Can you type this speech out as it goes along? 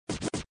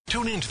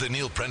Tune in to the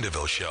Neil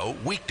Prendeville Show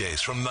weekdays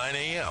from 9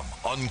 a.m.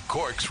 on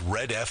Cork's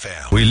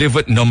RedFM. We live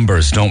with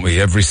numbers, don't we,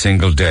 every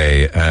single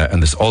day,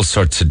 and there's all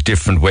sorts of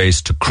different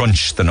ways to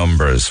crunch the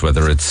numbers,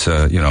 whether it's,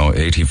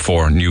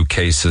 84 new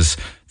cases,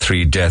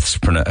 3 deaths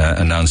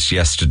announced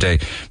yesterday,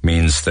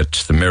 means that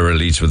the Mirror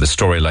leads with a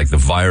story like the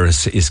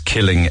virus is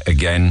killing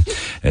again.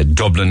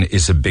 Dublin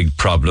is a big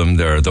problem.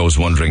 There are those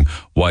wondering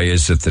why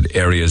is it that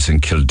areas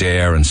in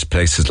Kildare and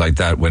places like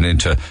that went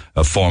into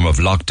a form of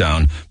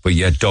lockdown, but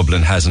yet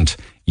Dublin hasn't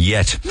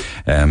yet.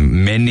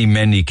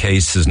 Many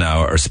cases now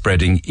are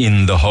spreading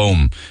in the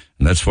home.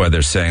 And that's why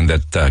they're saying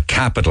that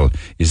capital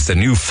is the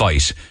new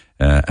fight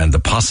and the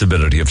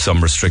possibility of some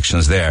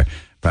restrictions there,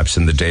 perhaps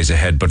in the days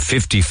ahead. But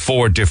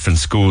 54 different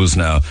schools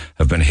now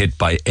have been hit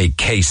by a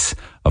case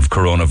of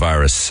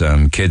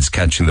coronavirus. Kids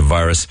catching the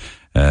virus.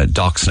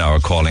 Docs now are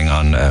calling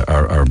on,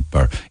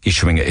 are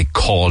issuing a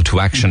call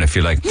to action, if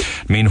you like.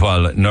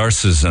 Meanwhile,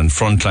 nurses and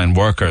frontline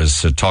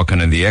workers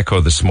talking in the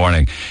Echo this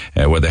morning,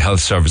 where the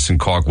health service in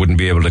Cork wouldn't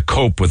be able to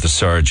cope with the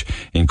surge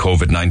in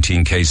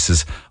COVID-19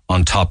 cases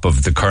on top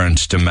of the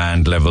current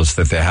demand levels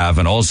that they have,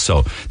 and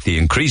also the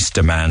increased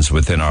demands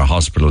within our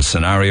hospital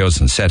scenarios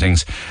and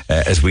settings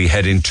as we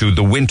head into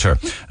the winter.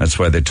 That's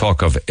why they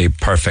talk of a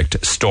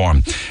perfect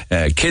storm.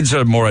 Kids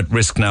are more at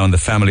risk now in the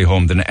family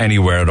home than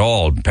anywhere at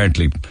all.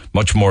 Apparently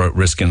much more at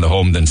risk in the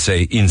home than,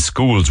 say, in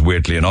schools,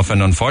 weirdly enough.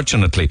 And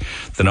unfortunately,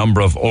 the number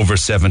of over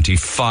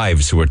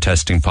 75s who are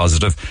testing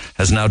positive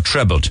has now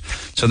trebled.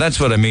 So that's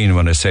what I mean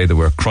when I say that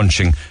we're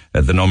crunching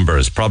the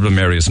numbers. Problem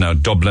areas now: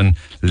 Dublin,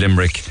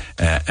 Limerick,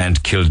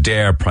 and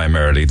Kildare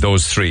primarily.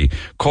 Those 3.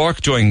 Cork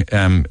doing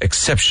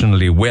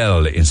exceptionally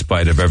well in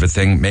spite of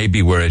everything.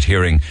 Maybe we're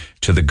adhering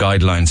to the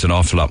guidelines an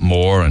awful lot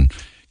more and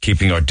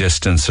keeping our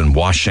distance and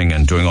washing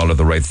and doing all of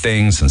the right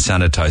things and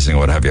sanitizing,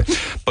 what have you.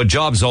 But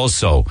jobs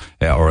also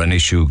are an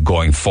issue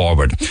going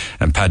forward.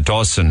 And Pat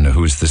Dawson,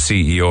 who's the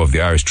CEO of the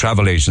Irish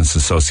Travel Agents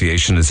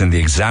Association, is in the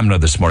Examiner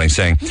this morning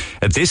saying,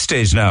 at this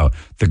stage now,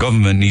 the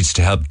government needs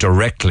to help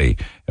directly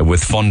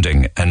with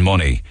funding and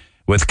money,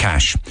 with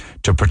cash,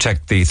 to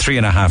protect the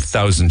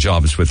 3,500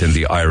 jobs within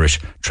the Irish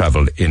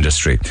travel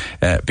industry.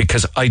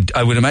 Because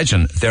I would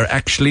imagine they're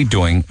actually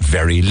doing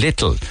very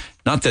little.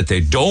 Not that they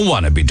don't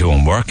want to be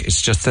doing work,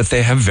 it's just that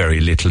they have very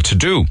little to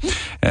do.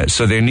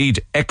 So they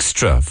need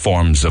extra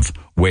forms of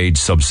wage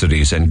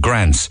subsidies and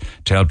grants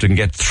to help them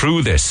get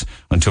through this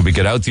until we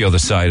get out the other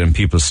side and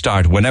people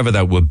start, whenever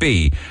that will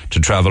be,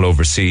 to travel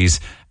overseas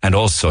and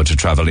also to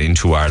travel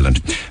into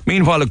Ireland.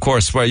 Meanwhile, of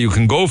course, where you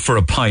can go for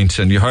a pint,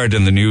 and you heard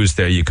in the news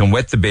there, you can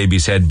wet the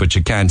baby's head, but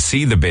you can't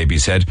see the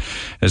baby's head.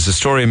 There's a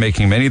story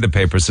making many of the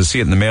papers. I see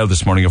it in the Mail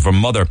this morning of a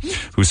mother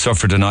who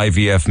suffered an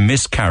IVF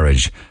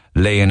miscarriage,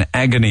 lay in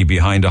agony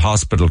behind a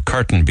hospital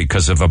curtain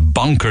because of a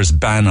bonkers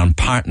ban on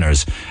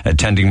partners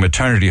attending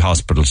maternity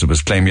hospitals. It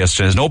was claimed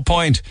yesterday. There's no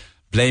point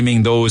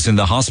blaming those in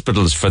the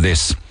hospitals for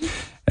this,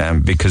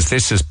 because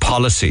this is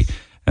policy.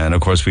 And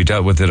of course, we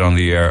dealt with it on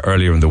the air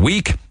earlier in the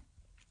week,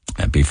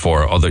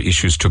 before other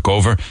issues took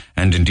over,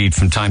 and indeed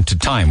from time to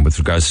time with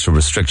regards to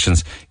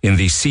restrictions in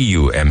the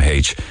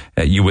CUMH.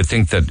 You would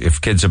think that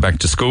if kids are back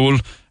to school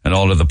and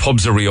all of the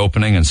pubs are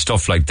reopening and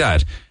stuff like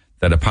that,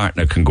 that a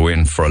partner can go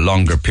in for a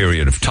longer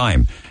period of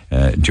time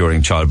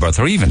during childbirth,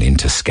 or even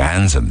into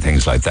scans and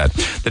things like that.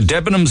 The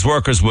Debenhams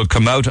workers will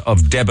come out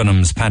of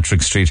Debenhams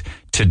Patrick Street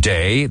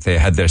today. They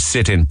had their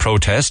sit-in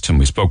protest, and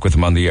we spoke with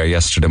them on the air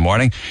yesterday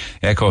morning.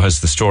 Echo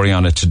has the story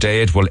on it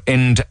today. It will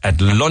end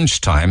at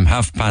lunchtime,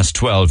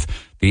 12:30.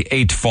 The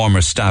 8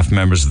 former staff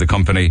members of the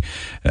company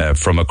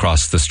from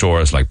across the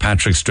stores like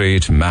Patrick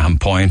Street, Mahon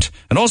Point,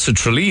 and also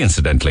Tralee,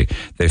 incidentally.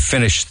 They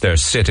finished their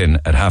sit-in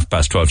at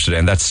 12:30 today,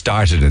 and that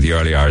started in the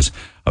early hours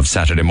of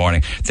Saturday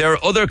morning. There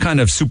are other kind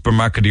of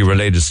supermarket-y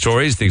related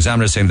stories. The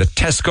Examiner is saying that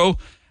Tesco,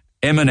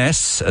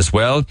 M&S as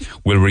well,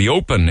 will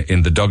reopen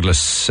in the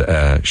Douglas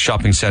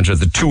shopping centre.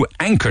 The 2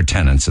 anchor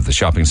tenants of the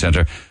shopping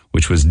centre,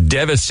 which was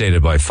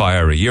devastated by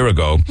fire a year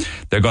ago,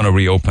 they're going to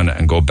reopen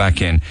and go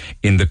back in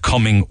the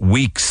coming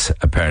weeks,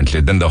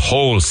 apparently. Then the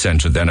whole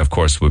centre then, of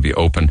course, will be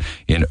open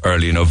in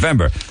early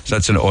November. So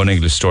that's an own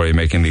English story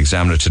making the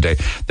Examiner today.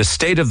 The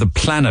State of the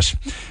Planet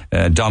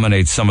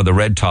dominates some of the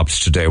red tops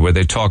today, where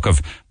they talk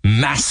of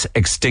mass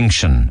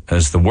extinction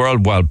as the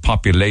worldwide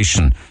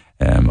population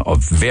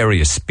of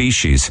various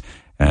species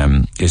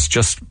is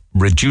just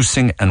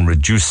reducing and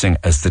reducing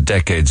as the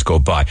decades go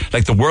by.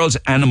 Like the world's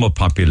animal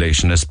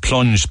population has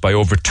plunged by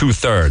over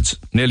 2/3,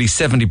 nearly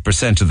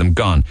 70% of them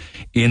gone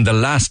in the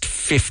last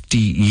 50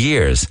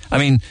 years. I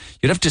mean,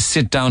 you'd have to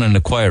sit down in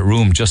a quiet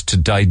room just to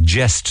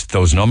digest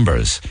those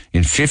numbers.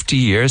 In 50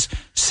 years,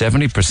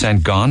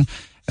 70% gone.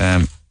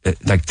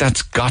 Like,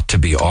 that's got to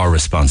be our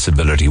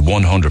responsibility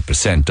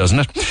 100%, doesn't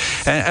it?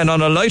 And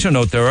on a lighter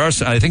note, there are,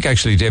 I think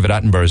actually David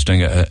Attenborough is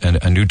doing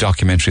a new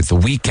documentary at the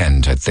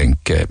weekend, I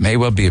think. It may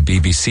well be a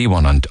BBC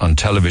one on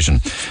television.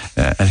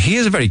 And he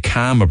has a very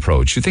calm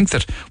approach. You think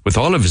that with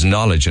all of his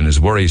knowledge and his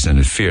worries and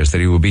his fears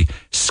that he will be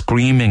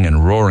screaming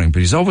and roaring, but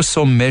he's always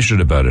so measured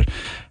about it.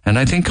 And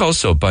I think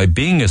also by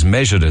being as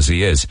measured as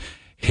he is,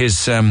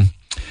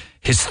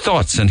 his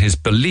thoughts and his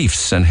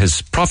beliefs and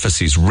his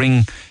prophecies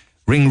ring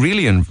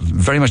really and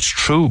very much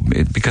true,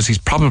 because he's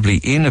probably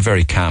in a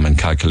very calm and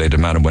calculated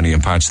manner when he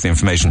imparts the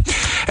information.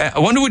 I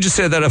wonder, would you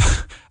say that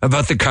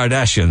about the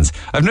Kardashians?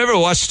 I've never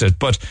watched it,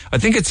 but I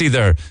think it's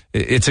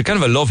a kind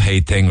of a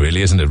love-hate thing,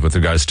 really, isn't it, with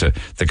regards to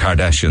the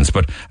Kardashians?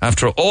 But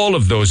after all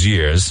of those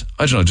years,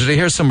 I don't know, did I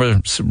hear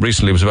somewhere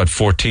recently, it was about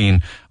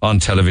 14 on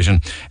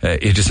television,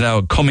 it is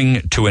now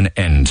coming to an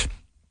end.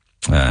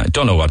 I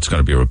don't know what it's going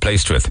to be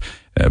replaced with.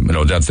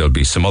 No doubt there'll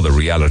be some other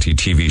reality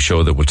TV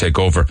show that will take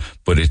over,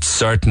 but it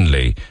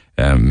certainly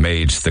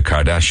made the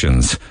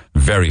Kardashians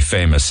very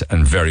famous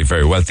and very,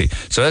 very wealthy.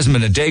 So there hasn't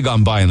been a day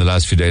gone by in the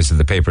last few days that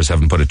the papers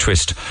haven't put a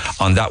twist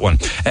on that one.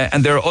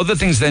 And there are other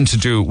things then to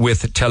do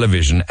with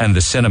television and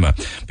the cinema,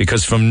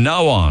 because from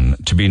now on,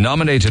 to be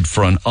nominated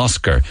for an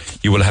Oscar,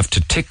 you will have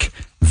to tick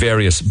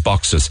various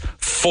boxes.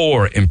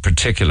 4 in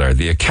particular.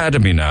 The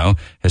Academy now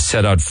has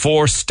set out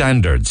 4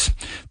 standards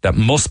that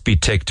must be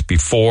ticked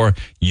before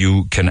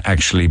you can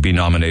actually be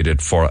nominated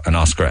for an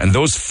Oscar. And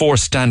those 4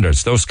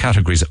 standards, those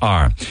categories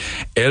are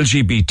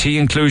LGBT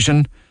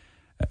inclusion,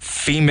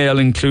 female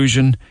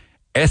inclusion,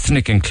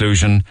 ethnic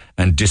inclusion,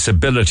 and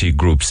disability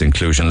groups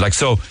inclusion. Like,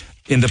 so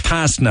in the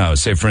past now,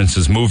 say for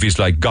instance, movies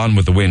like Gone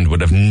with the Wind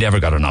would have never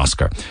got an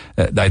Oscar.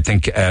 I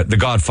think The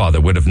Godfather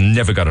would have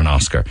never got an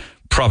Oscar.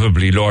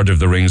 Probably Lord of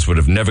the Rings would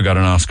have never got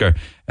an Oscar,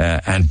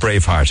 and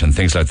Braveheart and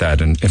things like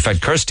that. And in fact,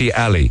 Kirstie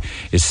Alley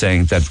is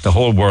saying that the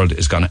whole world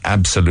is gone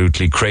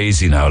absolutely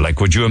crazy now. Like,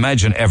 would you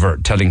imagine ever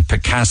telling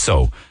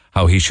Picasso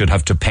how he should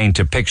have to paint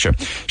a picture?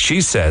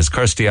 She says,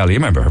 Kirstie Alley, you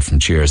remember her from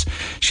Cheers,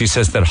 she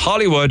says that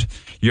Hollywood,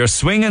 you're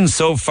swinging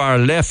so far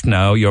left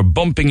now, you're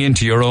bumping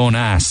into your own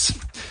ass.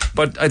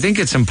 But I think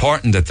it's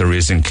important that there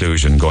is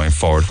inclusion going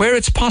forward, where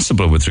it's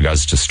possible with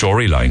regards to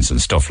storylines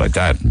and stuff like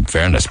that, in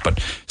fairness. But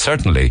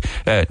certainly,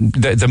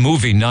 the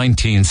movie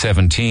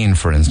 1917,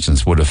 for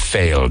instance, would have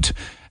failed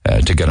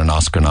to get an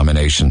Oscar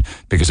nomination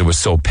because it was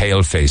so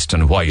pale-faced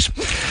and white.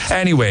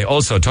 Anyway,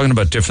 also talking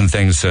about different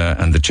things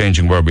and the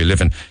changing world we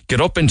live in,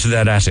 get up into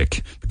that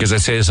attic, because I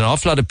say there's an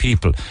awful lot of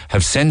people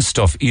have sent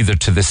stuff either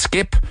to the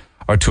skip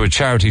or to a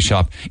charity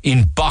shop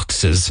in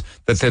boxes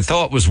that they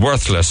thought was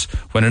worthless,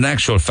 when in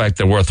actual fact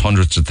they're worth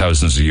hundreds of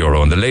thousands of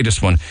euro. And the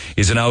latest one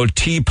is an old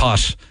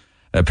teapot,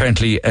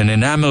 apparently an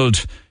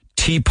enamelled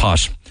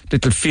teapot,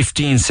 little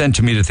 15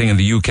 centimetre thing in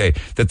the UK,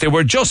 that they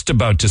were just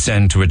about to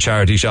send to a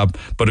charity shop,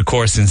 but of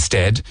course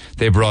instead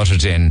they brought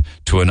it in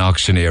to an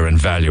auctioneer and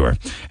valuer,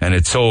 and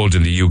it sold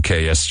in the UK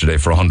yesterday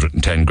for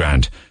 110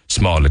 grand.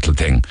 Small little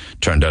thing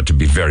turned out to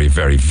be very,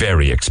 very,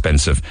 very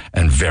expensive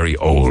and very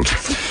old.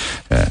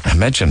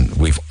 Imagine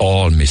we've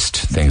all missed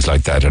things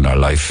like that in our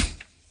life.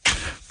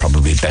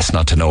 Probably best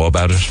not to know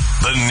about it.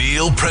 The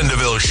Neil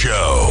Prendeville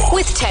Show.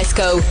 With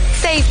Tesco.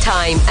 Save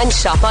time and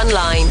shop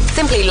online.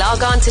 Simply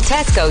log on to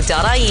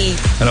tesco.ie.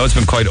 I know it's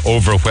been quite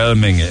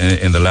overwhelming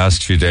in the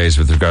last few days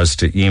with regards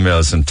to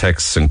emails and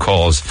texts and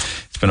calls.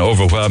 It's been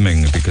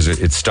overwhelming because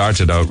it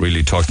started out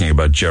really talking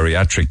about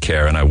geriatric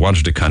care, and I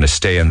wanted to kind of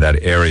stay in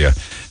that area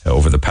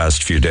over the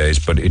past few days,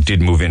 but it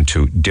did move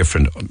into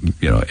different,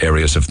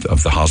 areas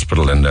of the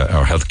hospital and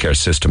our healthcare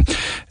system.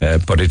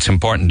 But it's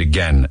important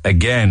again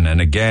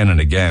and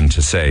again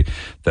to say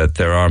that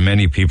there are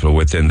many people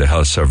within the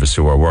health service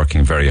who are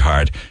working very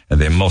hard,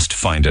 and they must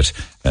find it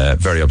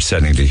very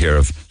upsetting to hear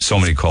of so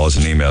many calls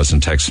and emails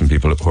and texts from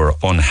people who are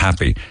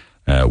unhappy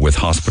with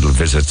hospital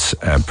visits,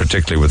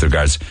 particularly with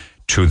regards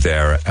to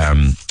their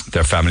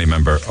family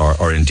member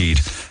or indeed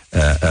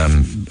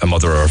a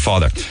mother or a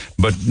father.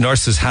 But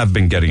nurses have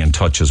been getting in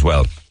touch as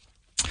well.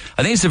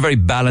 I think it's a very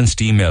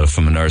balanced email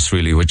from a nurse,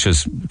 really, which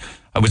is,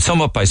 I would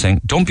sum up by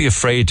saying, don't be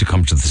afraid to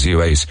come to the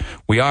COAs.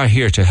 We are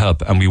here to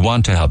help, and we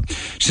want to help.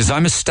 She says,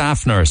 I'm a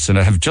staff nurse, and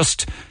I have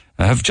just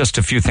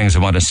a few things I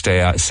want to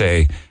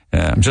say.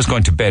 I'm just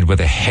going to bed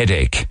with a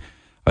headache.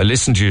 I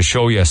listened to your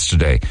show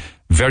yesterday.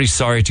 Very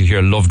sorry to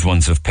hear loved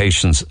ones of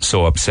patients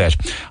so upset.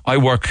 I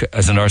work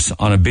as a nurse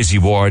on a busy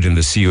ward in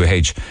the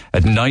CUH.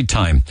 At night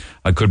time,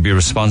 I could be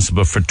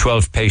responsible for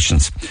 12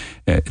 patients,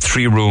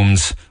 3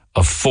 rooms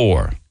of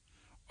 4.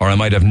 Or I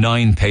might have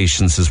 9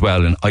 patients as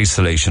well in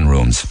isolation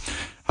rooms.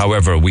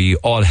 However, we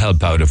all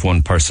help out if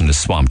one person is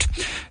swamped.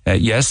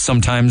 Yes,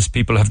 sometimes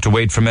people have to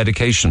wait for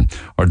medication,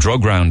 or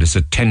drug round is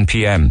at 10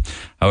 p.m.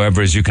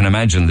 However, as you can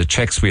imagine, the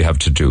checks we have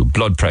to do,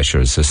 blood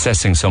pressures,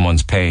 assessing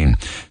someone's pain,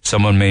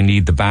 someone may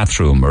need the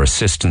bathroom or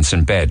assistance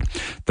in bed.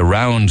 The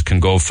round can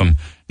go from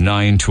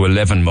 9 to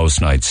 11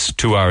 most nights,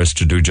 2 hours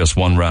to do just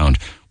one round.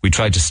 We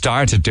try to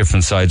start at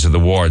different sides of the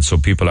ward so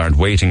people aren't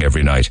waiting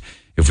every night.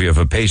 If we have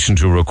a patient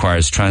who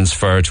requires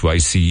transfer to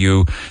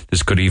ICU,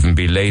 this could even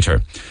be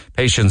later.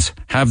 Patients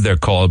have their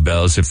call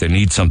bells if they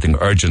need something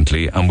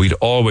urgently, and we'd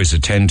always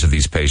attend to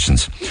these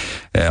patients.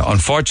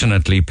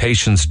 Unfortunately,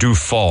 patients do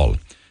fall.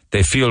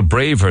 They feel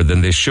braver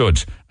than they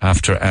should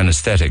after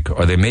anaesthetic,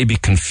 or they may be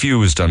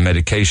confused on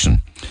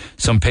medication.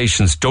 Some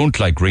patients don't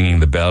like ringing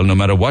the bell no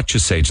matter what you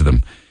say to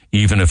them.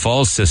 Even if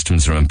all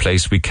systems are in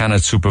place, we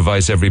cannot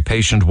supervise every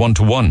patient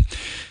one-to-one.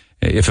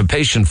 If a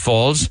patient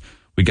falls,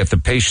 we get the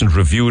patient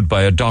reviewed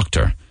by a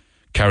doctor.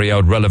 carry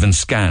out relevant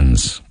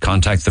scans,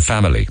 contact the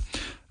family.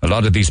 A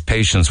lot of these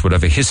patients would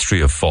have a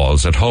history of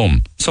falls at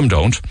home. Some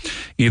don't.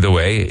 Either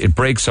way, it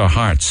breaks our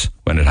hearts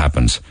when it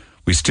happens.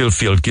 We still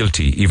feel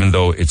guilty, even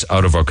though it's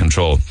out of our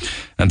control.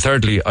 And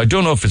thirdly, I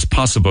don't know if it's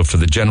possible for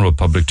the general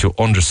public to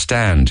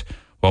understand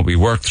what we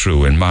worked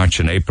through in March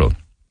and April.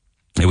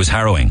 It was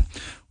harrowing.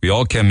 We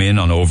all came in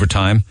on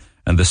overtime,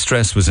 and the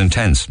stress was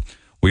intense.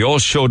 We all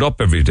showed up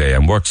every day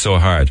and worked so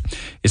hard.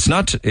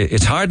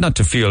 It's hard not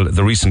to feel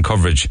the recent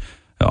coverage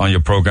on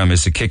your program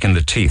is a kick in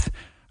the teeth.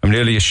 I'm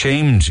nearly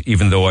ashamed,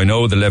 even though I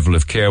know the level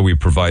of care we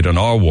provide on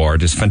our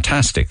ward is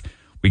fantastic.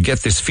 We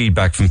get this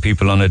feedback from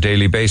people on a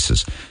daily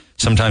basis.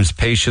 Sometimes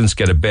patients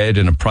get a bed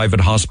in a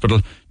private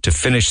hospital to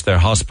finish their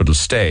hospital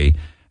stay,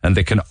 and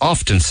they can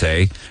often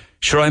say,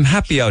 "Sure, I'm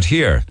happy out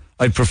here.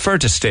 I'd prefer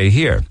to stay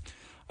here."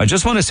 I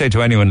just want to say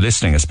to anyone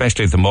listening,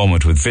 especially at the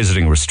moment with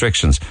visiting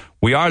restrictions,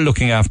 we are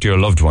looking after your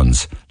loved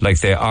ones like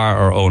they are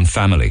our own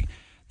family.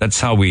 That's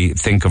how we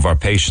think of our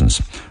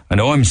patients. I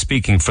know I'm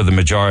speaking for the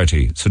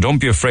majority, so don't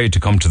be afraid to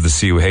come to the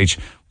CUH.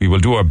 We will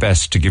do our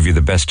best to give you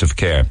the best of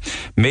care.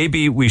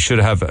 Maybe we should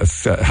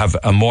have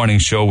a morning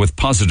show with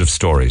positive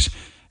stories.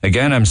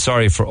 Again, I'm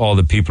sorry for all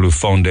the people who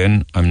phoned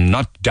in. I'm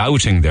not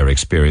doubting their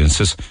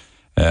experiences.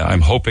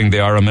 I'm hoping they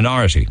are a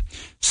minority.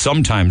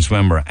 Sometimes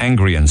when we're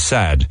angry and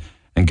sad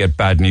and get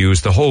bad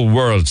news, the whole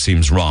world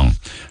seems wrong.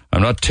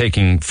 I'm not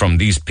taking from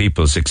these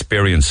people's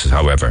experiences,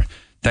 however.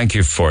 Thank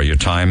you for your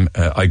time.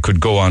 I could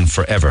go on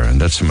forever, and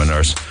that's from a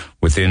nurse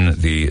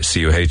within the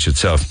CUH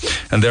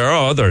itself. And there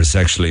are others,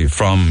 actually,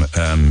 from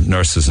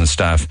nurses and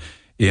staff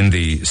in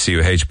the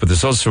CUH, but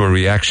there's also a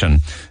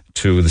reaction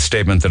to the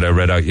statement that I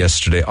read out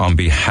yesterday on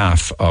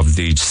behalf of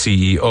the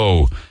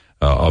CEO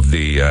of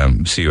the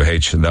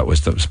CUH, and that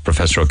was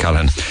Professor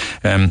O'Callaghan.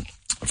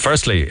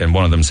 Firstly, and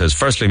one of them says,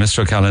 firstly,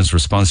 Mr. O'Callaghan's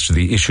response to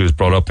the issues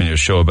brought up in your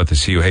show about the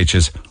CUH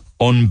is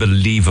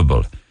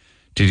unbelievable.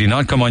 Did he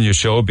not come on your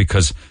show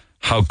because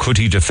how could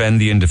he defend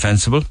the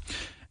indefensible?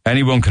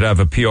 Anyone could have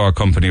a PR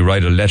company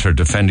write a letter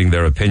defending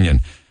their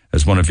opinion.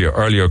 As one of your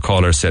earlier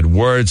callers said,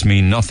 words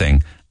mean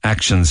nothing.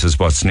 Actions is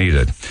what's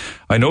needed.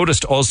 I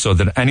noticed also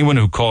that anyone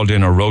who called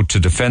in or wrote to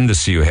defend the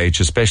CUH,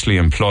 especially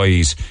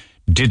employees,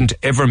 didn't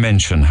ever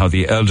mention how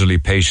the elderly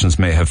patients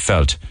may have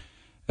felt.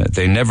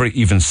 They never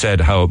even said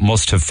how it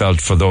must have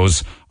felt for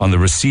those on the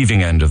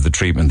receiving end of the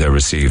treatment they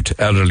received.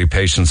 Elderly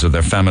patients or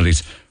their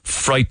families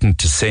frightened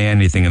to say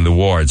anything in the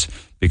wards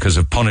because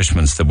of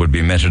punishments that would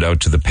be meted out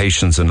to the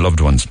patients and loved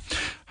ones.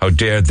 How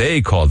dare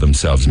they call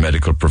themselves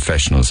medical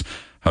professionals?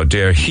 How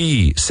dare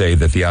he say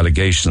that the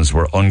allegations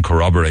were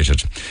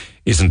uncorroborated?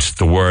 Isn't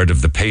the word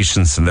of the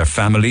patients and their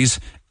families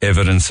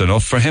evidence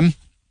enough for him?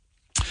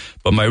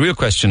 But my real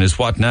question is,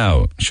 what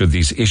now? Should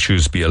these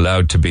issues be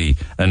allowed to be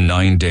a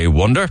 9-day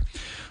wonder?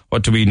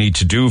 What do we need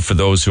to do for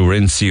those who are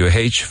in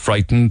CUH,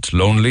 frightened,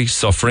 lonely,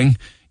 suffering,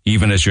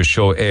 even as your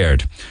show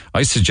aired?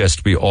 I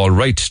suggest we all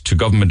write to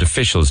government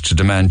officials to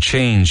demand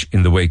change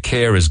in the way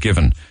care is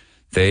given.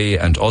 They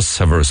and us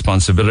have a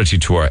responsibility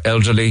to our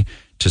elderly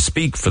to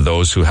speak for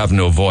those who have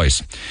no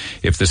voice.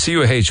 If the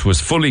CUH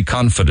was fully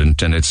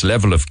confident in its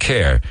level of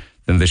care,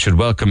 then they should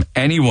welcome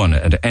anyone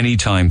at any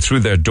time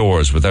through their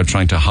doors without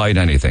trying to hide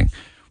anything.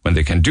 When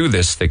they can do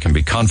this, they can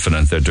be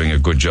confident they're doing a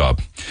good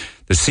job.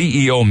 The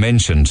CEO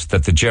mentioned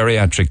that the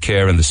geriatric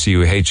care in the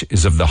CUH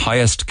is of the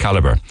highest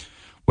caliber.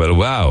 Well,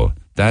 wow,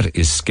 that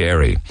is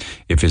scary.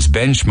 If his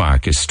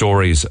benchmark is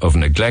stories of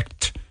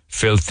neglect,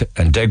 filth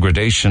and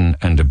degradation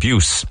and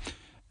abuse,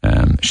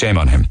 shame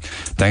on him.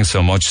 Thanks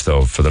so much,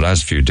 though, for the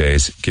last few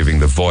days, giving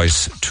the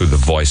voice to the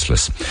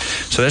voiceless.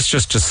 So that's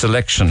just a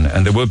selection,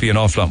 and there will be an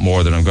awful lot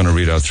more that I'm going to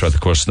read out throughout the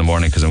course of the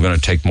morning, because I'm going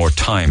to take more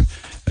time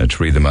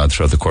to read them out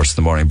throughout the course of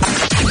the morning.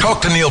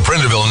 Talk to Neil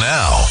Prendeville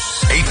now.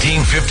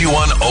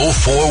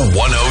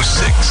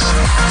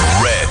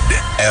 1851-04-106. Red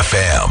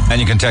FM.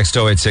 And you can text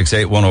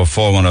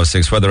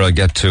 0868-104-106. Whether I'll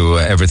get to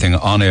everything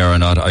on air or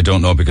not, I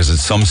don't know, because at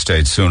some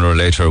stage, sooner or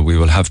later, we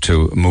will have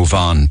to move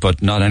on,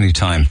 but not any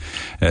time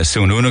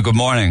soon. Una, good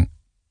morning.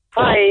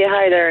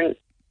 Hi there.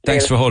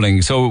 Thanks for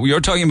holding. So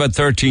you're talking about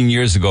 13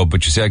 years ago,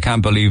 but you say, I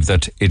can't believe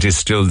that it is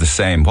still the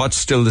same. What's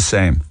still the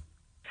same?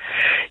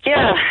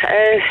 Yeah,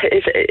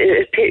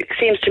 it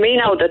seems to me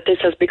now that this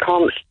has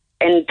become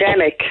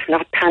endemic,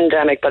 not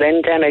pandemic, but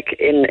endemic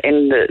in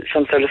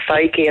some sort of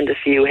psyche in the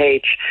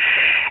CUH.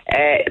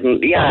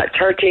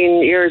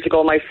 13 years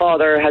ago, my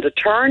father had a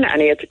turn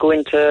and he had to go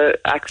into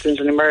accident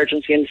and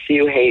emergency in the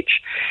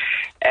CUH.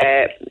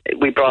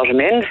 We brought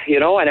him in,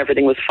 and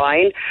everything was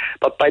fine.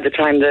 But by the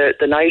time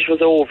the night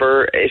was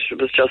over, it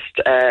was just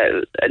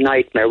a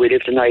nightmare. We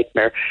lived a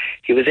nightmare.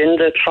 He was in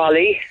the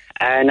trolley.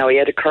 Now he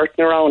had a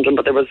curtain around him,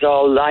 but there was a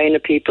line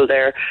of people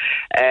there.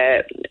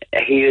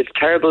 He had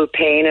terrible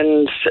pain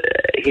and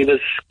he was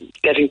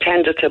getting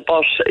tended to,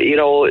 but,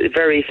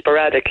 very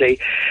sporadically.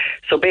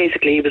 So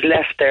basically he was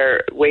left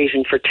there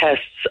waiting for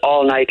tests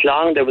all night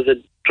long. There was a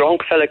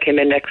drunk fella came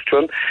in next to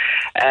him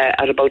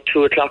at about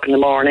 2:00 in the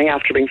morning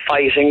after being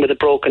fighting with a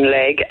broken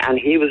leg, and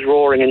he was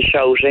roaring and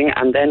shouting,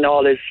 and then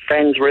all his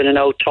friends were in and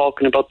out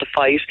talking about the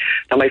fight.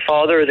 Now my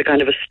father is a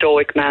kind of a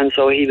stoic man,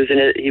 so he was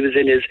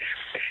in his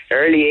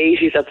early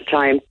 80s at the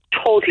time,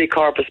 totally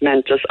corpus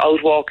mentis,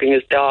 out walking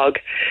his dog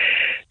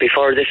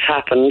before this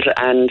happened,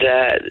 and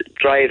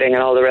driving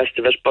and all the rest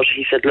of it. But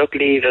he said, look,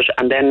 leave it.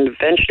 And then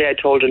eventually I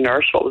told a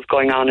nurse what was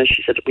going on, and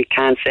she said, we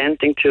can't say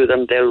anything to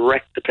them, they'll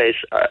wreck the place,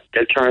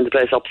 they'll turn the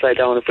place upside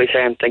down if we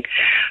say anything.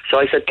 So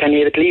I said, can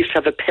you at least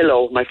have a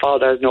pillow? My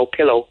father has no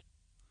pillow.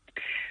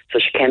 So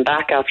she came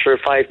back after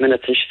 5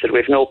 minutes and she said, we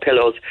have no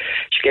pillows.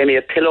 She gave me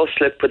a pillow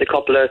slip with a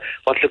couple of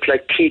what looked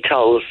like tea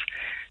towels,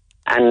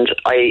 and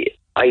I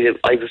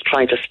was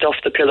trying to stuff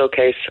the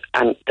pillowcase,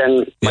 and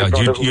then my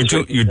brother...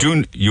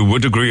 You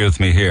would agree with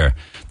me here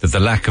that the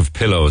lack of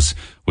pillows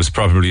was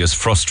probably as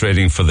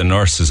frustrating for the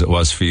nurse as it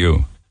was for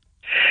you.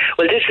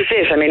 Well, this is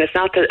it. I mean, it's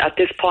not that at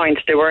this point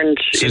they weren't,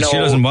 She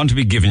doesn't want to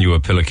be giving you a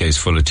pillowcase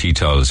full of tea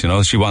towels,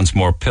 she wants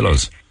more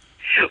pillows.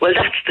 Well,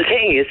 that's the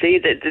thing, you see,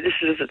 this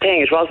is the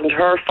thing, it wasn't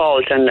her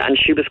fault, and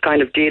she was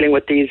kind of dealing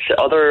with these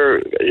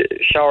other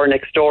shower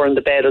next door in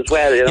the bed as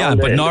well. Yeah,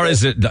 but nor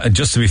is it,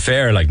 just to be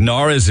fair,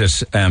 nor is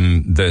it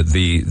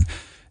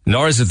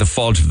the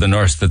fault of the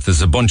nurse that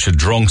there's a bunch of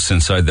drunks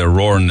inside there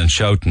roaring and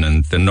shouting,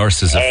 and the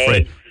nurse is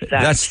afraid.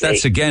 Exactly.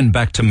 That's again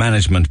back to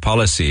management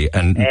policy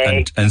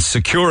and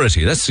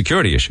security. That's a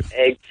security issue.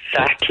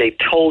 Exactly,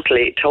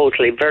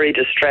 totally, very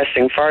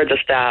distressing for the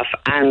staff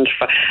and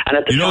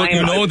at the time.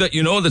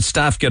 You know that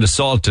staff get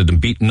assaulted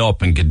and beaten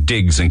up and get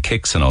digs and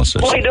kicks and all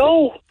sorts.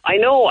 Oh, I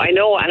know.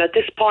 And at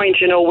this point,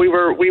 we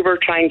were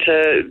trying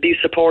to be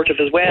supportive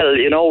as well.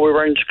 We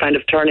weren't kind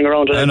of turning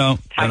around and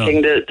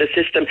attacking the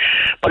system.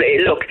 But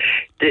look,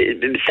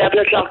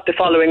 7:00 the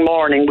following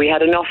morning, we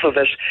had enough of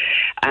it,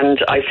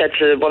 and I said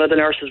to one of the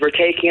nurses, "We're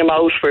taking him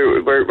out.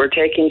 We're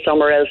taking him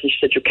somewhere else." And she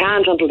said, "You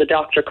can't until the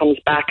doctor comes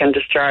back and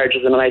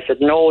discharges him." And I said,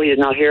 "No, he's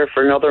not here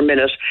for another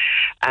minute."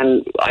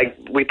 And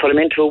we put him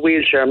into a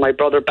wheelchair. My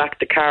brother backed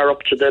the car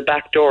up to the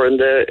back door in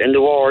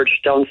the ward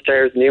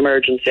downstairs in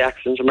the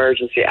accident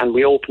emergency, and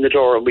we opened the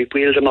door and we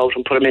wheeled him out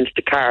and put him into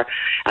the car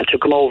and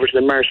took him over to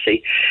the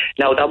Mercy.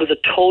 Now that was a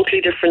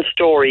totally different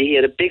story. He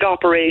had a big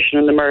operation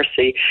in the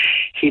Mercy.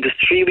 He was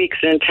 3 weeks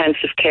in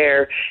intensive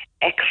care.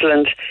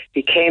 Excellent.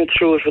 He came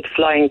through it with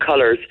flying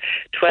colours.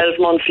 12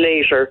 months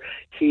later,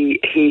 he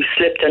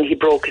slipped and he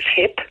broke his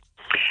hip.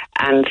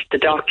 And the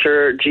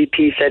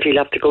GP said he'll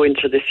have to go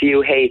into the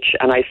CUH.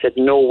 And I said,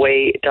 "No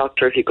way,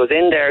 doctor. If he goes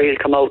in there, he'll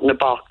come out in a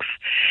box."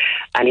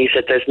 And he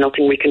said, "There's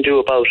nothing we can do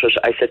about it."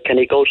 I said, "Can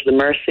he go to the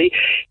Mercy?"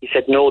 He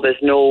said, "No,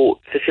 there's no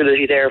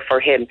facility there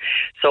for him."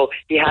 So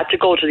he had to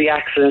go to the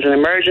accident and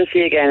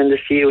emergency again in the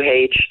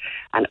CUH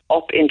and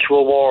up into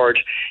a ward.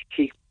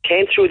 He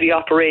came through the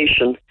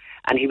operation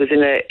and he was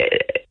in a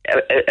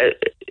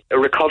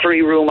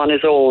recovery room on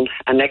his own.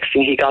 And next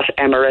thing he got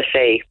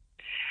MRSA.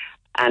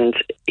 And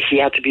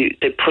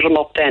they put him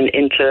up then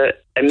into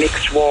a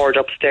mixed ward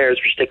upstairs,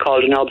 which they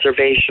called an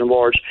observation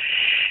ward.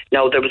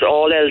 Now, there was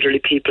all elderly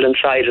people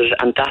inside it,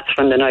 and that's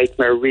when the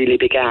nightmare really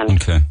began.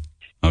 Okay.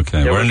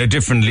 We're in a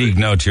different league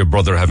now to your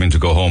brother having to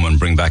go home and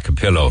bring back a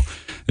pillow.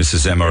 This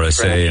is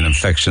MRSA, an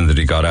infection that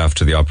he got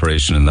after the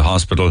operation in the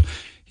hospital.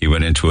 He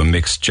went into a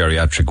mixed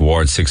geriatric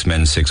ward, 6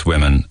 men, 6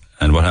 women.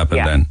 And what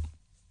happened then?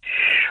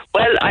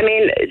 Well, I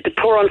mean, the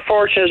poor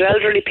unfortunate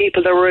elderly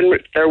people that were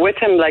there with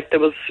him, there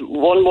was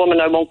one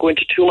woman, I won't go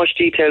into too much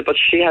detail, but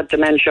she had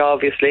dementia,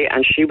 obviously,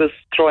 and she was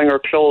throwing her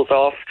clothes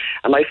off.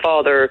 And my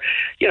father,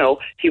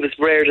 he was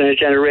reared in a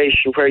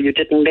generation where you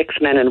didn't mix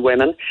men and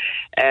women,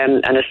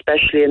 and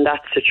especially in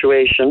that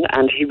situation.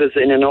 And he was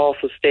in an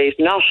awful state,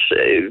 not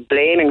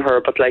blaming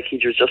her, but he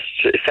just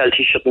felt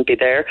he shouldn't be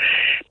there.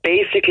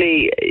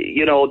 Basically,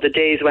 the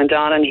days went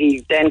on, and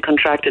he then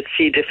contracted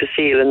C.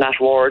 difficile in that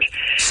ward.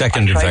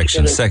 Second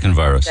infection, second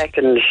virus.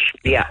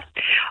 Yeah.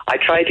 I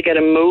tried to get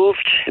him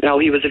moved. Now,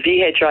 he was a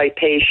VHI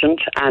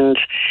patient, and,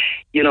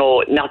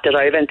 not that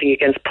I have anything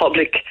against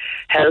public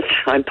health.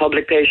 I'm a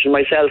public patient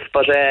myself,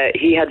 but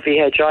he had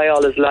VHI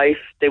all his life.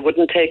 They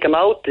wouldn't take him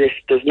out.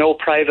 There's no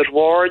private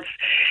wards.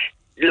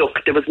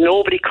 Look, there was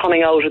nobody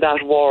coming out of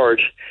that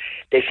ward.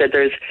 They said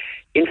there's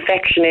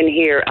infection in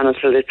here, and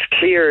until it's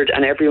cleared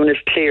and everyone is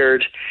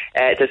cleared,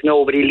 there's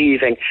nobody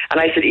leaving. And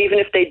I said, even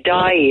if they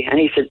die, and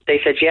they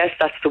said, yes,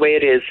 that's the way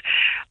it is.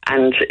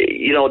 And,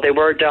 they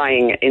were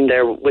dying in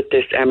there with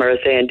this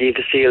MRSA and D.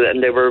 difficile,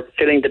 and they were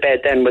filling the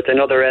bed then with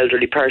another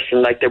elderly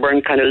person. They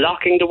weren't kind of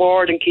locking the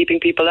ward and keeping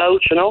people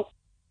out,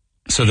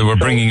 So they were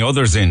bringing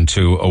others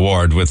into a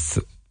ward with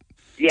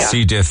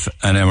C. diff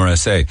and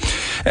MRSA.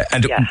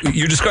 And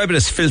you describe it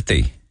as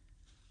filthy.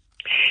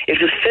 It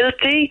was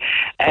filthy.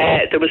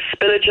 There was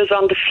spillages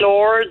on the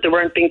floor. They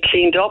weren't being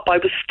cleaned up. I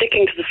was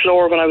sticking to the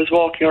floor when I was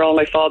walking around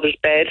my father's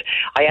bed.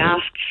 I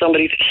asked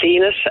somebody to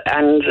clean it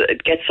and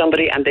get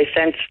somebody, and they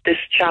sent this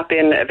chap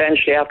in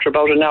eventually after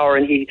about an hour,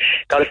 and he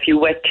got a few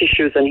wet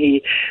tissues and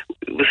he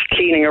was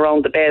cleaning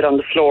around the bed on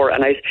the floor,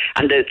 and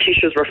the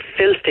tissues were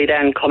filthy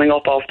then coming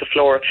up off the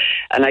floor.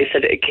 And I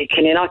said,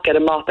 can you not get a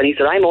mop? And he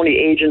said, I'm only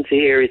agency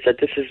here. He said,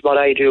 this is what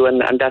I do,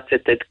 and that's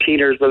it. The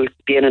cleaners will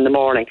be in the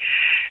morning.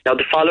 Now,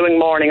 the following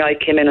morning I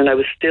came in and I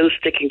was still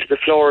sticking to the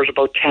floors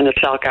about 10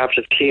 o'clock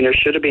after the cleaners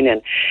should have been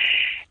in.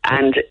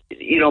 And,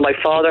 you know, my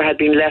father had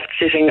been left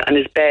sitting on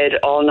his bed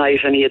all night,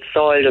 and he had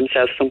soiled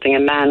himself, something a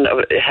man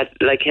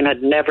like him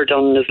had never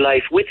done in his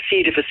life, with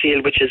C.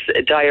 difficile, which is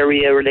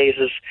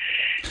diarrhea-related,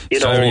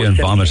 diarrhea and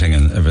vomiting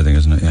and everything,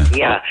 isn't it?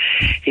 Yeah.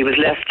 He was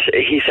left,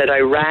 he said, I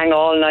rang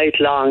all night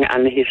long,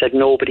 and he said,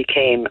 nobody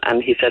came.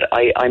 And he said,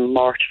 I'm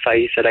mortified.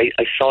 He said,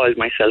 I soiled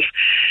myself.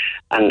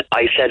 And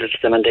I said it to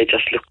them, and they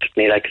just looked at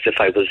me like as if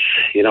I was,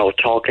 you know,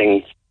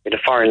 talking in a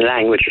foreign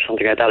language or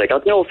something like that. I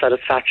got no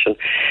satisfaction.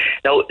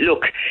 Now,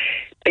 look,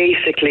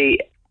 basically,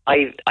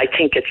 I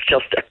think it's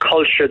just a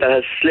culture that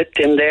has slipped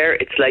in there.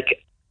 It's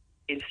like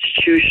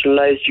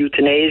institutionalized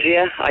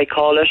euthanasia, I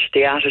call it.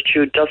 The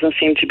attitude doesn't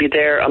seem to be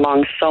there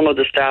among some of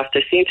the staff.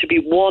 There seemed to be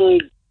one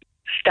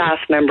staff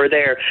member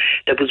there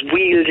that was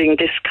wielding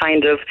this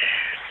kind of,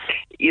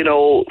 you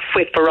know,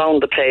 whip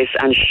around the place,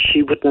 and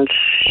she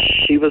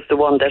was the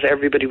one that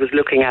everybody was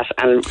looking at.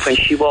 And when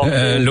she walked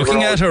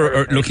looking at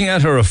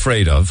her,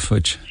 afraid of,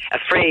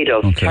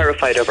 okay.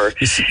 Terrified of her.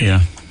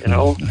 Yeah. You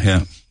know?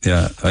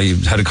 Yeah. I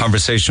had a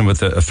conversation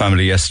with a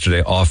family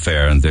yesterday off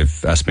air, and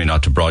they've asked me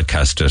not to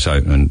broadcast it.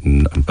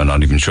 I'm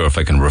not even sure if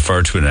I can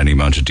refer to it in any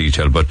amount of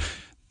detail, but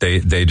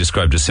they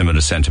described a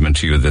similar sentiment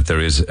to you, that there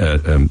is,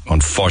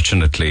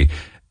 unfortunately,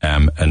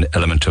 an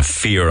element of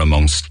fear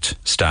amongst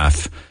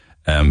staff.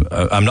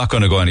 I'm not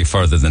going to go any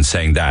further than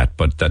saying that,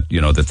 but that, you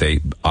know, that they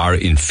are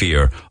in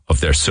fear of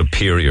their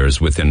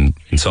superiors in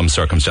some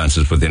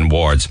circumstances within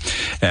wards.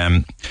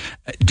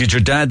 Did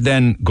your dad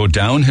then go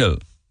downhill?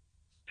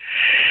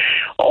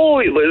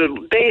 Oh,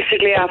 well,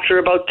 basically after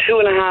about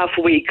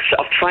 2.5 weeks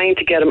of trying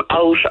to get him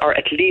out, or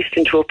at least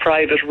into a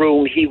private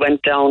room, he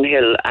went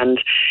downhill. And,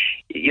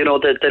 you know,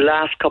 the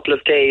last couple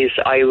of days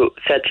I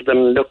said to them,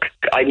 look,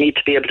 I need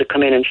to be able to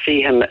come in and see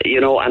him, you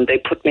know, and they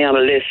put me on a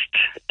list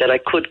that I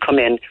could come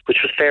in, which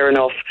was fair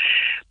enough.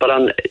 But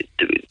on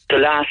the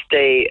last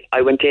day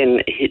I went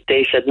in,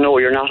 they said, no,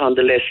 you're not on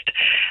the list,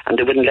 and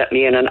they wouldn't let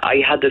me in. And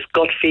I had this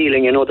gut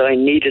feeling, you know, that I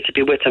needed to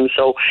be with him.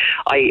 So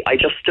I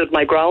just stood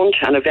my ground,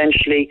 and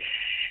eventually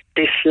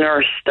this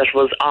nurse that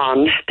was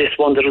on, this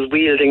one that was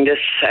wielding this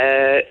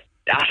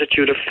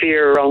attitude of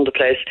fear around the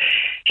place,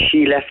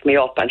 she left me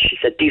up and she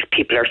said, these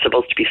people are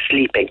supposed to be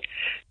sleeping.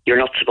 You're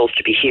not supposed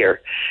to be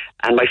here.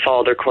 And my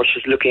father, of course,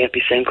 was looking at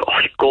me saying, oh,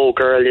 go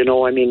girl, you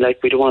know, I mean,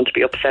 like, we don't want to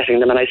be upsetting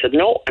them. And I said,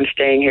 no, I'm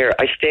staying here.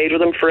 I stayed with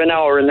them for an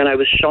hour, and then I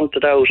was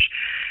shunted out.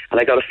 And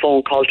I got a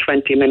phone call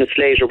 20 minutes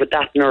later with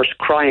that nurse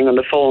crying on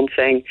the phone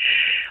saying,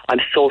 I'm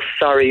so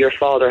sorry, your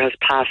father has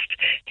passed.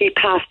 He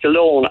passed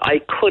alone. I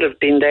could have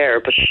been there,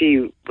 but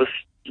she was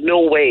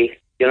no way,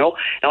 you know.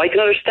 Now, I can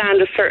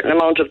understand a certain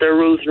amount of their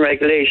rules and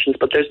regulations,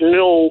 but there's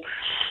no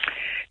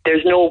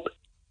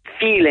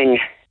feeling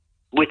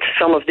with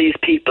some of these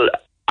people.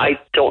 I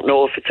don't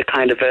know if it's a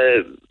kind of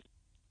a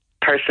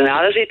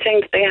personality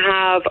thing that they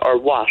have or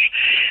what,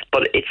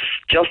 but it's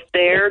just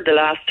there the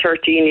last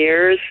 13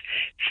 years,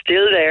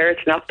 still there.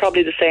 It's not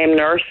probably the same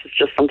nurse, it's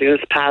just something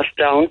that's passed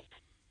down.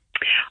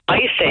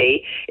 I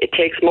say it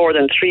takes more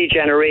than 3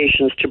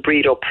 generations to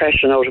breed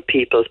oppression out of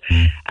people,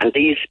 and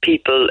these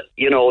people,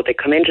 you know, they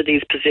come into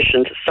these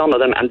positions, some of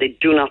them, and they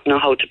do not know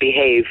how to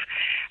behave,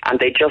 and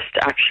they just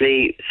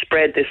actually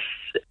spread this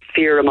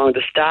fear among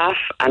the staff.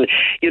 And,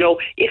 you know,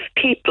 if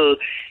people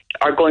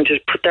are going to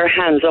put their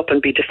hands up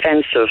and be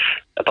defensive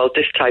about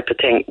this type of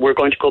thing, we're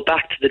going to go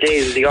back to the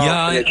days of the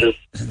orphanages.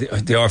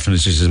 The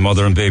orphanages,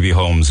 mother and baby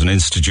homes and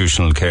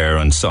institutional care,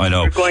 and so I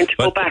know. We're going to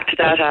go back to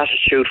that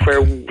attitude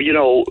where, you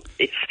know,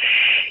 it's,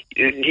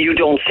 you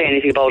don't say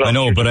anything about it. I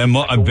know, but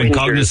I've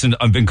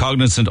been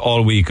cognizant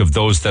all week of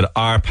those that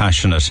are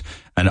passionate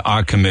and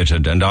are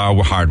committed and are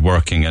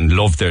hardworking and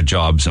love their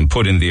jobs and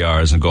put in the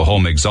hours and go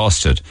home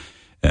exhausted.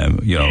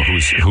 You know,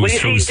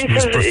 whose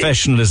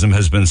professionalism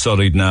has been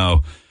sullied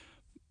now,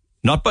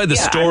 not by the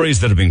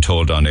stories that are being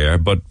told on air,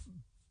 but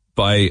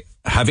by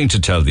having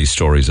to tell these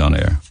stories on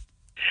air.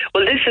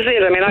 Well, this is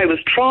it. I mean, I was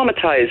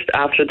traumatized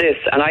after this,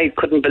 and I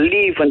couldn't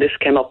believe when this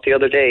came up the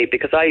other day,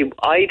 because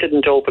I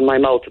didn't open my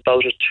mouth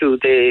about it to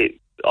the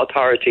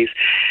authorities.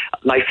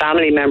 My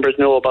family members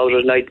know about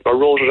it, and I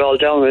wrote it all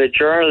down in a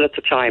journal at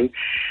the time,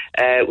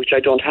 which I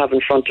don't have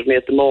in front of me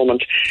at the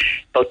moment.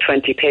 about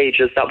 20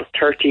 pages. That was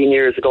 13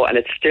 years ago, and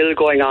it's still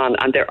going on.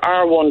 And there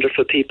are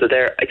wonderful people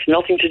there. It's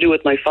nothing to do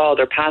with my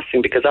father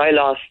passing, because I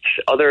lost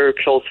other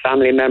close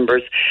family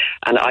members,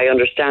 and I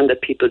understand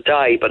that people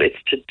die, but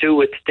it's to do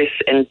with this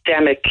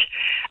endemic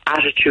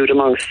attitude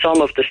among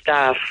some of the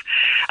staff.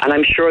 And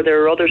I'm sure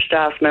there are other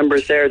staff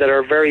members there that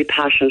are very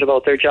passionate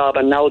about their job,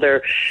 and now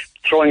they're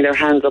throwing their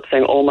hands up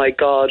saying, oh my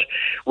God,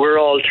 we're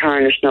all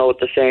tarnished now with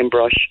the same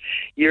brush.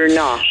 You're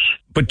not.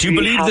 But do you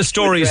believe the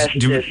stories?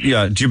 Do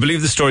you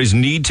believe the stories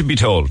need to be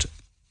told?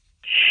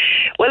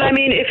 Well, I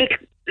mean, if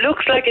it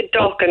looks like a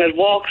duck and it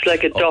walks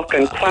like a duck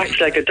and quacks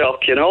like a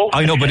duck, you know.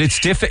 I know, but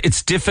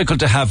it's difficult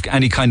to have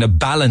any kind of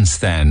balance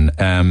then.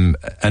 And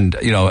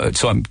you know,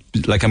 so I'm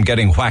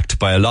getting whacked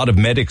by a lot of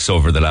medics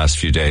over the last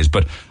few days,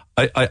 but.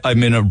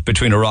 I'm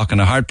between a rock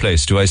and a hard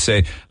place. Do I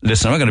say,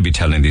 listen, I'm not going to be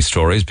telling these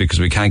stories because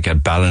we can't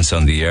get balance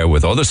on the air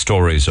with other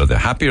stories or the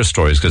happier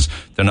stories because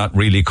they're not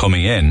really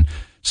coming in.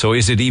 So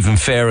is it even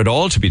fair at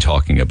all to be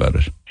talking about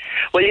it?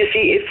 Well, you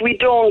see, if we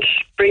don't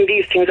bring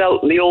these things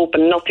out in the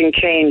open, nothing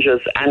changes.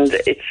 And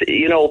it's,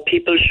 you know,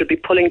 people should be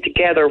pulling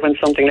together when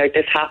something like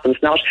this happens,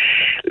 not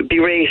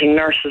berating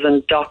nurses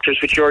and doctors,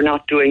 which you're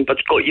not doing, but,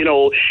 you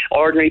know,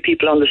 ordinary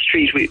people on the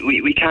street.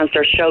 We can't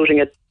start shouting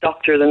at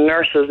doctors and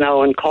nurses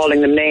now and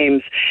calling them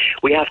names.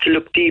 We have to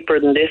look deeper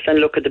than this and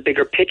look at the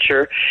bigger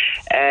picture.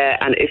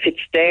 And if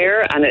it's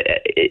there and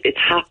it's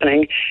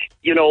happening,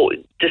 you know,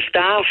 the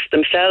staff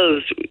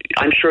themselves,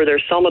 I'm sure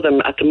there's some of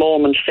them at the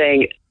moment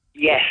saying,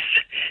 yes,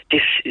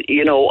 this,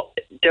 you know,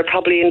 they're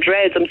probably in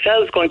dread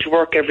themselves going to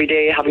work every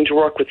day, having to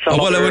work with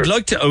someone. Well,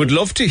 I would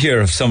love to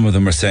hear if some of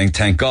them are saying,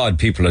 thank God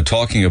people are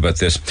talking about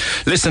this.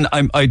 Listen,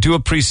 I do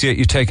appreciate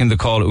you taking the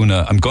call,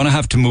 Una. I'm going to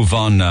have to move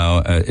on now.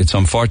 It's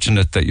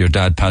unfortunate that your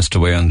dad passed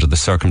away under the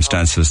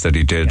circumstances that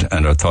he did,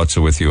 and our thoughts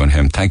are with you and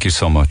him. Thank you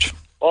so much.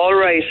 All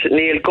right,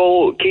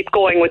 Neil, keep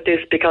going with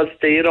this because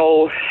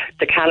the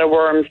can of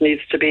worms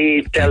needs to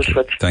be dealt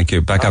with. Thank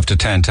you. Back after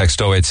 10, text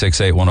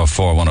 0868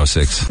 104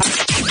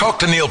 106. Talk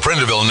to Neil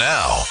Prendeville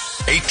now.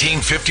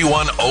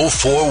 1851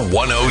 04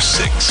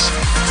 106.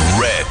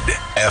 Red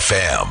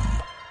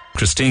FM.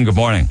 Christine, good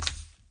morning.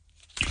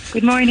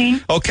 Good morning.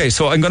 Okay,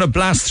 so I'm going to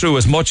blast through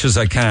as much as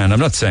I can. I'm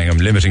not saying I'm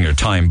limiting your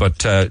time, but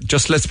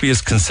just let's be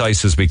as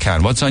concise as we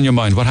can. What's on your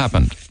mind? What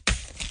happened?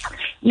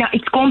 Now,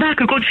 it's gone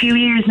back a good few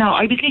years now.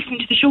 I was listening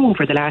to the show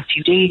over the last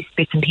few days,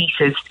 bits and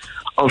pieces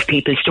of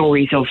people's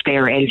stories of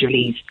their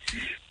elderlies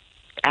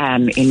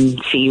in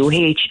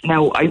CUH.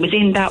 Now, I was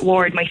in that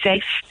ward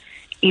myself,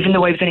 even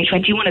though I was only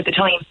 21 at the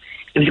time.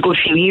 It was a good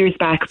few years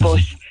back, but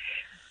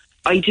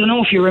I don't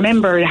know if you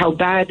remember how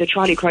bad the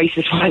trolley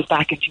crisis was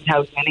back in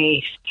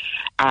 2008.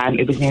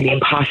 It was nearly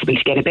impossible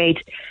to get a bed.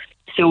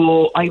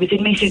 So I was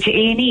admitted to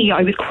A&E.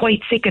 I was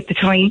quite sick at the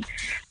time,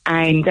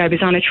 and I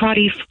was on a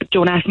trolley.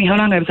 Don't ask me how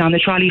long I was on the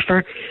trolley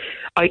for.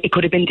 It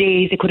could have been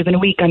days, it could have been a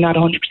week, I'm not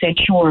 100%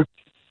 sure.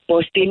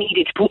 But they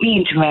needed to put me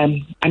into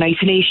an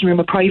isolation room,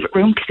 a private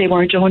room, because they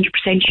weren't 100%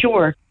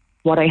 sure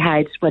what I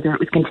had, whether it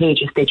was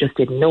contagious. They just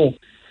didn't know.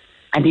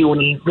 And the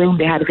only room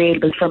they had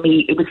available for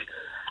me,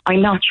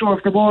 I'm not sure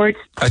of the ward.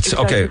 It's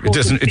okay.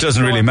 It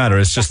doesn't really matter.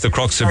 It's just the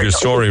crux of your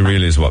story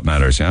really is what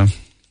matters, yeah?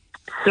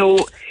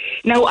 So,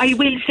 now I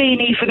will say,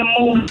 Neil, for the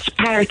most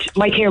part,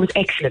 my care was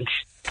excellent.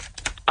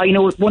 I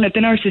know one of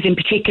the nurses in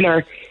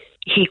particular,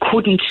 he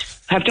couldn't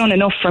have done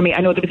enough for me. I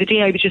know there was a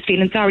day I was just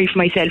feeling sorry for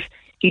myself.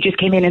 He just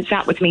came in and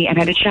sat with me and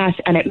had a chat,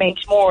 and it meant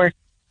more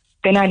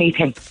than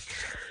anything.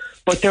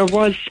 But there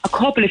was a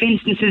couple of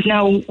instances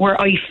now where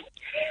I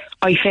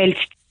felt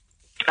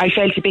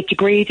a bit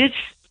degraded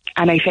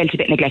and I felt a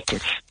bit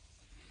neglected.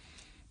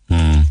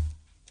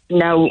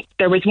 Now,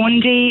 there was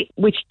one day,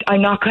 which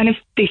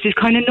this is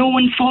kind of no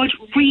one's fault,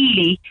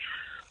 really,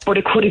 but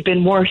it could have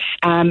been worse.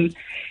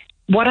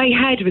 What I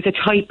had was a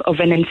type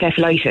of an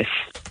encephalitis,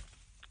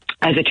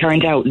 as it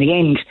turned out in the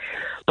end,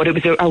 but it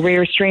was a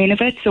rare strain of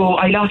it, so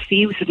I lost the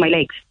use of my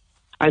legs.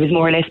 I was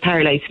more or less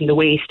paralysed from the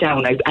waist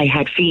down. I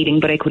had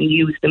feeding, but I couldn't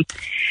use them.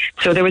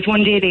 So there was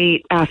one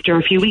day, after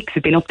a few weeks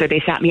of being up there,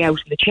 they sat me out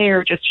in the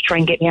chair just to try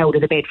and get me out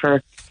of the bed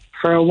for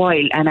a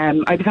while, and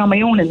I was on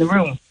my own in the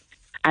room.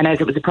 And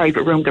as it was a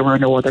private room, there were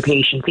no other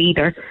patients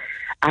either.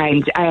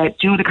 And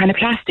the kind of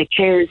plastic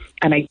chairs,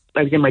 and I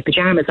was in my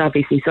pyjamas,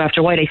 obviously, so after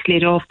a while I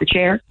slid off the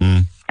chair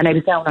and I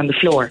was down on the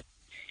floor.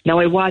 Now,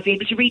 I was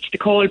able to reach the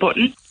call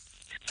button,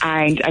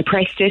 and I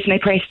pressed it and I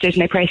pressed it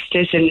and I pressed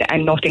it,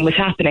 and nothing was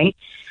happening.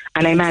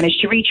 And I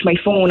managed to reach my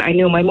phone. I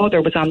knew my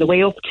mother was on the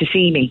way up to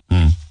see me.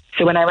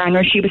 So when I rang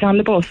her, she was on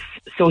the bus.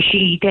 So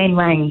she then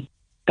rang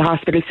the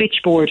hospital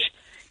switchboard,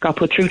 got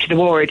put through to the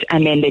ward,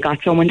 and then they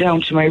got someone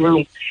down to my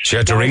room. She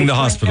had to ring the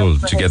hospital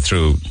to get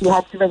through. She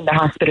had to ring the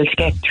hospital to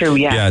get through,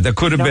 yeah. Yeah, there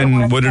could have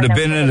been, would it have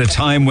been at a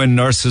time when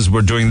nurses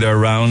were doing their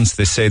rounds?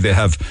 They say they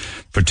have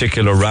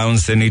particular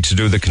rounds they need to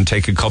do that can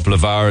take a couple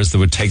of hours that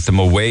would take them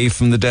away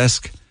from the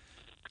desk?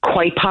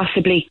 Quite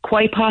possibly.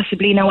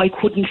 Now, I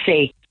couldn't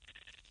say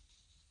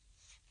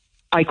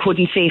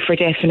for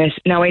definite.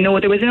 Now, I know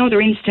there was another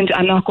incident.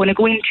 I'm not going to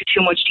go into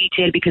too much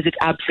detail because it's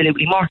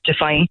absolutely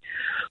mortifying.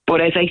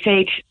 But as I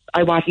said,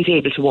 I wasn't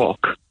able to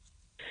walk.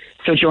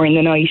 So during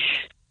the night,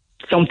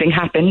 something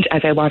happened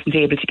as I wasn't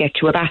able to get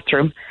to a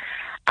bathroom,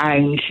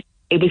 and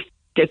it was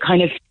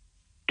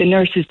the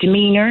nurse's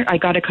demeanour. I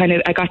got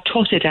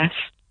tutted at.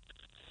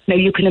 Now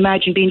you can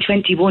imagine being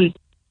 21,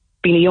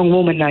 being a young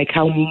woman, like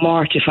how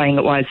mortifying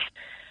it was,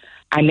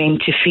 and then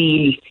to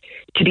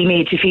be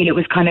made to feel it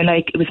was kind of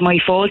like it was my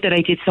fault that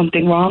I did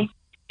something wrong.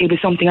 It was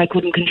something I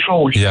couldn't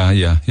control. Yeah. Do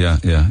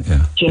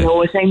you know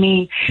what I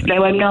mean?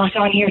 Now, I'm not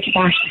on here to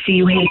bash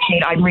the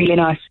CUH. I'm really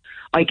not.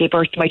 I gave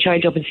birth to my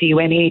child up in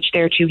CUMH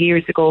there 2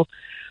 years ago.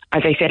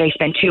 As I said, I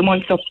spent 2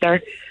 months up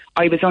there.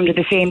 I was under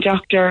the same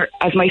doctor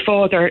as my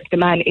father. The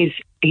man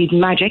he's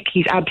magic.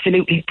 He's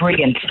absolutely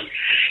brilliant.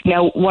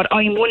 Now, what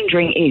I'm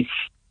wondering is,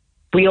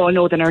 we all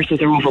know the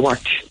nurses are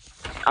overworked.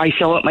 I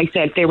saw it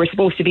myself. They were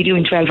supposed to be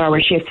doing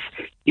 12-hour shifts.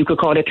 You could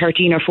call it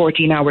 13 or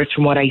 14 hours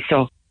from what I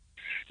saw.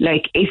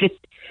 Like, is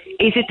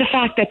it the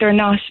fact that they're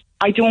not,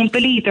 I don't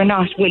believe they're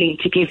not willing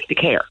to give the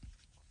care.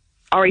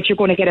 All right, you're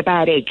going to get a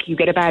bad egg. You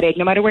get a bad egg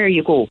no matter where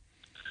you go.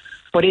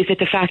 But is it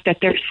the fact that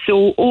they're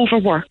so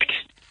overworked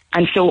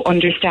and so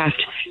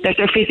understaffed that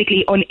they're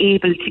physically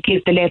unable to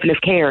give the level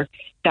of care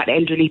that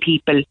elderly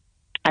people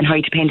and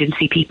high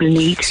dependency people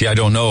need? See, I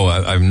don't know.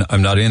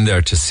 I'm not in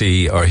there to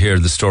see or hear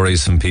the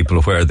stories from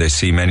people where they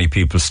see many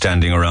people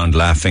standing around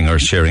laughing or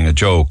sharing a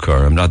joke,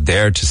 or I'm not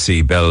there to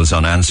see bells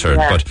unanswered.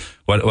 Yeah.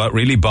 But what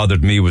really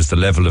bothered me was the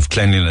level of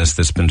cleanliness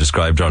that's been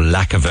described, or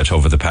lack of it,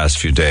 over the past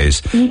few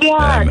days.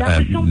 Yeah,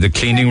 the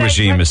cleaning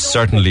regime is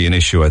certainly an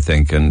issue, I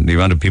think, and the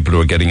amount of people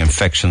who are getting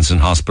infections in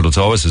hospitals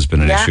always has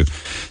been an issue.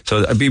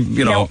 So I'd be,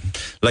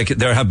 like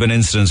there have been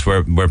incidents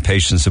where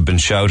patients have been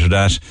shouted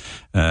at.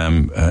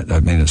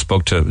 I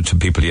spoke to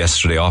people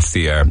yesterday off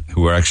the air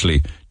who were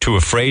actually too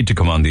afraid to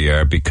come on the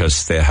air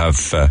because they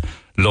have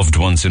loved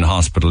ones in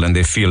hospital and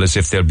they feel as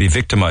if they'll be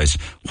victimized.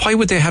 Why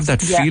would they have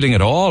that feeling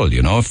at all,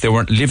 if they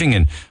weren't living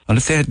in,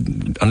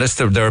 unless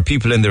there are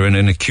people in there in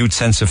an acute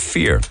sense of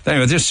fear.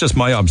 Anyway, this is just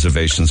my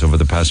observations over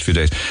the past few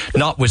days.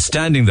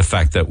 Notwithstanding the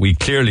fact that we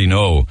clearly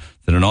know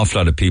that an awful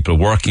lot of people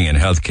working in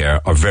healthcare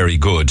are very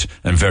good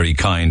and very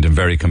kind and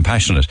very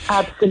compassionate.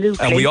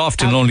 Absolutely. And we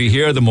often only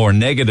hear the more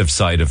negative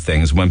side of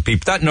things when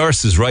people, that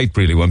nurse is right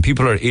really, when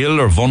people are ill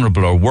or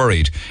vulnerable or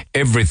worried,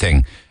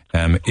 everything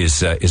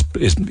is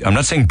I'm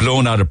not saying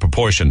blown out of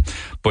proportion,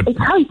 but it's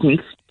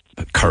heightened.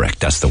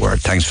 Correct, that's the word.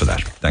 Thanks for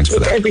that.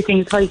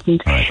 Everything's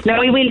heightened. Right.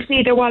 Now I will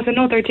say there was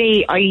another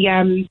day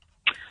I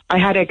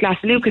had a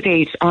glass of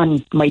Lucozade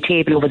on my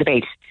table over the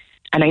bed,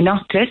 and I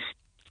knocked it.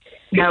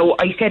 Now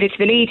I said it to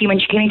the lady when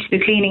she came into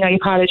the cleaning. I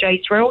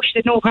apologised to her. Oh, she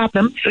said no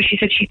problem. So she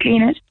said she'd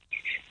clean it.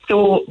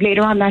 So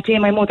later on that day,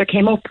 my mother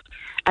came up,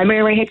 and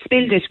where I had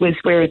spilled it was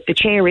where the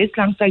chair is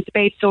alongside the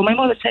bed. So my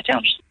mother sat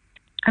down.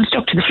 I'm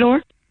stuck to the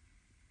floor.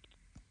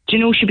 Do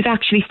you know, she was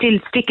actually still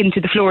sticking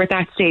to the floor at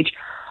that stage.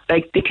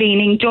 Like, the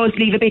cleaning does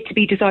leave a bit to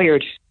be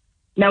desired.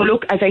 Now,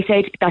 look, as I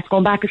said, that's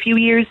gone back a few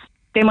years.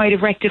 They might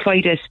have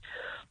rectified it,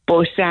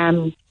 but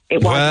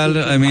it wasn't.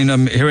 Well, I mean,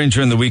 I'm hearing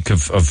during the week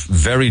of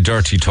very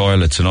dirty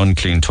toilets and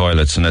unclean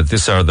toilets, and at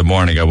this hour of the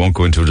morning, I won't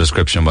go into a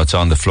description of what's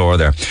on the floor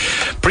there.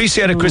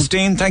 Appreciate it,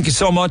 Christine. Thank you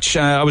so much.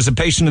 I was a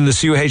patient in the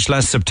CUH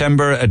last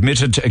September,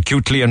 admitted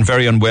acutely and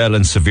very unwell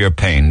and severe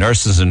pain.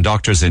 Nurses and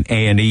doctors in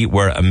A&E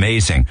were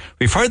amazing.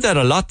 We've heard that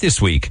a lot this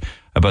week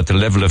about the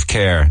level of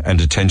care and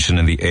attention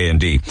in the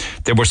A&E.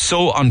 They were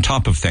so on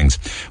top of things.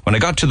 When I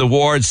got to the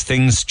wards,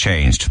 things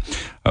changed.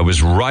 I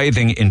was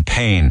writhing in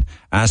pain,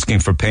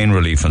 asking for pain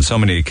relief on so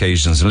many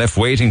occasions, and left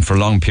waiting for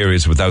long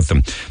periods without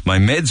them. My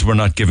meds were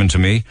not given to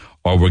me,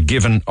 or were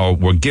given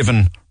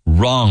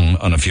wrong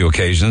on a few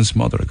occasions.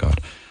 Mother of God.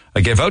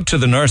 I gave out to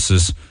the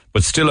nurses,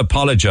 but still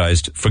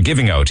apologised for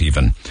giving out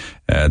even.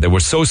 They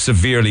were so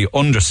severely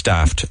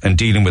understaffed and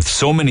dealing with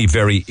so many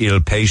very ill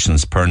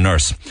patients per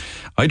nurse.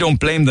 I don't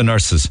blame the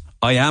nurses.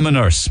 I am a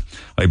nurse.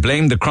 I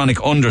blame the chronic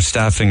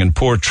understaffing and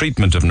poor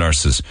treatment of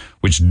nurses,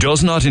 which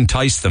does not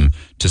entice them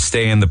to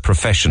stay in the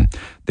profession.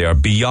 They are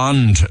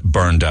beyond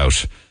burned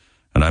out.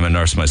 And I'm a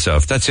nurse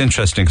myself. That's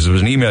interesting because there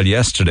was an email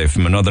yesterday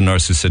from another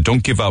nurse who said,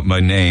 don't give out my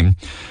name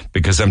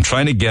because I'm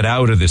trying to get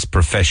out of this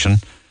profession,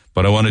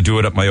 but I want to do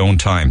it at my own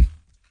time.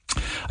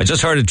 I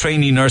just heard a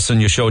trainee nurse on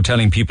your show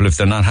telling people if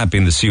they're not happy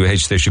in the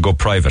CUH, they should go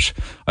private.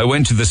 I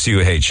went to the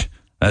CUH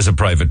as a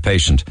private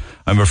patient.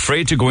 I'm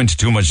afraid to go into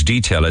too much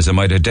detail as I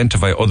might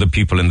identify other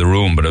people in the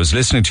room, but I was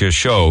listening to your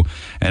show,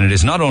 and it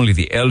is not only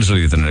the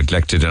elderly that are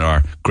neglected in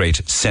our great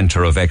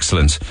centre of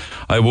excellence.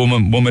 I have a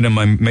woman in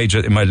my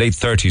late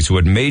 30s who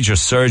had major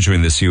surgery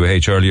in the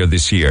CUH earlier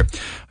this year.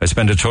 I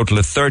spent a total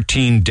of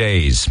 13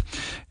 days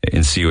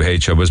in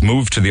CUH. I was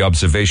moved to the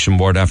observation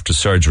ward after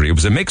surgery. It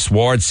was a mixed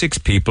ward, 6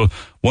 people,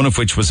 one of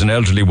which was an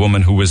elderly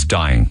woman who was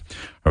dying.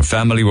 Her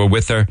family were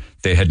with her.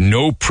 They had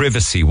no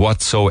privacy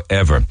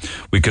whatsoever.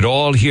 We could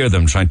all hear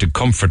them trying to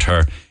comfort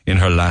her in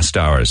her last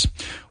hours.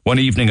 One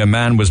evening, a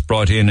man was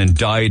brought in and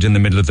died in the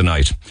middle of the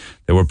night.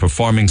 They were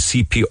performing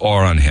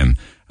CPR on him,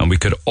 and we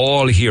could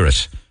all hear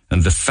it,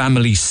 and the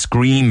family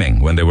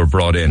screaming when they were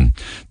brought in.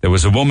 There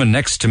was a woman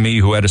next to me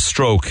who had a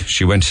stroke.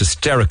 She went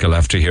hysterical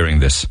after hearing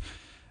this.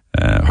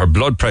 Her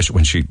blood pressure,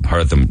 when she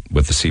heard them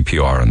with the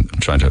CPR and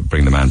trying to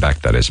bring the man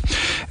back, that is,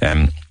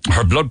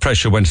 her blood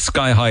pressure went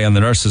sky high and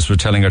the nurses were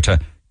telling her to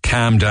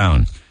calm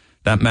down.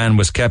 That man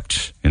was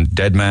kept,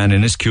 dead man,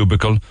 in his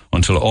cubicle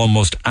until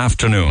almost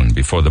afternoon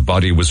before the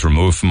body was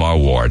removed from our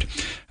ward.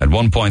 At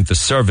one point, the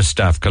service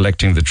staff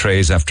collecting the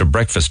trays after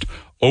breakfast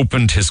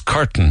opened his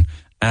curtain,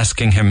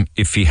 asking him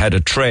if he had a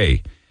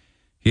tray.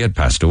 He had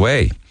passed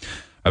away.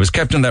 I was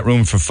kept in that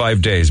room for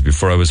 5 days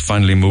before I was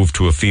finally moved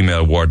to a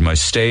female ward. My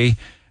stay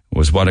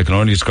was what I can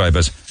only describe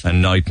as a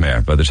nightmare.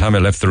 By the time I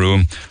left the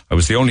room, I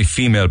was the only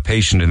female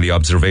patient in the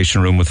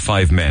observation room with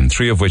 5 men,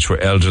 3 of which were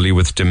elderly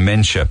with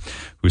dementia,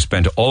 who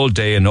spent all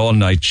day and all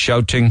night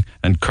shouting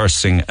and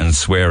cursing and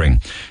swearing.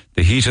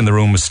 The heat in the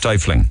room was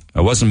stifling.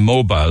 I wasn't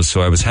mobile,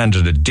 so I was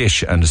handed a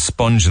dish and a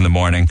sponge in the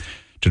morning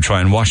to try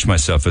and wash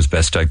myself as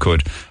best I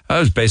could. I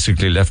was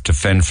basically left to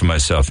fend for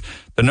myself.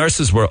 The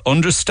nurses were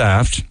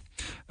understaffed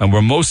and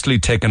were mostly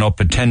taken up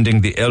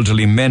attending the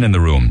elderly men in the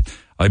room.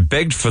 I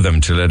begged for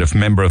them to let a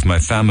member of my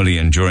family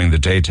in during the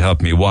day to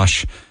help me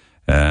wash,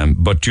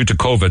 but due to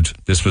COVID,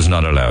 this was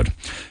not allowed.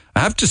 I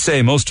have to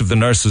say most of the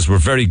nurses were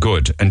very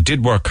good and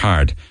did work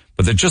hard,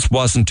 but there just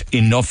wasn't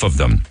enough of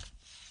them.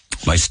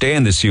 My stay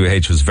in the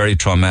CUH was very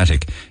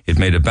traumatic. It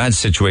made a bad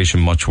situation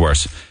much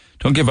worse.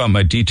 Don't give out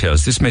my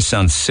details. This may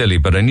sound silly,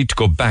 but I need to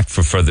go back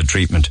for further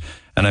treatment,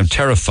 and I'm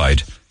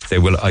terrified they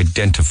will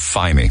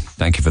identify me.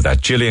 Thank you for that.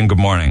 Gillian, good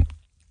morning.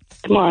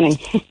 Good morning.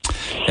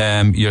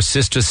 Your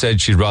sister said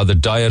she'd rather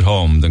die at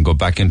home than go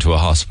back into a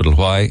hospital.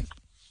 Why?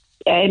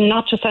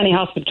 Not just any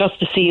hospital, just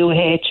the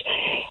CUH.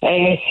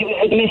 She was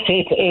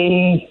admitted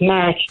in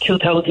March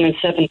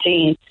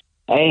 2017.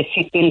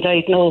 She'd been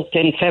diagnosed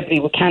in February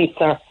with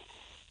cancer,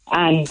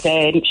 and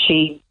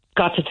she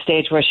got to the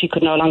stage where she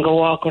could no longer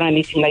walk or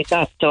anything like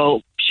that,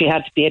 so she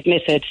had to be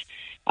admitted,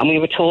 and we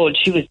were told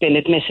she was being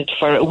admitted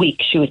for a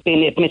week. She was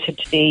being admitted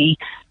to the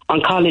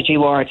oncology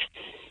ward.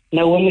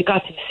 Now, when we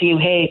got to the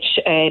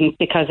CUH,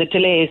 because of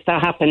delays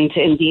that happened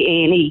in the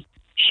A&E,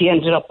 she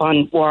ended up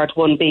on Ward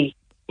 1B.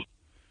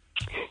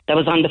 That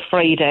was on the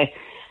Friday.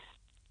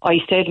 I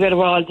stayed with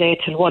her all day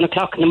till 1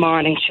 o'clock in the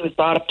morning. She was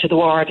brought up to the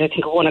ward, I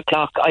think, at 1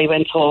 o'clock. I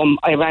went home.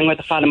 I rang her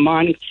the following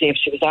morning to see if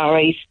she was all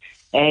right.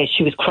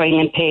 She was crying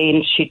in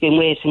pain. She'd been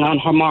waiting on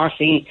her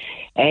morphine.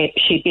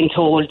 She'd been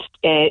told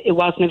it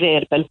wasn't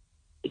available.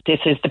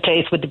 This is the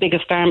place with the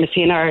biggest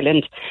pharmacy in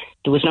Ireland.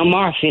 There was no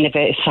morphine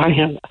available.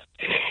 Sorry,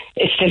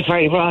 it's still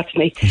very raw to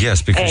me.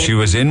 Yes, because she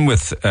was in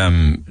with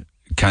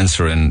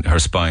cancer in her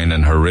spine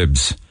and her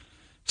ribs.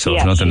 So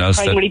yeah, nothing else.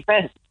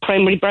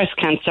 Primary breast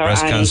cancer.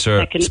 Breast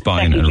cancer,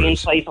 spine and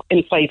ribs.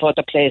 In 5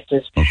 other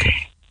places.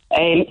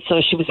 Okay.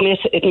 So she was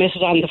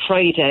admitted on the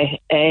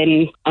Friday.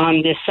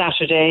 On the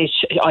Saturday,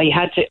 I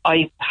had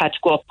to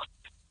go up.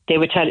 They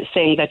were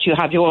saying that you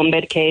have your own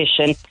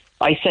medication.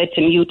 I said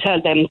to them, you tell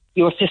them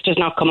your sister's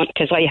not coming,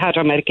 because I had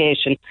her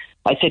medication.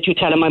 I said, you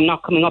tell them I'm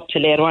not coming up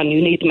till later on.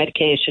 You need the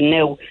medication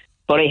now.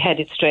 But I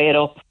headed straight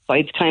up.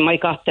 By the time I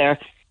got there,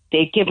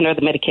 they'd given her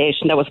the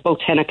medication. That was about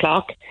 10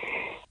 o'clock.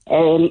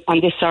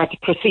 And this sort of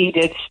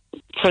proceeded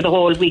for the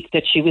whole week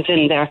that she was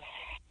in there.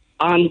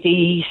 On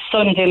the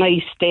Sunday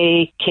night,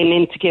 they came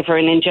in to give her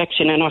an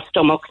injection in her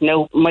stomach.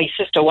 Now, my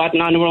sister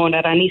wasn't on her own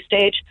at any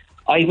stage.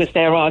 I was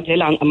there all day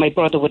long, and my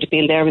brother would have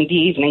been there in the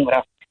evening with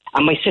her.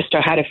 And my sister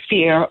had a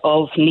fear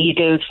of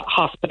needles,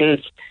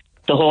 hospitals,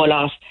 the whole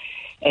lot.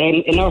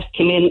 A nurse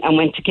came in and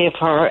went to give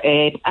her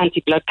an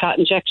anti-blood clot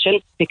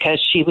injection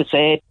because she was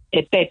a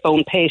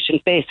bed-bound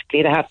patient,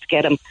 basically. They had to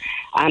get him.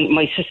 And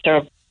my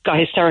sister got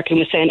hysterical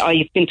and was saying,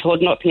 I've been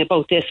told nothing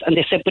about this. And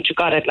they said, but you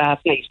got it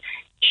last night.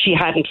 She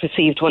hadn't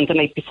received one the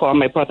night before.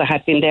 My brother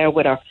had been there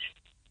with her.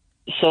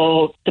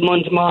 So the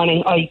Monday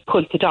morning, I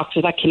pulled the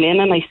doctor that came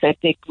in and I said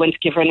they went to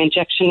give her an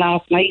injection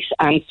last night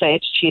and said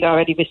she'd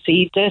already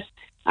received it.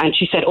 And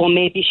she said, oh,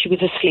 maybe she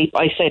was asleep.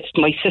 I said,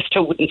 my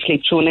sister wouldn't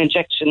sleep through an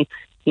injection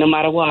no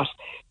matter what.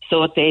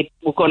 So they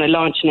were going to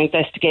launch an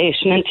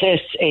investigation into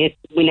it.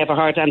 We never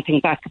heard anything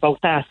back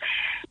about that.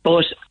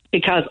 But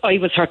because I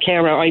was her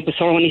carer, I was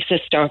her only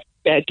sister.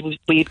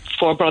 We had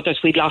 4 brothers.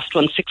 We'd lost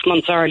one 6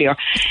 months earlier.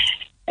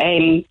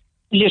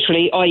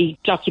 Literally, I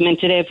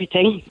documented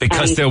everything.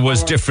 Because there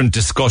was different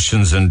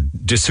discussions and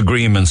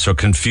disagreements or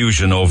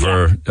confusion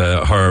over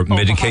her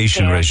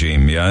medication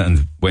regime,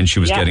 and when she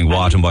was getting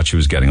what and what she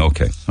was getting.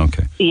 Okay.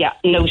 Yeah,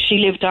 no, she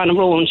lived on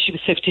her own. She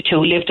was 52,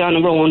 lived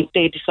on her own.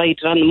 They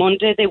decided on the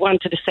Monday they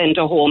wanted to send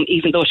her home,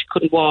 even though she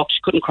couldn't walk, she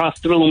couldn't cross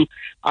the room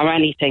or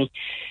anything.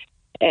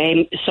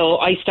 So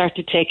I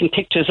started taking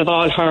pictures of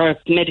all her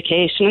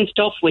medication and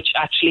stuff, which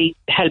actually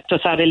helped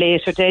us at a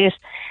later date.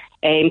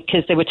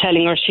 Because they were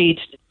telling her she'd,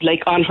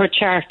 like on her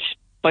chart,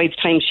 by the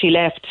time she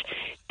left,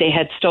 they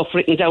had stuff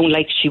written down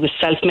like she was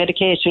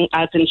self-medicating,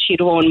 as in she had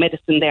her own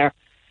medicine there.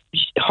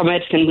 Her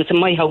medicine was in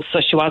my house,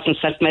 so she wasn't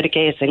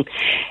self-medicating.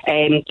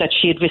 That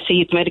she had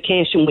received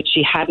medication which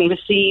she hadn't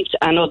received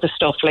and other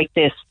stuff like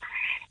this.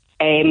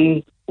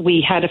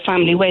 We had a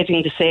family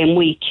wedding the same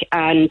week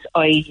and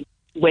I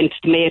went to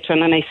the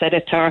matron and I said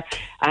it to her,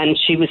 and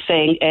she was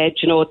saying,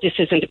 you know, this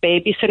isn't a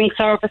babysitting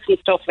service and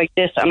stuff like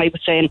this. And I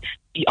was saying,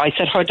 I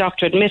said her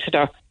doctor admitted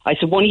her. I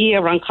said 1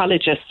 year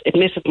oncologist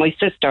admitted my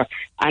sister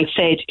and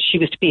said she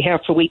was to be here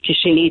for a week because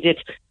she needed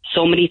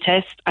so many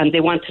tests, and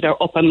they wanted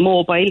her up and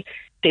mobile.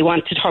 They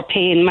wanted her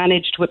pain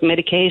managed with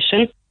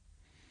medication.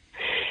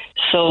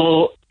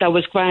 So that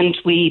was grand.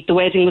 The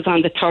wedding was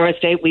on the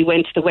Thursday. We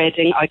went to the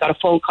wedding. I got a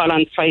phone call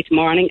on Friday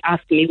morning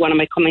asking me when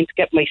am I coming to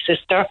get my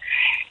sister.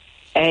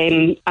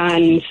 And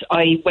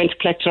I went to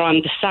collect her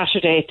on the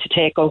Saturday to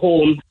take her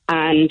home.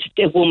 And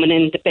a woman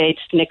in the bed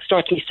next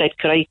door to me said,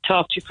 could I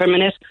talk to you for a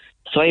minute?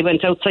 So I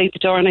went outside the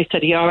door and I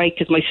said, are you all right?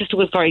 Because my sister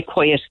was very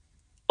quiet.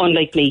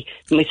 Unlike me,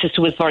 my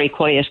sister was very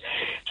quiet.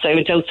 So I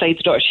went outside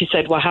the door. She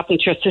said, what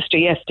happened to your sister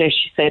yesterday?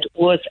 She said,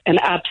 was an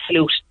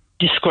absolute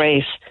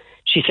disgrace.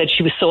 She said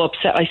she was so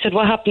upset. I said,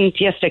 what happened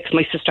yesterday? Because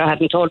my sister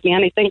hadn't told me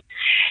anything.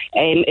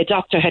 A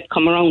doctor had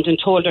come around and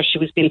told her she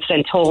was being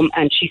sent home.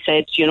 And she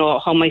said, you know,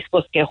 how am I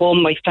supposed to get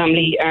home? My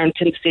family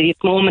aren't in the city at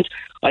the moment.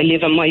 I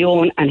live on my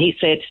own. And he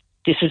said,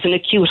 this is an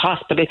acute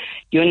hospital.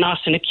 You're not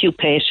an acute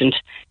patient.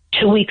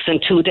 2 weeks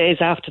and 2 days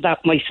after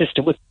that, my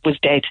sister was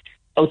dead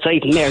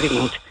outside in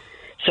Marymount.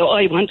 So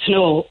I want to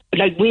know,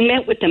 like, we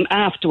met with them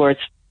afterwards.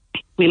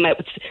 We met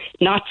with,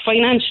 not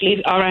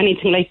financially or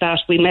anything like that.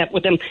 We met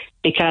with them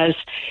because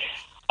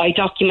I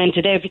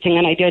documented everything,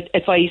 and I did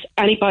advise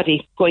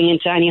anybody going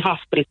into any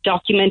hospital,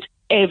 document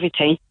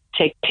everything.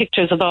 Take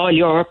pictures of all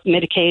your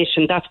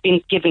medication that's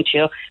been given to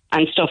you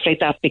and stuff like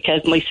that,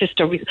 because my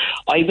sister,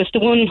 I was the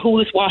one who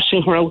was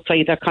washing her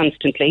outside there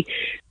constantly.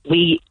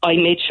 I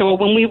made sure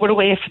when we were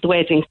away for the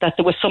wedding that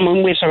there was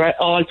someone with her at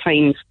all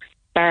times,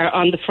 bar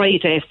on the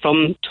Friday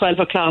from 12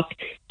 o'clock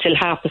till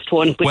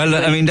 1:30. Well,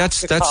 I mean,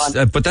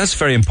 but that's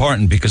very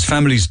important, because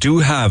families do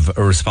have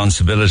a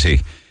responsibility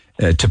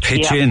to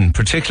pitch in,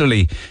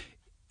 particularly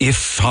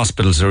if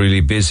hospitals are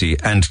really busy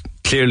and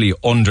clearly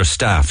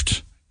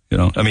understaffed. You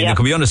know, I mean, they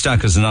could be understaffed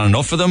because there's not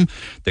enough of them.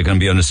 They can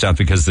be understaffed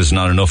because there's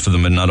not enough of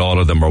them, and not all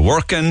of them are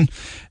working,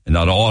 and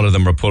not all of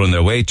them are pulling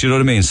their weight. Do you know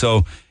what I mean?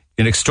 So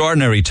in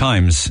extraordinary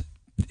times,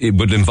 it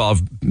would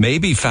involve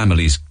maybe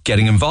families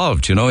getting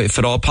involved, you know, if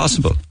at all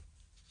possible.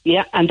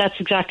 Yeah, and that's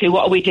exactly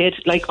what we did.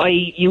 Like, I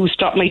used to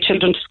drop my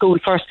children to school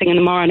first thing in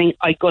the morning.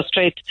 I'd go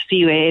straight to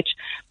the CUH.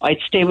 I'd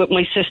stay with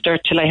my sister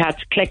till I had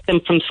to collect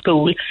them from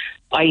school.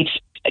 I'd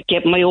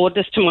get my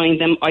oldest to mind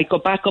them. I'd go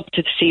back up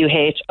to the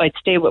CUH. I'd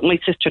stay with my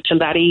sister till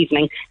that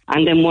evening,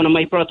 and then one of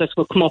my brothers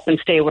would come up and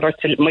stay with her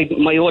till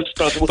my oldest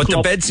brother would come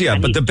up.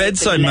 But the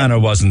bedside manner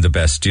wasn't the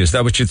best. Is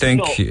that what you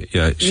think? No.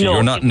 Yeah,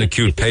 you're not an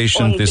acute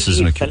patient. This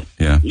is an acute.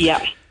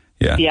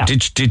 Yeah.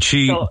 Did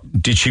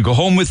she go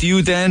home with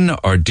you then,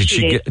 or did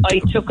she get? I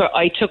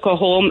took her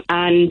home,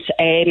 and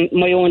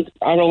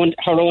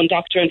her own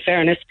doctor, in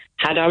fairness,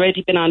 had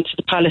already been on to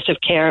the palliative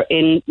care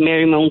in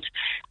Marymount,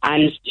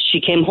 and she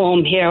came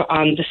home here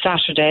on the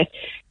Saturday.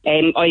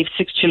 I have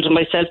 6 children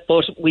myself,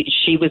 but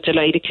she was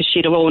delighted because she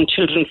had her own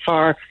children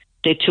for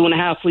the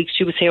 2.5 weeks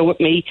she was here with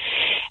me.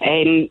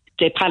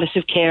 The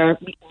palliative care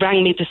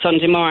rang me the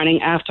Sunday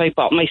morning after I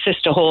brought my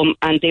sister home,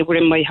 and they were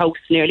in my house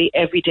nearly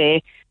every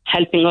day,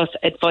 helping us,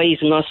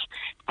 advising us,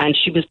 and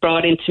she was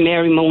brought into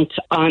Marymount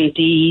on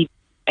the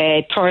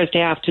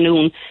Thursday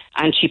afternoon,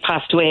 and she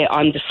passed away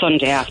on the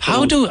Sunday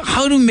afternoon.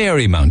 How do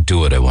Marymount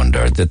do it, I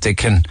wonder, that they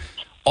can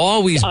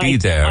always be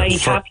there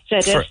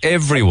for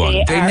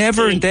everyone?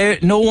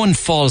 No one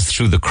falls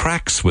through the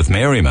cracks with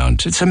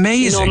Marymount. It's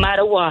amazing. No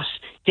matter what.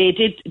 They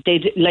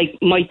did, like,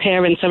 my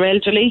parents are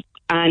elderly,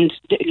 and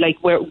like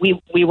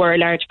we were a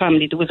large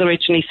family. There was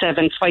originally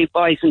 7, 5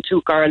 boys and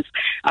 2 girls.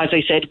 As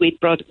I said, we'd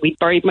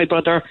buried my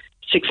brother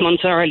 6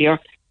 months earlier,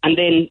 and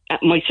then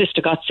my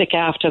sister got sick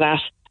after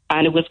that,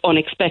 and it was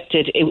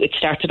unexpected. It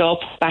started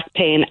off back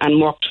pain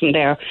and worked from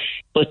there.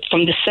 But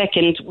from the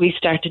second we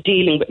started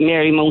dealing with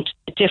Marymount,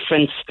 the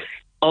difference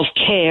of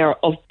care,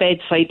 of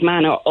bedside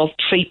manner, of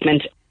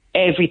treatment,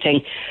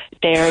 everything.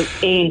 They're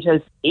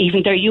angels.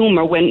 Even their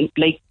humour when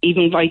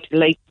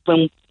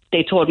when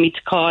they told me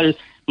to call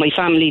my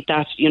family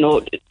that, you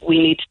know, we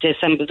needed to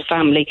assemble the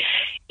family.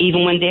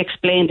 Even when they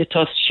explained it to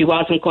us, she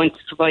wasn't going to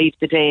survive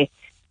the day.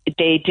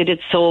 They did it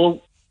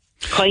so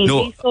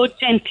kindly, so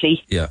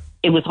gently. Yeah.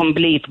 It was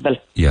unbelievable.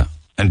 Yeah.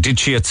 And did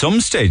she at some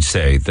stage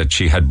say that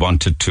she had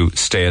wanted to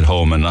stay at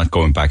home and not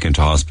going back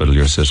into hospital,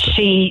 your sister?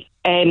 She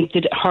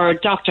her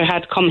doctor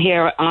had come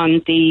here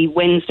on the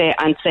Wednesday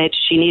and said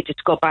she needed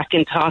to go back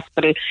into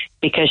hospital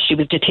because she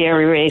was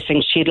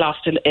deteriorating. She'd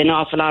lost an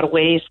awful lot of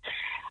weight,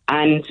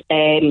 and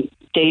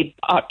the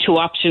 2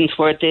 options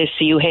were the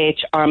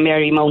CUH or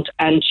Marymount,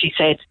 and she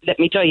said, let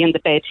me die in the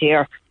bed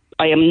here.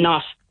 I am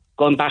not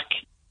going back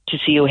to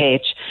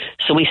CUH.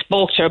 So we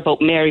spoke to her about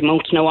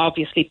Marymount. Now,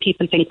 obviously,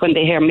 people think when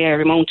they hear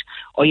Marymount,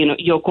 oh, you know,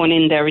 you're going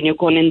in there and you're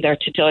going in there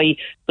to die.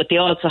 But they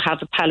also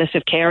have a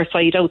palliative care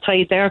side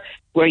outside there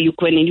where you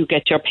go in and you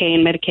get your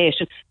pain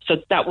medication. So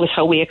that was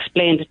how we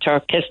explained it to her,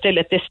 because still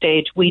at this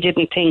stage, we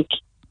didn't think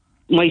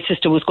my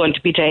sister was going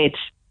to be dead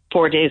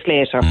 4 days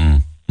later.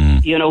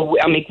 You know,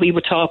 I mean, they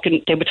were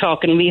talking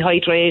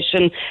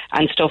rehydration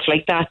and stuff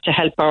like that to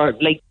help her,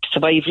 like,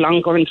 survive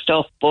longer and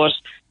stuff. But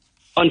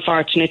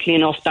unfortunately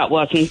enough, that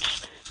wasn't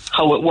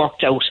how it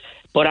worked out.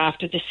 But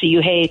after the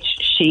CUH,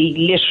 she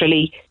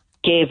literally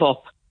gave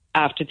up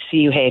after the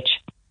CUH.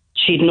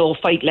 She'd no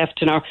fight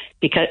left in her,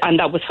 and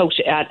that was how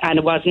she, and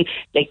it wasn't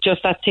like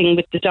just that thing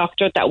with the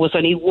doctor. That was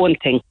only one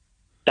thing.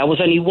 That was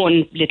only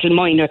one little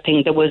minor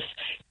thing. There was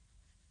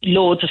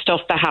loads of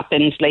stuff that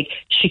happened. Like,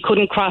 she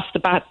couldn't cross the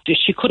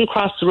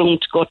room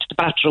to go to the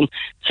bathroom.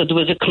 So there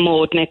was a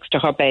commode next to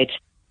her bed,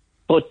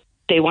 but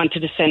they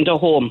wanted to send her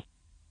home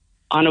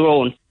on her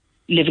own,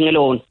 living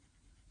alone.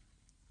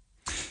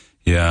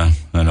 Yeah,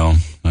 I know.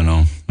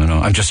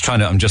 I'm just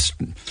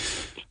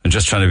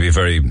trying to be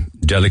very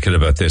delicate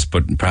about this,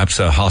 but perhaps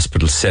a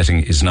hospital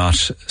setting is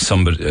not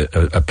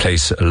a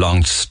place, a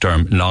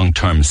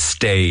long-term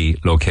stay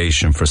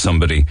location for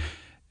somebody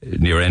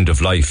near end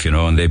of life, you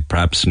know, and they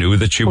perhaps knew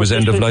that she was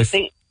end of life.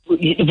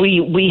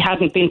 We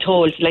hadn't been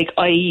told. Like,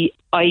 I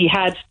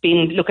had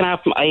been looking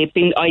after. I've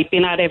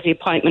been at every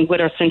appointment with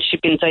her since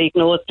she'd been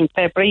diagnosed in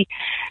February,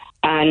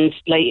 and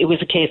like, it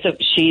was a case of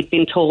she'd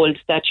been told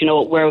that, you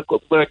know, we're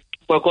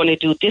going to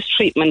do this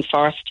treatment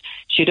first.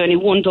 She'd only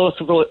one dose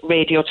of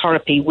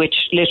radiotherapy,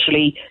 which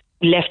literally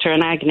left her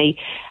in agony.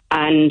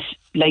 And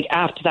like,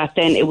 after that,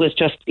 then it was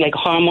just like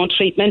hormone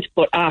treatment.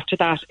 But after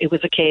that, it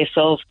was a case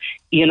of,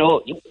 you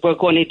know, we're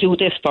going to do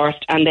this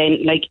first. And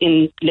then like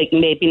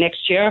maybe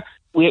next year,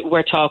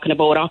 we're talking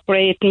about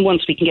operating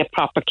once we can get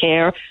proper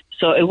care.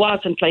 So it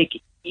wasn't like,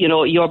 you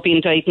know, you're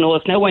being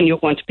diagnosed now and you're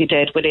going to be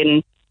dead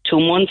within 2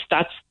 months.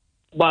 That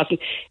wasn't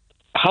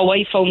how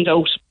I found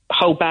out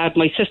how bad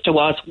my sister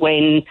was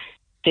when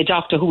the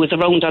doctor who was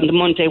around on the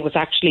Monday was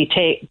actually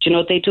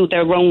they do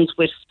their rounds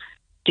with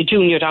the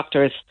junior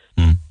doctors.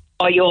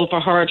 I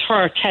overheard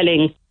her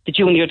telling the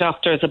junior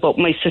doctors about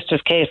my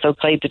sister's case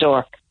outside the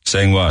door.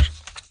 Saying what?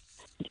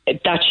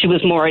 That she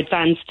was more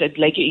advanced.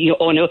 Like, you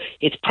know,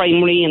 it's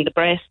primary in the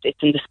breast,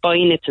 it's in the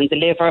spine, it's in the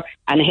liver,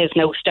 and it has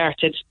now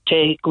started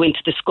to go into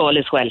the skull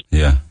as well.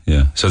 Yeah.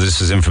 So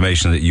this is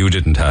information that you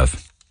didn't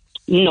have?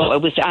 No,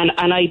 it was, and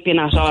I've been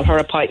at all her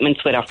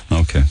appointments with her.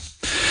 Okay.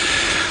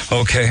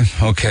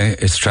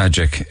 It's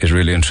tragic. It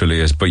really and truly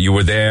is. But you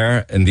were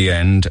there in the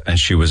end, and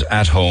she was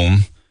at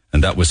home,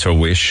 and that was her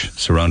wish,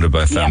 surrounded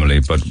by family,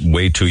 but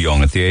way too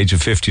young. At the age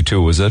of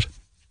 52, was it?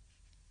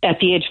 At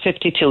the age of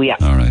 52, yeah.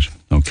 All right,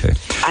 okay.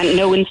 And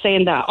no, in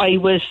saying that, I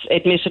was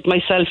admitted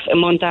myself a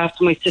month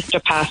after my sister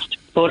passed,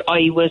 but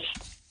I was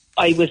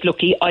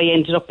lucky. I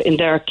ended up in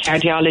their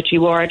cardiology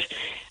ward,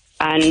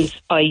 and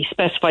I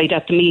specified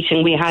at the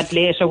meeting we had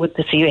later with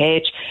the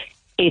CUH,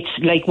 it's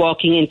like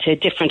walking into a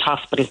different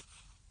hospital.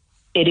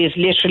 It is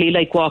literally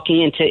like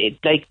walking into,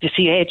 like, the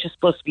CUH is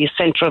supposed to be a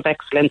centre of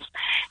excellence.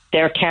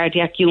 Their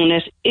cardiac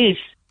unit is,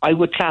 I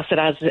would class it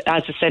as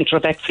a centre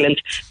of excellence,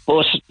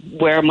 but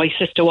where my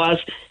sister was,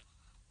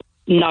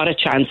 not a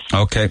chance.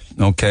 Okay.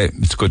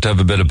 It's good to have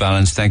a bit of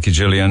balance. Thank you,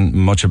 Gillian.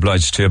 Much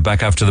obliged to you.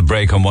 Back after the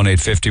break on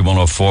 1850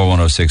 104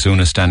 106.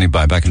 Una standing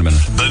by. Back in a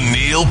minute. The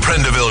Neil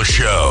Prendeville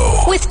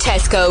Show. With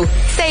Tesco.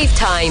 Save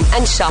time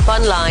and shop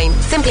online.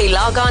 Simply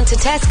log on to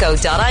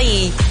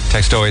tesco.ie.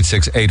 Text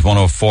 086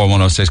 8104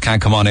 106.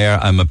 Can't come on air.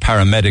 I'm a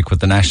paramedic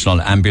with the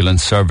National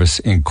Ambulance Service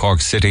in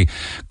Cork City.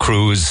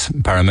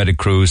 Paramedic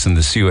crews in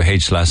the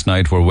CUH last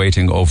night were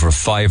waiting over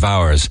 5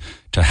 hours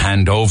to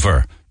hand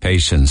over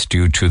patients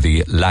due to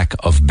the lack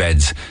of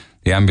beds.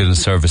 The ambulance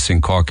service in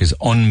Cork is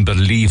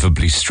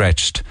unbelievably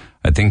stretched.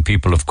 I think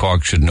people of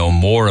Cork should know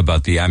more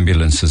about the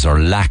ambulances or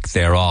lack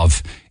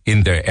thereof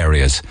in their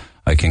areas.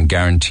 I can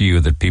guarantee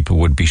you that people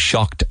would be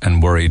shocked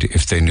and worried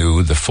if they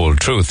knew the full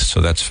truth. So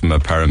that's from a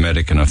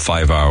paramedic in a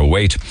 5-hour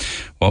wait.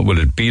 What will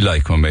it be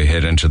like when we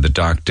head into the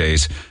dark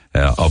days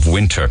of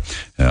winter?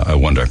 I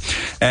wonder.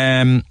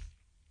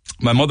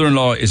 My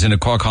mother-in-law is in a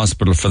Cork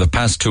hospital for the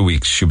past 2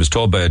 weeks. She was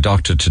told by a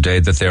doctor today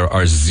that there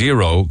are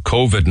 0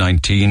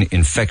 COVID-19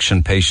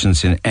 infection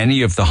patients in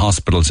any of the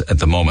hospitals at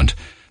the moment.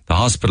 The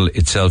hospital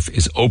itself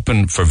is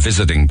open for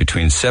visiting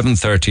between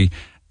 6:30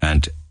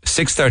 and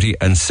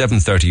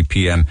 7:30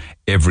 p.m.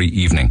 every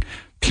evening.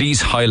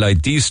 Please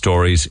highlight these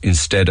stories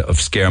instead of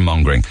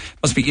scaremongering. It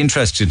must be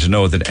interesting to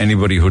know that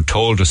anybody who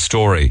told a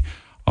story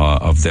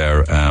of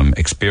their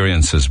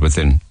experiences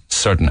within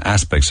certain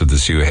aspects of the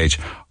CUH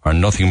are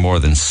nothing more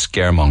than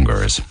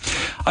scaremongers.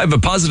 I have a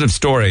positive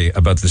story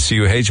about the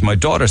CUH. My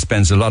daughter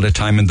spends a lot of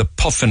time in the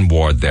puffin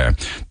ward there.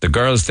 The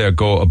girls there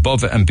go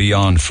above and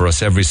beyond for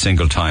us every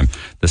single time.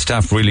 The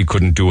staff really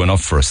couldn't do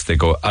enough for us. They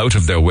go out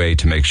of their way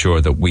to make sure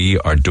that we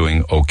are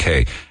doing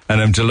okay. And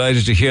I'm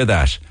delighted to hear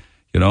that.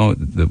 You know,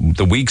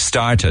 the week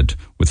started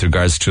with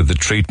regards to the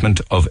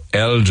treatment of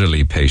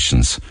elderly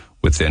patients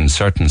within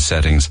certain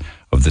settings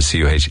of the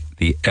CUH.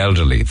 The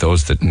elderly,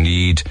 those that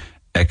need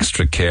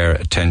extra care,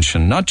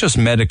 attention, not just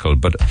medical,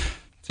 but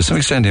to some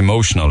extent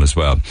emotional as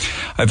well.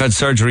 I've had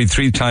surgery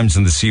 3 times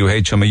in the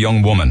CUH. I'm a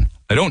young woman.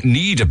 I don't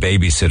need a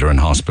babysitter in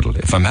hospital.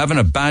 If I'm having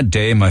a bad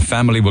day, my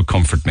family will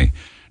comfort me.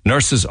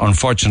 Nurses,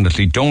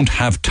 unfortunately, don't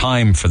have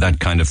time for that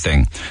kind of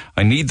thing.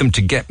 I need them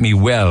to get me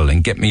well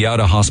and get me out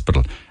of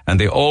hospital, and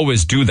they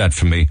always do that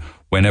for me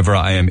whenever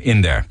I am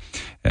in there.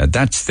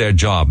 That's their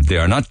job. They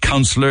are not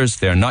counsellors.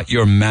 They are not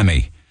your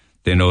mammy.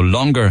 They no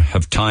longer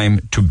have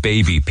time to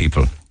baby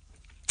people.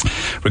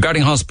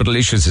 Regarding hospital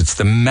issues, it's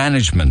the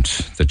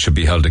management that should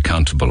be held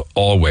accountable,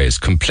 always.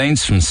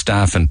 Complaints from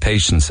staff and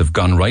patients have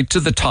gone right to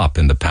the top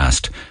in the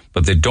past,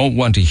 but they don't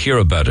want to hear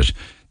about it.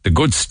 The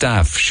good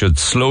staff should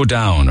slow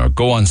down or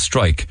go on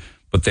strike,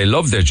 but they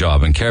love their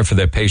job and care for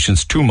their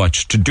patients too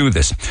much to do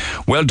this.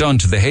 Well done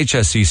to the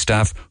HSE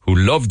staff who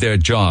love their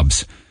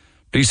jobs.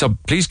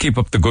 Please keep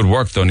up the good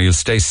work, though, Neil.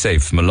 Stay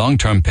safe. From a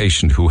long-term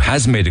patient who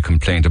has made a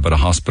complaint about a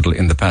hospital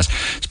in the past.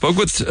 Spoke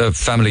with a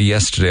family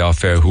yesterday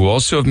off air who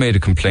also have made a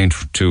complaint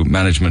to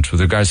management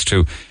with regards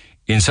to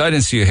inside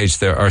NCUH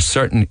there are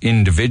certain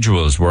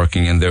individuals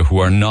working in there who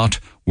are not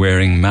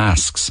wearing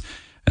masks.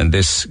 And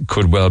this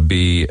could well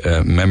be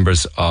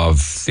members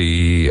of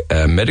the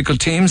medical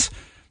teams,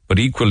 but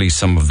equally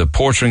some of the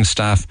portering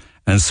staff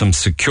and some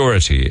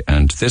security.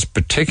 And this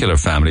particular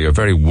family are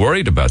very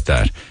worried about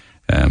that,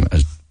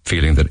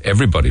 feeling that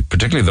everybody,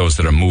 particularly those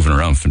that are moving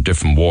around from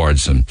different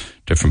wards and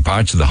different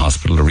parts of the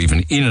hospital or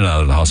even in and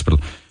out of the hospital,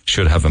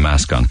 should have a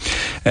mask on.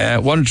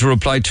 Wanted to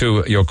reply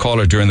to your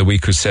caller during the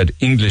week who said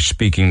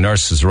English-speaking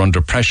nurses are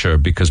under pressure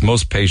because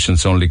most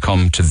patients only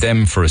come to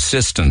them for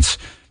assistance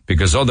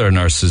because other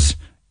nurses,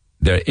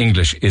 their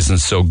English isn't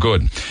so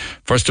good.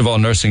 First of all,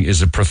 nursing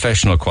is a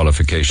professional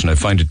qualification. I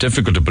find it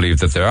difficult to believe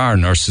that there are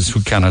nurses who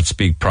cannot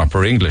speak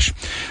proper English.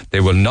 They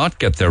will not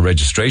get their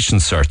registration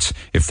certs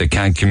if they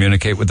can't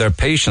communicate with their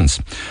patients.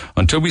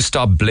 Until we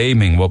stop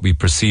blaming what we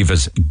perceive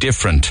as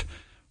different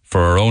for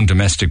our own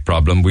domestic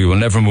problem, we will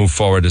never move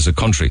forward as a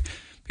country.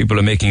 People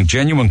are making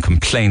genuine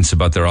complaints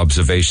about their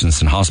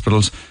observations in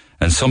hospitals,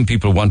 and some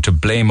people want to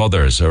blame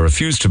others or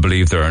refuse to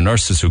believe there are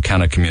nurses who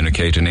cannot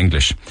communicate in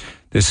English.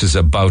 This is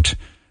about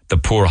the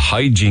poor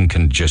hygiene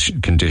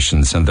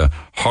conditions and the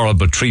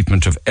horrible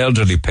treatment of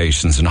elderly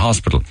patients in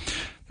hospital.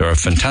 There are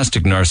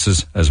fantastic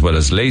nurses as well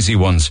as lazy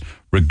ones,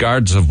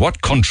 regardless of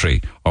what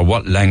country or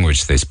what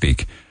language they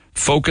speak.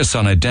 Focus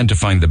on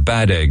identifying the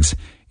bad eggs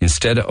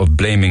instead of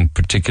blaming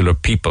particular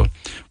people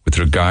with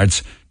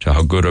regards to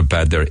how good or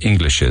bad their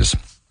English is.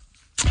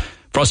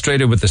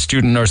 Frustrated with the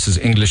student nurse's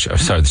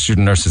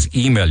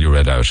email you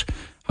read out.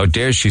 How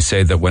dare she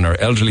say that when our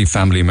elderly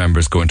family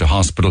members go into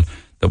hospital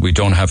that we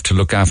don't have to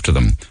look after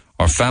them.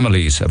 Our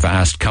families have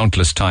asked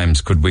countless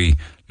times, could we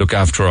look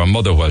after our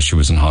mother while she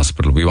was in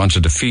hospital? We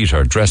wanted to feed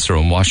her, dress her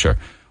and wash her.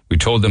 We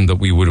told them that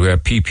we would wear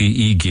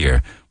PPE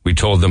gear. We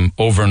told them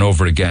over and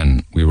over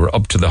again. We were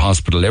up to the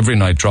hospital every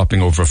night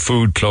dropping over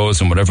food,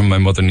 clothes and whatever my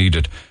mother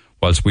needed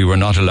whilst we were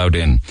not allowed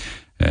in.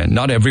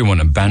 Not everyone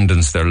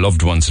abandons their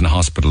loved ones in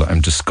hospital.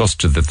 I'm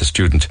disgusted that the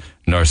student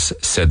nurse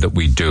said that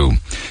we do.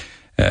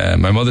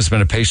 My mother's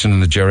been a patient in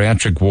the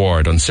geriatric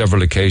ward on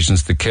several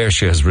occasions. The care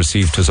she has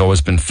received has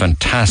always been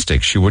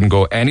fantastic. She wouldn't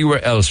go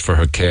anywhere else for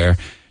her care.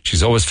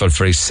 She's always felt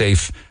very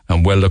safe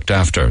and well looked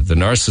after. The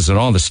nurses and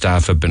all the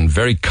staff have been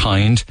very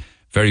kind,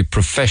 very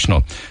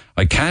professional.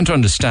 I can't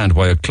understand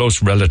why a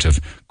close relative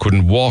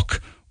couldn't walk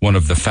one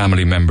of the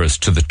family members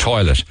to the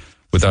toilet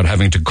without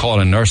having to call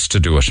a nurse to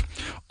do it.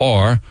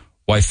 Or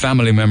why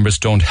family members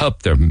don't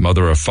help their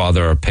mother or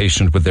father or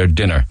patient with their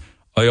dinner.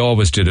 I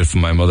always did it for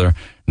my mother.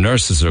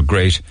 Nurses are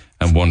great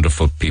and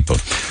wonderful people.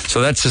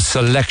 So that's a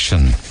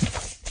selection.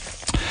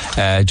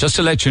 Just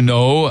to let you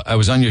know, I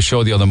was on your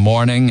show the other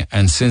morning,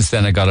 and since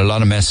then I got a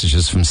lot of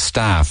messages from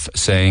staff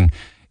saying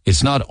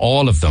it's not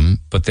all of them,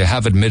 but they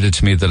have admitted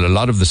to me that a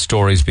lot of the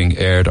stories being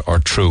aired are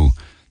true.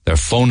 Their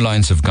phone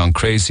lines have gone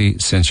crazy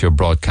since your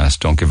broadcast.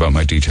 Don't give out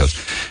my details.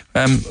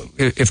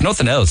 If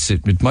nothing else,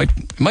 it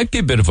might be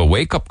a bit of a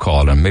wake-up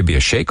call and maybe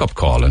a shake-up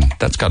call, and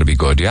that's got to be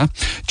good, yeah?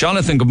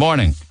 Jonathan, good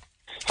morning.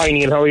 Hi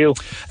Neil, how are you?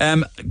 I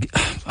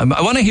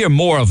want to hear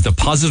more of the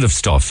positive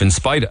stuff.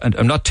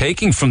 I'm not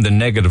taking from the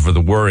negative or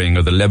the worrying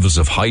or the levels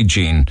of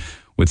hygiene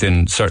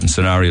within certain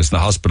scenarios in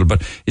the hospital,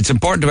 but it's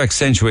important to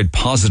accentuate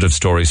positive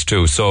stories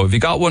too. So have you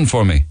got one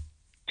for me?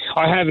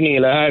 I have,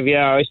 Neil,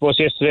 yeah. I suppose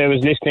yesterday I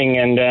was listening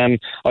and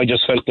I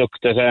just felt,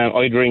 that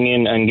I'd ring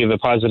in and give a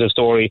positive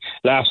story.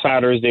 Last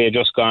Father's Day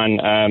just gone,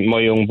 my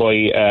young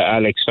boy,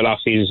 Alex, fell off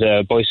his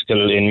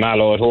bicycle in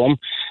Mallow at home.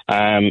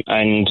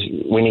 And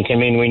when he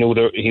came in, we knew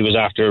that he was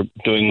after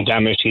doing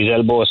damage to his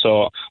elbow.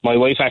 So my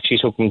wife actually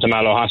took him to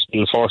Mallow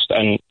Hospital first,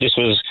 and this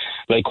was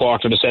like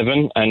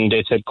 7:15, and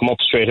they said, come up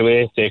straight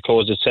away. They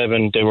closed at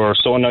 7. They were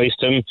so nice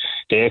to him.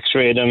 They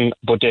x-rayed him,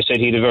 but they said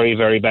he had a very,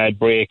 very bad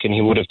break and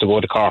he would have to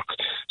go to Cork.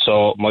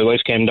 So my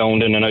wife came down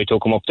then and I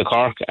took him up to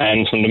Cork,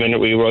 and from the minute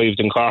we arrived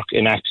in Cork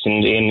in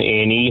accident in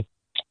A&E,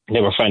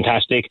 They were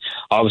fantastic.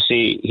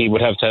 Obviously, he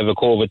would have to have a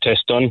COVID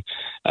test done.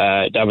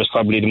 That was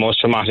probably the most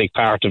traumatic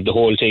part of the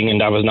whole thing,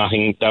 and that was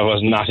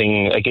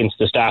nothing against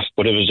the staff,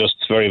 but it was just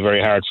very,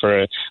 very hard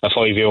for a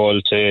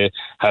 5-year-old to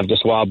have the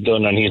swab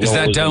done on his nose. Is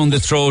that down the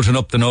throat and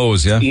up the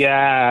nose, yeah?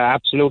 Yeah,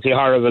 absolutely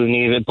horrible.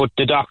 But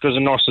the doctors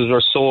and nurses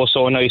were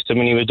so nice to him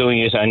when he was doing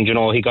it, and,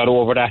 he got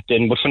over that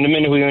then. But from the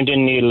minute we went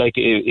in, Neil,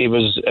 it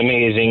was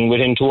amazing.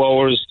 Within 2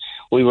 hours,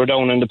 we were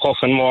down in the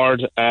puffin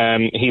ward.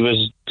 He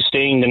was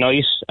staying the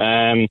night.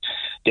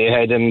 They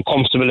had him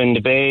comfortable in the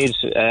bed.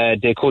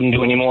 They couldn't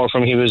do any more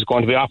from him. He was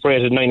going to be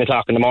operated at 9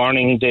 o'clock in the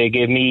morning. They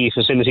gave me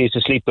facilities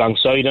to sleep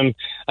alongside him.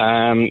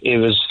 It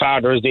was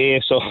Father's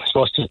Day, so it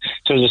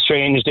was a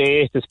strange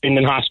day to spend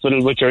in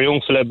hospital with your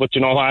young fella, but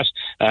you know what?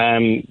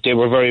 They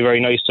were very, very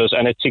nice to us.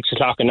 And at 6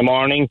 o'clock in the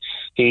morning,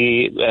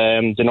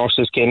 the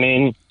nurses came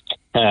in.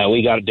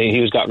 He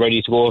was got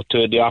ready to go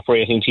to the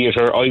operating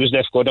theatre. I was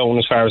left to go down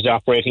as far as the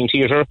operating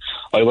theatre.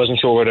 I wasn't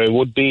sure where I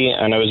would be,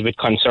 and I was a bit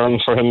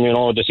concerned for him,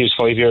 that he's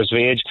 5 years of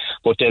age,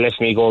 but they let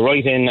me go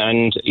right in,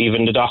 and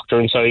even the doctor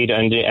inside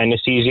and the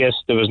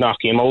anaesthesiast that was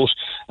knocking him out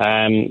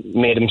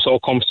made him so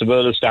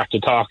comfortable,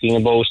 started talking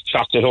about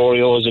chocolate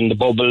Oreos and the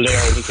bubble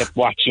there, and he kept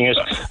watching it,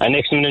 and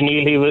next minute,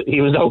 Neil,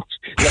 he was out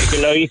like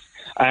a light.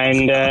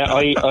 And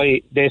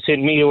they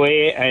sent me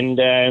away, and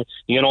I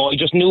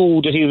just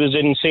knew that he was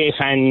in safe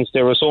hands.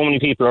 There were so many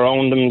people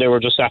around him; they were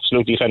just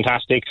absolutely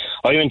fantastic.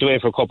 I went away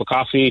for a cup of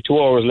coffee. 2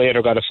 hours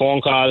later, got a phone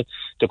call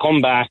to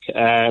come back.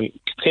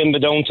 Came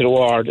down to the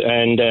ward,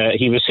 and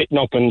he was sitting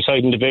up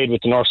inside in the bed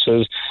with the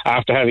nurses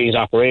after having his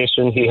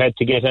operation. He had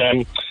to get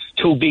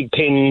 2 big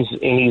pins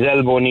in his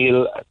elbow,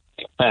 Neil.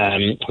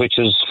 Which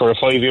is for a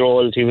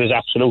 5-year-old, he was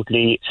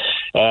absolutely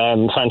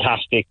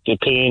fantastic. The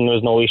pain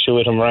was no issue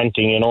with him or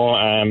anything,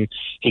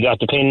 He got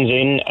the pins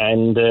in,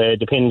 and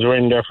the pins were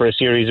in there for a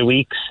series of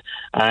weeks,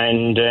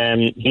 and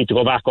he had to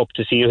go back up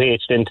to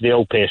CUH, then to the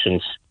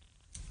outpatients.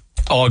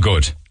 All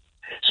good.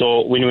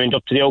 So when we went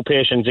up to the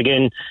outpatients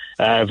again,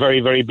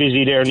 very, very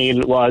busy there,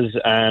 Neil, was.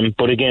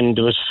 But again,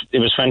 it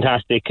was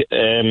fantastic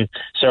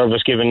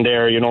service given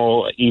there.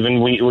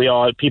 Even we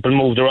all, people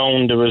moved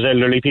around. There was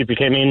elderly people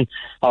came in,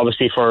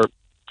 obviously for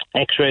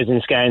x-rays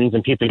and scans,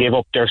 and people gave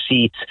up their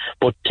seats,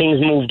 but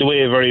things moved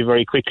away very,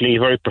 very quickly,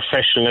 very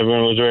professional.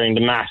 Everyone was wearing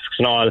the masks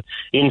and all,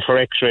 in for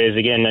x-rays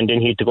again, and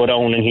then he had to go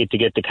down and he had to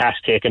get the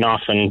cast taken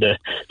off, and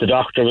the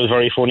doctor was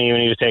very funny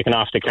when he was taking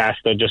off the cast.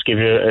 I'll just give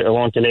you, I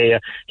won't delay you.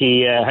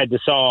 He had the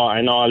saw,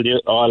 and all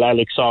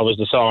Alex saw was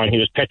the saw, and he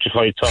was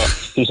petrified. So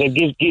he said,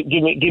 give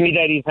me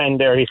Daddy's hand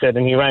there, he said,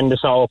 and he ran the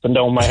saw up and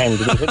down my hand,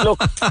 and he said, look,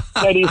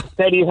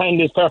 Daddy's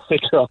hand is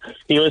perfect. So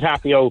he was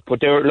happy out.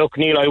 But look,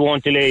 Neil, I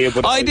won't delay you,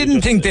 but I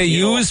didn't think they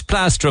use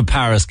plaster of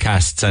Paris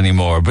casts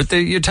anymore, but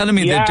you're telling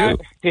me they do.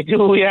 They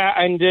do, yeah,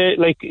 and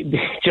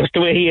just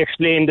the way he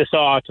explained the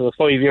saw to a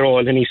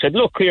 5-year-old, and he said,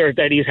 look here,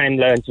 Daddy's hand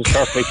length is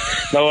perfect.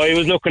 Now I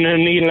was looking at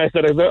him, Neil, and I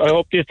said, I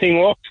hope this thing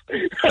works.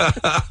 But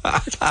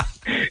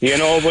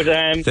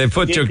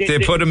they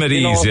put him at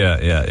ease,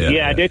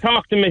 yeah. They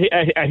talked to him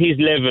at his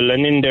level,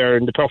 and in there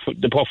in the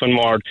puffin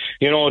ward,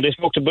 they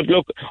spoke to. But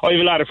look, I have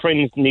a lot of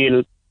friends,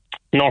 Neil,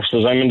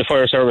 nurses. I'm in the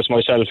fire service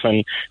myself,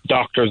 and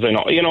doctors,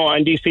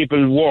 and these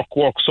people work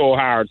so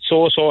hard,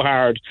 so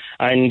hard.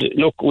 And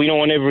look, we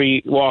know in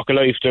every walk of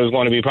life there's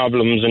going to be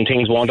problems and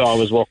things won't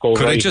always work out.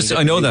 Could I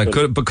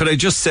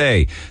just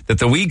say that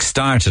the week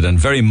started, and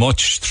very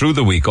much through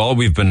the week, all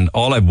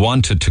I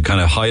wanted to kind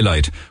of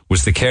highlight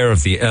was the care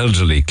of the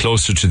elderly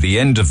closer to the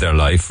end of their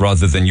life,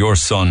 rather than your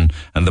son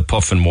and the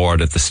puffin ward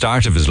at the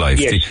start of his life.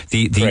 Yes,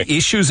 the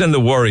issues and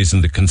the worries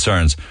and the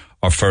concerns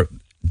are for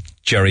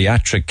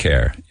geriatric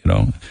care,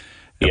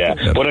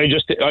 Yeah, but I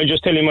just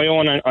tell you my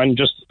own on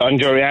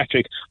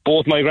geriatric.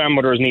 Both my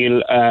grandmothers,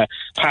 Neil,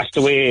 passed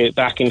away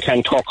back in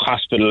Cork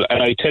Hospital,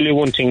 and I tell you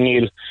one thing,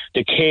 Neil,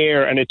 the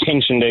care and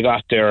attention they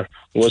got there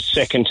was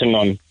second to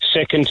none.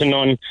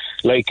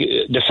 Like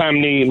the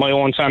family, my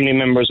own family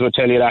members would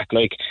tell you that.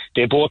 Like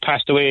they both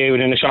passed away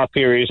within a short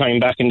period of time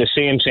back in the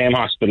same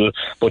hospital.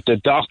 But the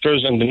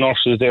doctors and the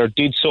nurses there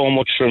did so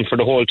much for them for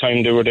the whole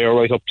time they were there,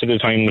 right up to the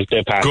time that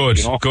they passed.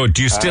 Good.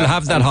 Do you still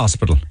have that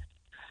hospital?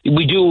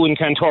 We do in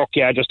Cantork,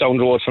 just down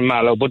the road from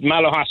Mallow. But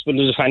Mallow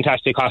Hospital is a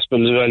fantastic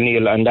hospital as well,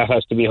 Neil, and that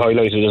has to be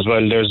highlighted as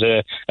well. There's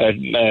a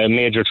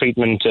major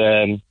treatment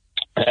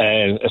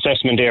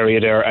assessment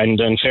area there, and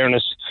in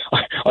fairness,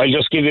 I'll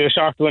just give you a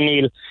short one,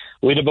 Neil.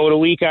 With about a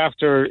week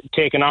after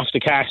taking off the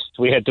cast,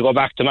 we had to go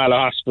back to Mallow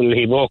Hospital.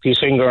 He broke his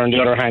finger on the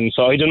other hand,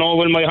 so I don't know,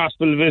 will my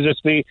hospital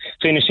visits be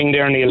finishing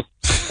there, Neil?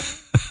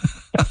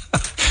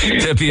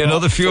 There'd be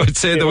another few, I'd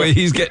say, the way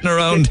he's getting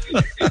around.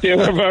 They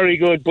were very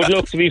good. But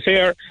look, to be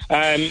fair,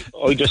 I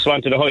just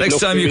wanted to highlight. Next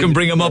time you can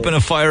bring him up in a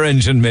fire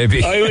engine,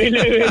 maybe. I will.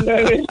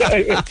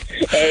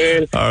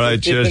 All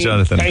right, cheers,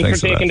 Jonathan.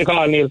 Thanks for taking the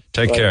call, Neil.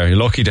 Take care. You're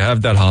lucky to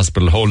have that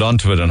hospital. Hold on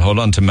to it, and hold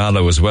on to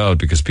Mallow as well,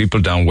 because people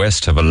down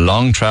west have a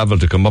long travel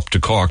to come up to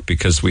Cork,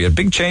 because we had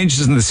big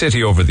changes in the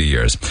city over the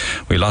years.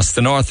 We lost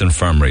the North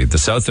Infirmary. The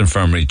South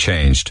Infirmary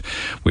changed.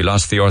 We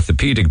lost the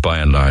orthopaedic by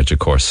and large, of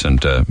course,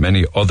 and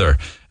many other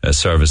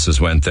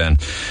services went then,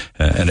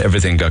 and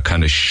everything got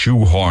kind of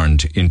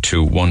shoehorned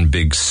into one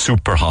big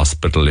super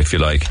hospital, if you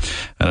like.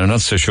 And I'm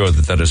not so sure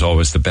that is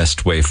always the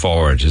best way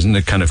forward. Isn't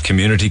it kind of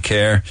community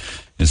care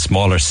in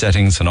smaller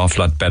settings an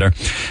awful lot better?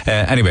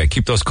 Anyway,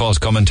 keep those calls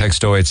coming.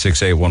 Text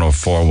 0868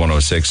 104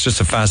 106.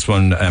 Just a fast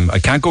one. I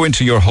can't go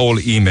into your whole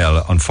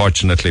email,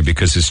 unfortunately,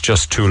 because it's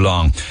just too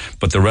long.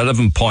 But the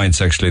relevant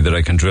points, actually, that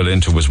I can drill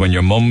into was when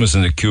your mum was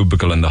in a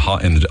cubicle on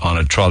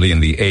a trolley in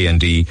the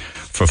A&E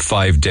for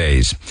 5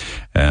 days.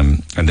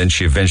 And then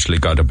she eventually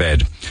got a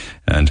bed.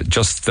 And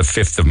just the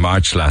 5th of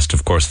March last,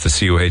 of course, the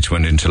COH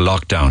went into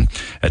lockdown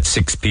at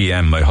 6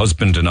 p.m. My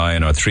husband and I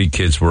and our 3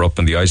 kids were up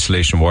in the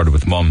isolation ward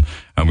with mum,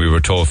 and we were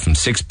told from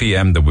 6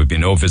 p.m. there would be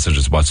no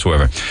visitors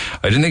whatsoever.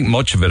 I didn't think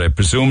much of it. I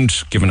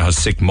presumed, given how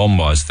sick mum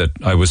was, that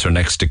I was her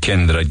next of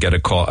kin, that I'd get a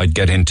call, I'd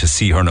get in to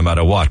see her no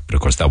matter what. But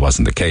of course, that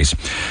wasn't the case.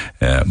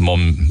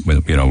 Mum,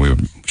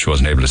 she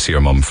wasn't able to see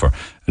her mum for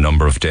a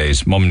number of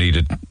days. Mum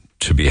needed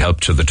to be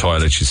helped to the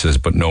toilet, she says,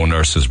 but no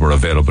nurses were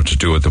available to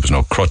do it. There was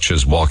no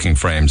crutches, walking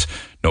frames,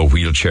 no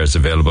wheelchairs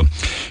available.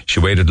 She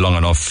waited long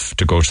enough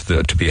to go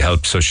to be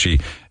helped, so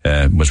she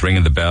was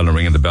ringing the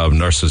bell.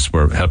 Nurses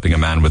were helping a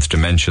man with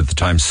dementia at the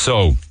time.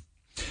 So,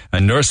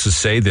 and nurses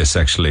say this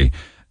actually,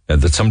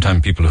 that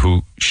sometimes people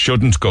who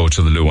shouldn't go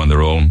to the loo on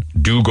their own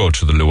do go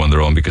to the loo on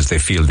their own because they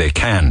feel they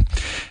can.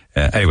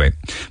 Anyway,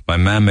 my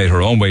mum made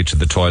her own way to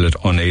the toilet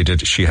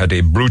unaided. She had a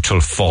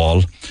brutal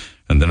fall,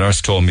 and the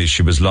nurse told me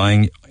she was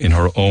lying in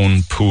her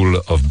own pool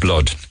of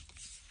blood.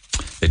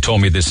 They told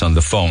me this on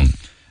the phone.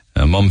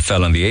 Mum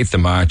fell on the 8th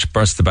of March,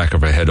 burst the back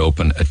of her head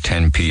open at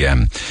 10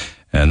 p.m.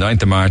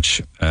 9th of March,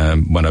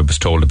 when I was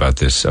told about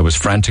this, I was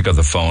frantic on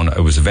the phone. I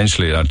was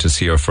eventually allowed to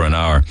see her for an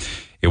hour.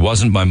 It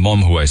wasn't my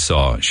mum who I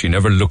saw. She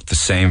never looked the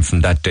same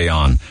from that day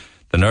on.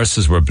 The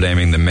nurses were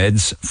blaming the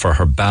meds for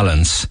her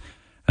balance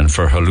and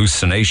for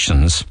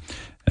hallucinations,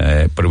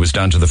 but it was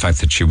down to the fact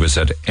that she was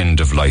at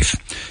end of life.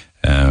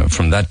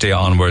 From that day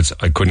onwards,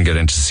 I couldn't get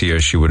in to see her.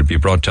 She would be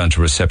brought down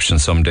to reception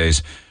some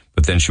days,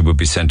 but then she would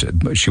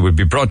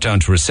be brought down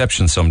to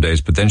reception some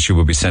days, but then she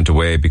would be sent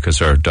away because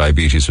her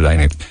diabetes was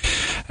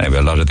anyway,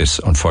 a lot of this,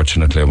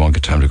 unfortunately, I won't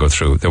get time to go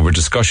through. There were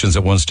discussions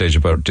at one stage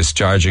about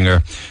discharging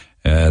her.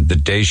 The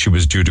day she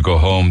was due to go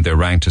home, they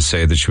rang to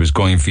say that she was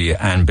going via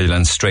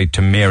ambulance straight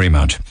to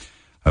Marymount.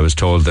 I was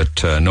told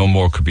that no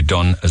more could be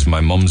done as my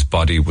mum's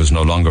body was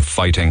no longer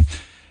fighting.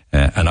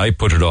 And I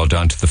put it all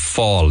down to the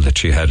fall that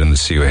she had in the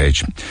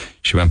COH.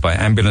 She went by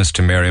ambulance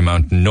to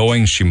Marymount,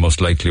 knowing she most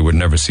likely would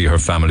never see her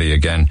family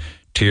again.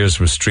 Tears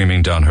were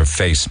streaming down her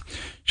face.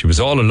 She was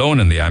all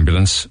alone in the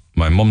ambulance.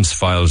 My mum's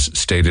files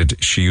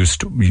stated she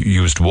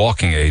used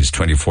walking aids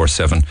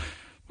 24/7,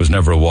 was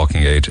never a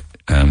walking aid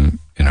in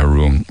her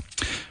room.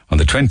 On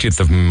the 20th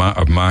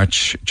of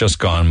March, just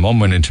gone, Mum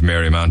went into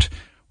Marymount,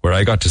 where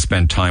I got to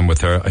spend time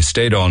with her. I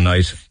stayed all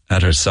night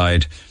at her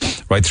side,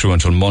 right through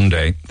until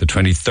Monday, the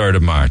 23rd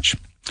of March,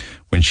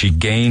 when she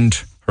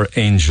gained her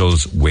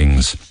angel's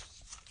wings.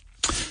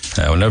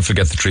 I will never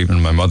forget the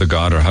treatment my mother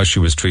got or how she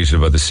was treated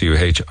by the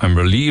COH. I'm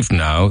relieved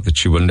now that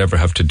she will never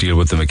have to deal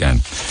with them again.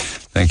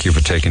 Thank you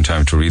for taking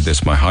time to read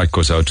this. My heart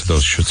goes out to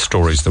those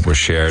stories that were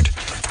shared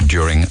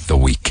during the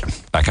week.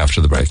 Back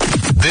after the break.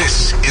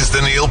 This is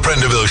the Neil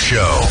Prendeville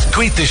Show.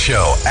 Tweet the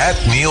show at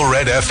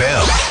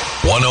NeilRedFM.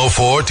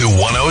 104 to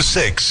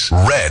 106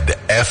 Red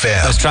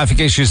FM. There's traffic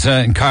issues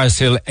in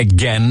Carshill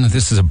again.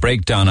 This is a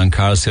breakdown on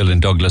Carshill in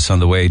Douglas on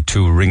the way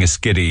to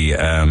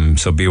Ringaskiddy.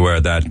 So be aware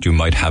that you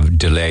might have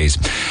delays.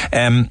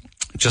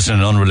 Just in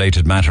an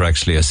unrelated matter,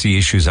 actually, I see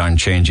issues aren't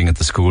changing at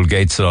the school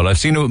gates at all. I've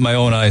seen it with my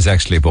own eyes,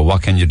 actually, but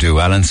what can you do?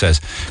 Alan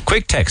says,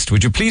 quick text,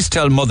 would you please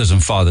tell mothers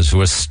and fathers who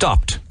are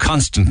stopped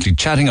constantly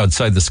chatting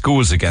outside the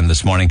schools again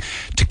this morning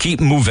to keep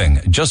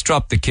moving. Just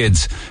drop the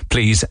kids,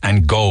 please,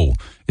 and go.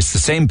 It's the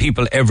same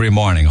people every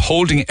morning,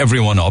 holding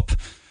everyone up.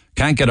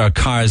 Can't get our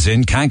cars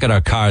in, can't get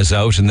our cars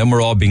out, and then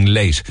we're all being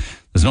late.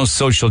 There's no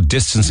social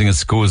distancing at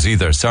schools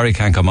either. Sorry,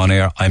 can't come on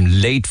air. I'm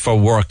late for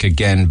work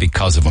again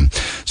because of them.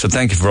 So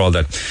thank you for all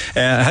that.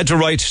 I had to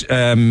write.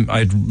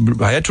 I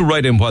had to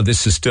write in while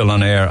this is still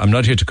on air. I'm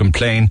not here to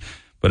complain,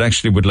 but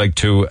actually would like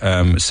to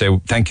say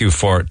thank you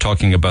for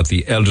talking about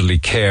the elderly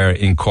care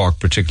in Cork,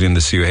 particularly in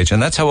the COH.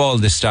 And that's how all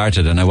this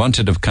started. And I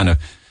wanted to kind of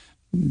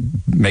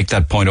make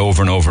that point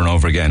over and over and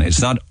over again.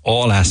 It's not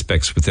all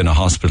aspects within a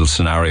hospital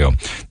scenario.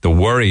 The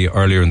worry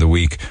earlier in the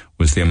week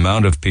was the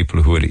amount of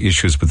people who had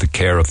issues with the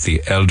care of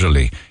the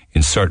elderly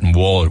in certain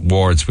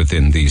wards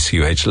within the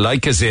COH,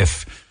 like as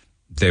if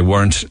they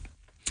weren't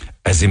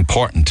as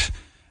important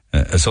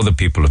as other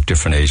people of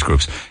different age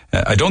groups.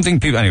 I don't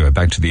think people, anyway,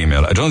 back to the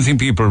email, I don't think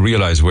people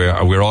realise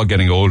we're all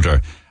getting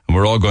older and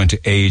we're all going to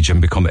age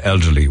and become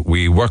elderly.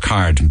 We work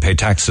hard and pay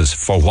taxes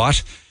for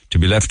what? To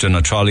be left in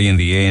a trolley in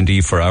the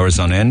A&E for hours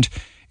on end.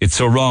 It's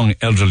so wrong,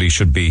 elderly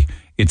should be.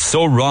 It's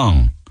so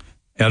wrong,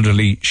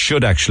 elderly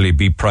should actually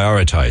be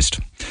prioritised.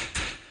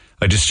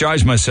 I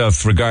discharged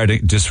myself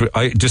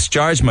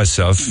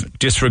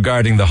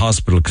disregarding the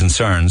hospital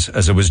concerns,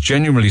 as I was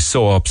genuinely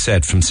so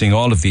upset from seeing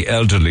all of the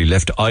elderly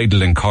left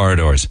idle in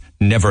corridors,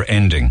 never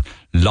ending,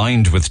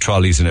 lined with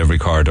trolleys in every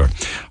corridor.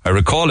 I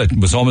recall it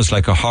was almost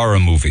like a horror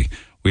movie.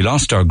 We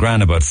lost our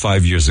gran about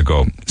 5 years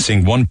ago,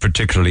 seeing one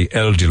particularly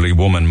elderly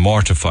woman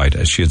mortified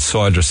as she had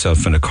soiled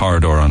herself in a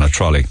corridor on a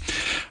trolley.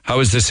 How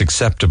is this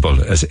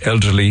acceptable as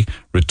elderly,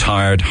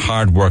 retired,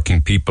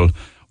 hard-working people,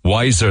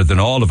 wiser than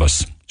all of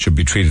us, should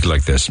be treated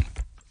like this?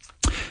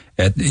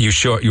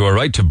 You are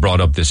right to have brought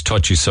up this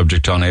touchy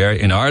subject on air.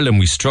 In Ireland,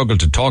 we struggle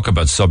to talk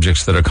about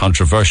subjects that are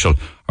controversial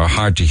or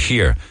hard to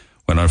hear,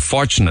 when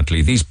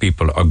unfortunately these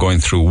people are going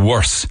through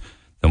worse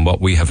than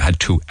what we have had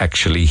to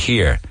actually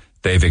hear.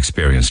 They've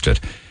experienced it.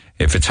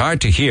 If it's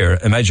hard to hear,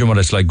 imagine what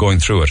it's like going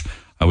through it.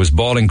 I was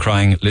bawling,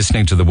 crying,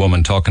 listening to the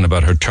woman talking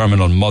about her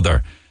terminal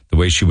mother, the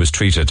way she was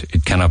treated.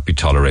 It cannot be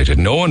tolerated.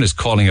 No one is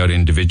calling out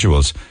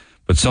individuals,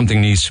 but something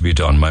needs to be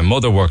done. My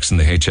mother works in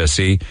the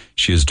HSE.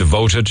 She is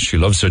devoted. She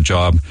loves her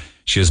job.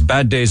 She has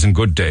bad days and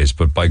good days,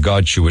 but by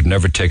God, she would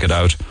never take it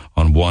out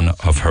on one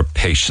of her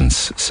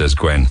patients, says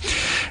Gwen.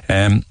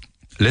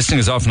 Listening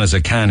as often as I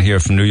can here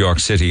from New York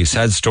City,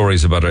 sad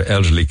stories about our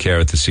elderly care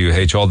at the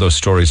CUH. All those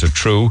stories are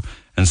true,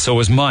 and so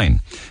is mine.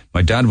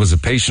 My dad was a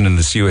patient in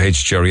the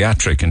CUH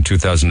geriatric in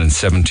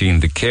 2017.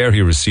 The care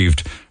he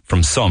received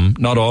from some,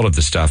 not all of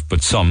the staff,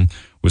 but some,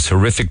 was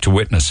horrific to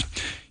witness.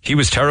 He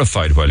was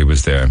terrified while he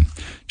was there.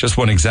 Just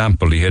one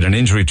example, he had an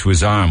injury to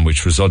his arm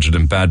which resulted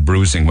in bad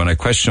bruising. When I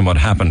questioned what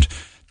happened,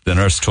 the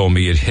nurse told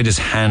me he had hit his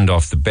hand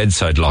off the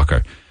bedside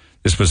locker.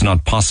 This was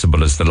not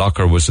possible as the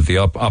locker was at the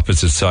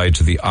opposite side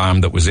to the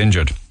arm that was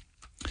injured.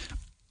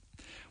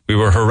 We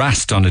were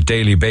harassed on a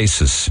daily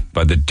basis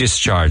by the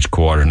discharge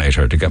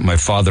coordinator to get my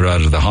father out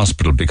of the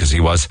hospital because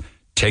he was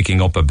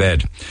taking up a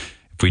bed.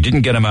 If we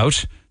didn't get him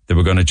out, they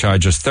were going to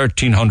charge us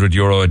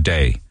 €1,300 a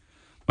day.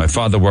 My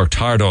father worked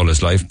hard all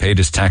his life, paid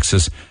his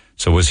taxes,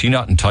 so was he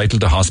not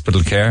entitled to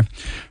hospital care?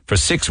 For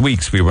 6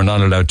 weeks we were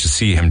not allowed to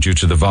see him due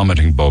to the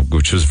vomiting bug,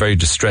 which was very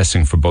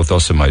distressing for both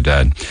us and my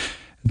dad.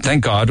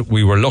 Thank God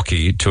we were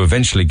lucky to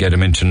eventually get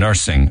him into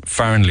nursing,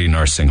 Farnley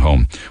Nursing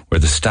Home, where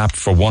the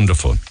staff were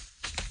wonderful.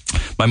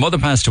 My mother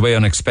passed away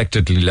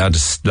unexpectedly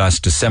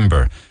last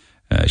December.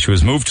 She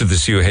was moved to the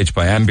CUH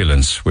by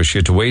ambulance, where she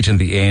had to wait in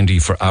the A&E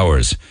for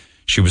hours.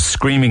 She was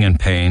screaming in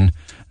pain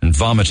and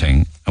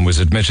vomiting and was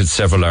admitted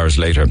several hours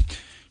later.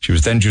 She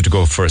was then due to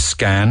go for a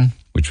scan,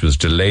 which was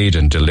delayed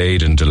and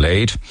delayed and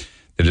delayed.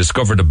 They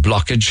discovered a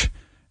blockage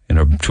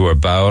to her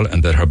bowel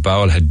and that her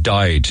bowel had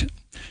died.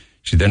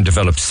 She then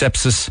developed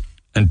sepsis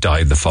and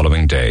died the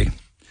following day.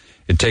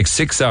 It takes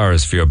 6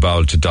 hours for your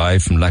bowel to die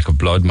from lack of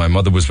blood. My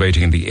mother was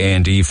waiting in the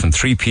A&E from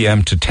 3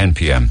 p.m. to 10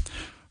 p.m.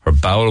 Her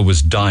bowel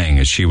was dying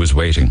as she was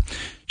waiting.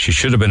 She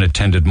should have been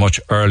attended much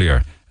earlier,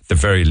 at the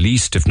very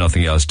least, if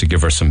nothing else, to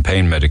give her some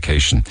pain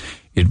medication.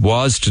 It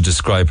was, to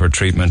describe her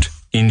treatment,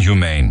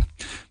 inhumane.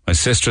 My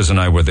sisters and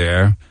I were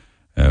there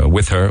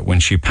with her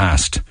when she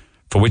passed,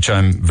 for which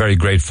I'm very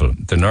grateful.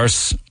 The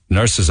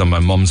nurses on my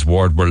mum's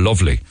ward were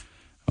lovely,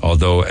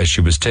 although as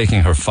she was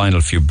taking her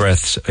final few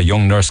breaths, a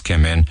young nurse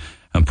came in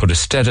and put a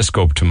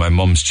stethoscope to my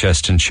mum's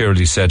chest and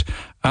cheerily said,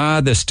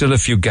 there's still a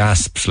few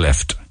gasps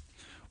left,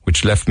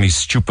 which left me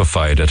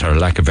stupefied at her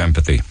lack of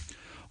empathy.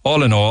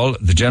 All in all,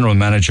 the general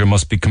manager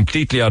must be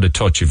completely out of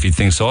touch if he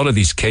thinks all of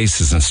these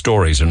cases and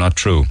stories are not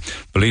true.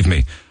 Believe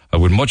me, I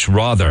would much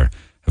rather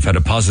have had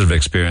a positive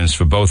experience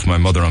for both my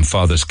mother and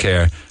father's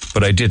care,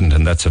 but I didn't,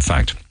 and that's a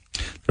fact.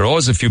 There are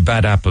always a few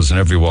bad apples in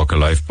every walk of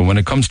life, but when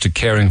it comes to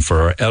caring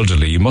for our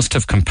elderly, you must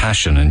have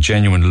compassion and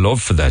genuine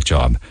love for that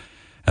job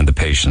and the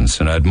patients,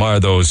 and I admire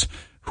those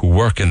who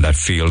work in that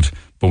field.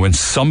 But when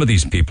some of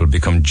these people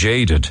become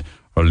jaded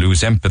or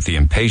lose empathy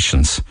and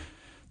patience,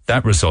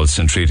 that results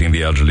in treating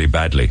the elderly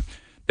badly.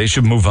 They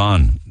should move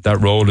on. That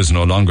role is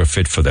no longer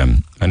fit for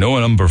them. I know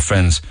a number of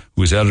friends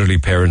whose elderly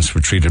parents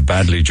were treated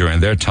badly during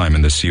their time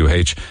in the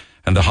CUH,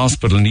 and the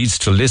hospital needs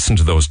to listen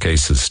to those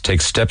cases,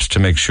 take steps to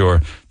make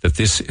sure that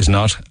this is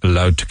not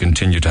allowed to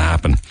continue to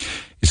happen.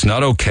 It's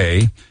not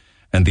okay,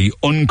 and the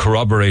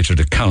uncorroborated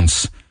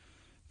accounts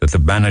that the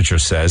manager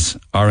says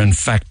are in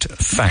fact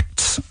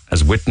facts,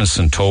 as witnessed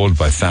and told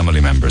by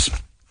family members.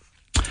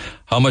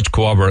 How much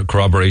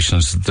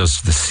corroboration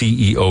does the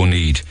CEO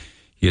need?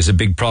 He has a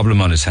big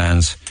problem on his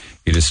hands.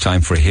 It is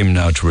time for him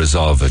now to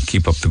resolve it.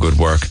 Keep up the good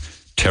work.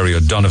 Terry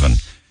O'Donovan,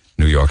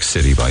 New York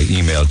City, by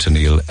email to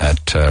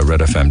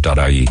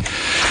neil@redfm.ie.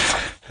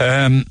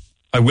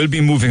 I will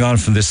be moving on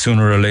from this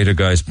sooner or later,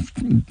 guys,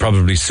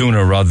 probably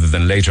sooner rather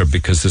than later,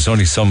 because there's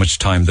only so much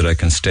time that I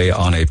can stay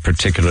on a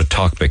particular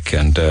topic,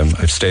 and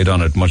I've stayed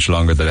on it much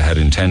longer than I had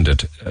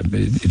intended.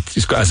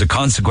 As a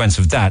consequence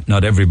of that,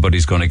 not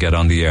everybody's going to get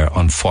on the air,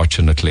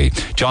 unfortunately.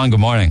 John,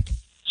 good morning.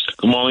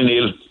 Good morning,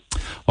 Neil.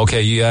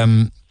 Okay,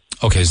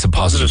 it's a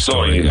positive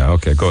story. Yeah,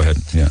 okay, go ahead.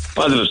 Yeah.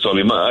 Positive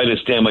story. I had a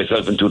stay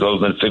myself in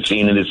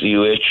 2015 in the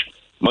CUH.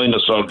 Minor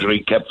surgery,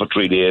 kept for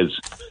 3 days.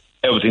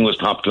 Everything was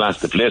top class.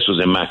 The place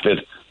was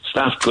immaculate.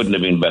 Staff couldn't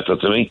have been better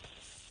to me.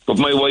 But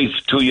my wife,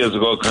 2 years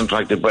ago,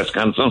 contracted breast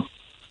cancer,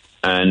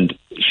 and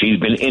she's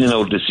been in and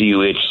out of the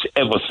CUH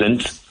ever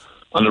since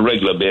on a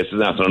regular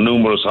basis after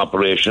numerous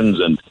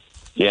operations and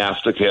the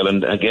aftercare.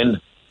 And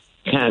again,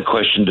 Can't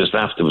question the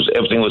staff.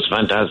 Everything was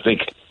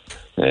fantastic.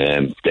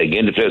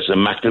 Again, the place was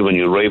immaculate when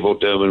you arrive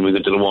out there. When we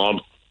went to the ward,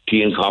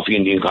 tea and coffee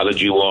in the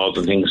oncology wards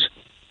and things.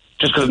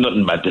 Just because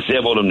nothing bad to say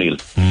about them, Neil.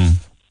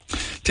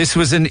 This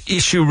was an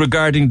issue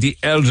regarding the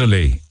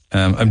elderly.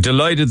 I'm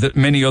delighted that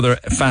many other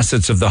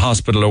facets of the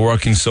hospital are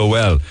working so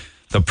well.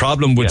 The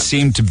problem would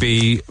seem to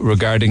be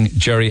regarding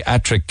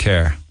geriatric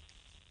care.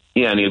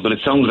 Yeah, Neil, but it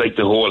sounds like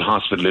the whole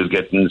hospital is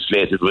getting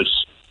slated with...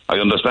 I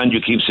understand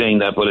you keep saying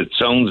that, but it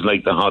sounds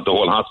like the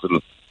whole hospital.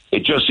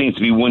 It just seems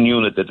to be one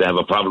unit that they have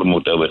a problem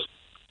with.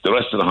 The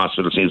rest of the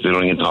hospital seems to be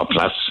running a top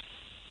class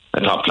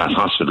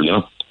hospital, you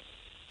know.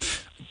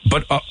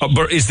 But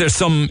is there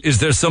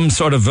some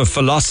sort of a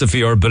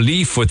philosophy or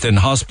belief within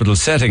hospital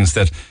settings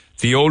that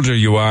the older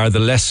you are, the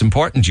less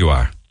important you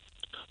are?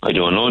 I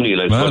don't know,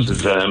 Neil.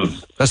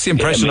 That's the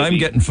impression I'm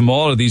getting from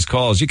all of these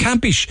calls. You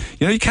can't be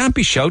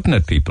shouting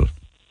at people.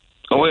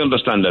 Oh, I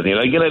understand that, Neil.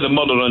 I had a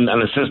mother and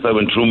a sister I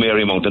went through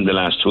Marymount in the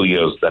last 2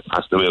 years that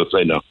passed away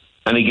outside now.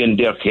 And again,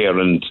 their care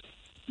and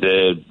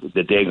the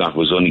they got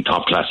was only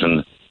top class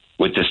and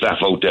with the staff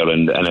out there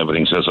and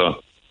everything.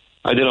 So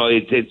I don't know.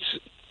 It's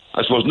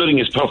I suppose nothing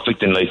is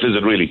perfect in life, is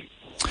it really?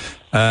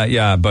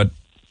 Yeah, but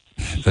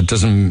that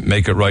doesn't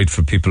make it right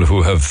for people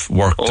who have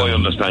worked. Oh, I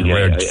understand.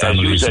 Yeah, as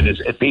you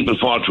said, people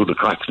fall through the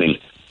cracks, Neil.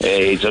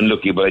 It's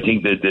unlucky, but I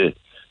think that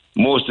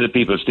most of the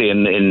people stay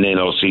in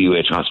our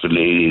CUH hospital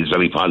is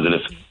very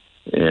positive.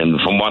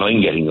 From what I'm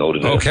getting out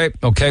of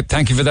it. Okay.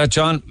 Thank you for that,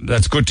 John.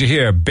 That's good to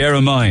hear. Bear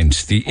in mind,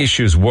 the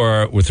issues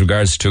were with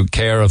regards to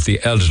care of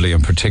the elderly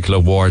in particular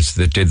wards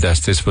that did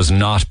this. This was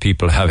not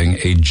people having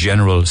a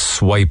general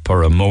swipe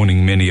or a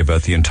moaning mini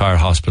about the entire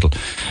hospital.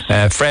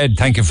 Fred,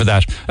 thank you for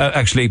that.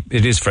 Actually,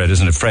 it is Fred,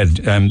 isn't it?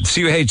 Fred,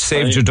 CUH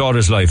saved your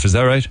daughter's life, is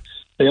that right?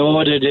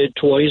 Yeah, they did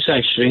twice,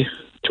 actually.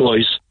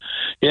 Twice.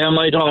 Yeah,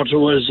 my daughter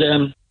was...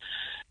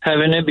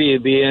 having a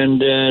baby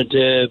and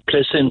the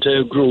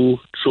placenta grew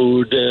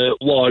through the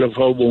wall of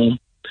her womb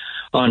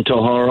onto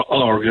her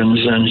organs,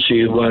 and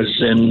she was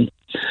in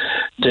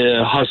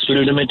the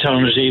hospital, the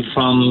maternity,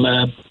 from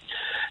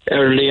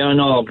early on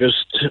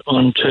August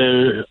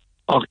until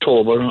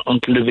October,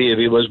 until the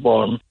baby was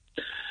born.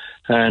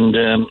 And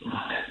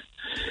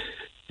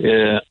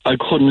I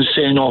couldn't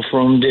say enough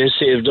for them. They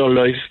saved her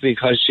life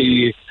because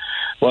she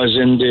was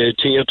in the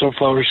theatre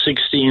for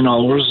 16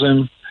 hours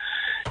and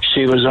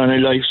she was on a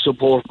life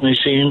support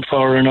machine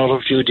for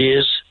another few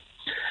days.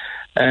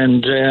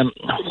 And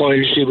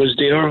while she was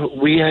there,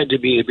 we had the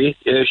baby.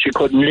 She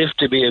couldn't lift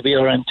the baby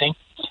or anything.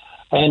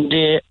 And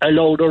they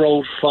allowed her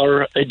out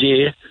for a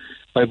day.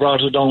 I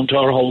brought her down to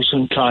our house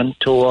in Clan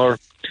to our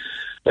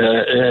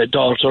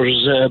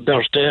daughter's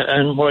birthday.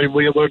 And while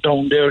we were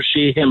down there,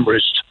 she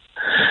hemorrhaged.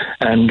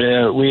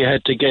 And we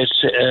had to get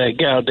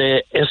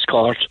Garda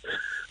escort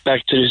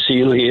back to the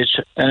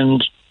CUH.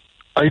 And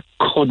I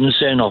couldn't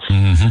say enough.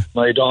 Mm-hmm.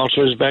 My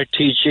daughter is back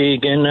teaching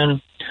again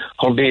and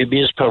her baby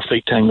is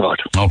perfect, thank God.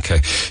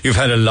 Okay. You've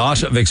had a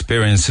lot of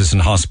experiences in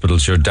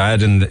hospitals. Your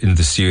dad in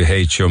the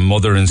CUH, your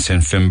mother in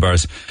St.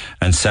 Finbarr's,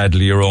 and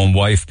sadly your own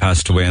wife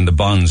passed away in the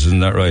Bonds, isn't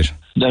that right?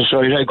 That's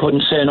right. I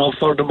couldn't say enough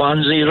for the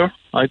Bonds either.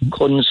 I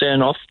couldn't say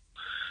enough.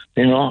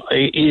 You know,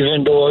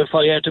 even though if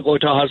I had to go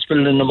to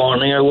hospital in the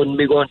morning, I wouldn't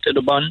be going to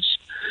the Bonds.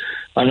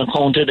 On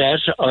account of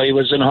that, I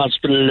was in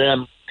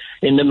hospital...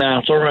 in the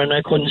matter, and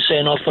I couldn't say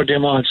enough for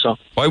them also.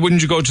 Why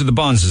wouldn't you go to the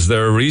Bonds? Is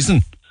there a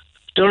reason?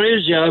 There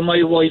is, yeah.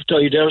 My wife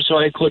died there, so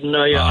I couldn't.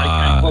 I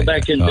can't go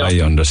back in there. I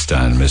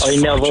understand, Miss. I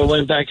never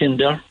went back in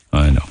there.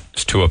 I know.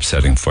 It's too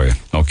upsetting for you.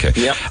 Okay.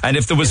 Yeah. And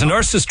if there was a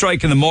nurses'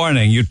 strike in the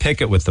morning, you'd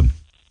pick it with them?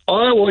 Oh,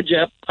 I would,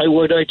 yeah. I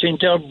would. I think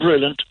they're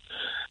brilliant.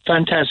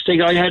 Fantastic.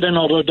 I had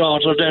another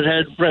daughter that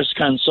had breast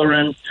cancer,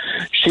 and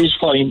she's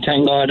fine,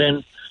 thank God,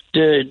 and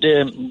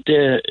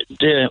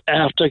the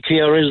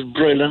aftercare is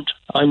brilliant.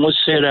 I must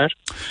say that.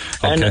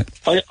 Okay.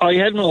 And I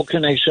had no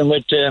connection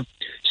with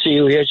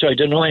CUH. I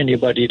don't know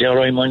anybody there.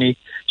 I'm only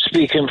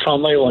speaking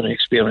from my own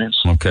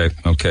experience. Okay.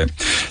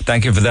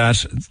 Thank you for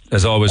that.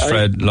 As always,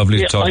 Fred, lovely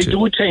to talk to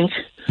you.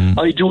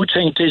 I do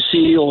think the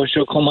CEO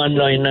should come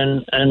online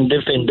and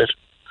defend it.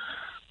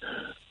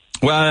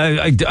 Well,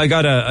 I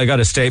got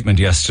a statement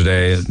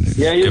yesterday.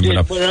 Yeah, you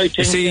did. But I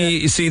think,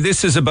 you see,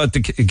 this is about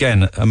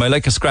again. Am I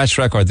like a scratch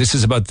record? This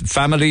is about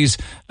families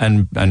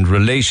and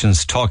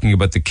relations talking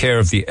about the care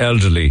of the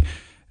elderly.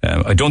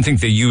 I don't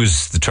think they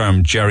use the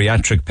term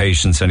geriatric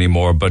patients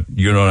anymore, but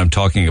you know what I'm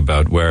talking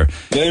about. Where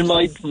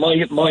my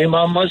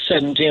mum was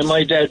 70 and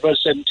my dad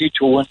was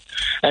 72,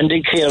 and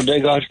the care they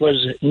got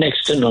was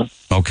next to none.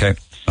 Okay.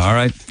 All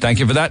right. Thank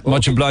you for that.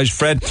 Much obliged,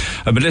 Fred.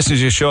 I've been listening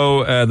to your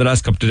show the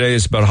last couple of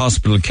days about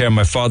hospital care.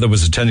 My father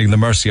was attending the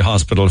Mercy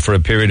Hospital for a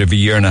period of 1.5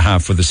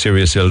 years with a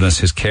serious illness.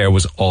 His care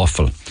was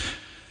awful.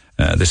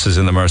 This is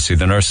in the Mercy.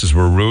 The nurses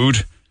were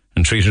rude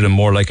and treated him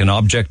more like an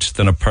object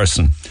than a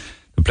person.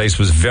 The place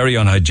was very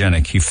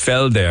unhygienic. He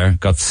fell there,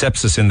 got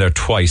sepsis in there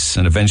twice,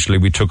 and eventually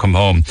we took him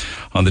home.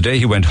 On the day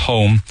he went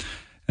home,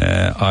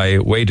 I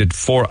waited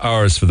 4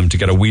 hours for them to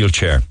get a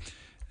wheelchair.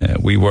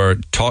 We were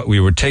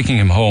taking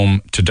him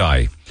home to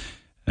die.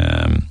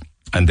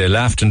 and they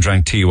laughed and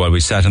drank tea while we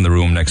sat in the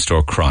room next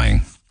door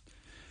crying.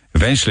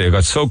 Eventually, I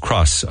got so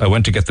cross, I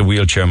went to get the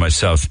wheelchair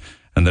myself,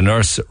 and the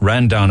nurse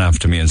ran down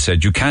after me and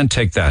said, "You can't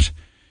take that."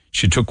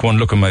 She took one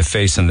look at my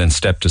face and then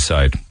stepped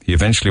aside. He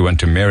eventually went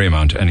to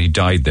Marymount, and he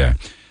died there.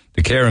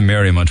 The care in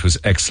Marymount was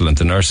excellent.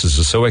 The nurses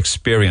are so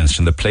experienced,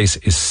 and the place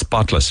is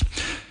spotless.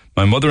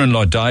 My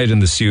mother-in-law died in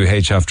the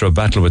CUH after a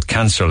battle with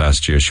cancer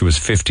last year. She was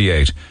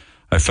 58.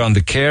 I found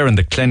the care and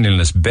the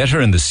cleanliness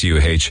better in the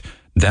CUH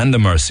than the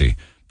Mercy,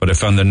 but I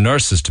found the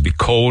nurses to be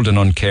cold and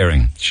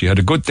uncaring. She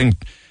had good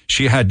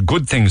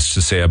things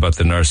to say about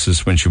the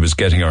nurses when she was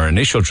getting her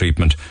initial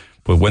treatment,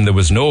 but when there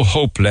was no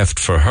hope left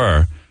for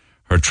her,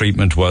 her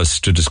treatment was,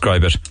 to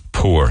describe it,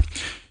 poor.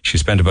 She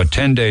spent about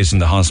 10 days in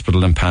the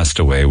hospital and passed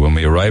away. When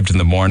we arrived in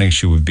the morning,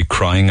 she would be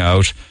crying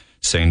out,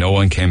 saying no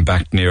one came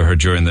back near her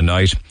during the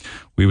night.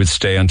 We would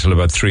stay until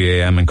about 3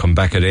 a.m. and come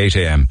back at 8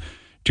 a.m.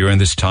 During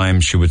this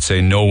time, she would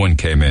say no one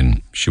came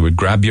in. She would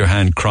grab your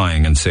hand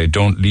crying and say,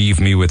 "Don't leave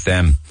me with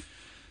them."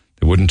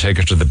 They wouldn't take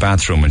her to the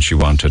bathroom when she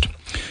wanted.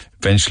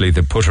 Eventually,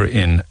 they put her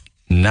in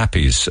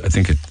nappies. I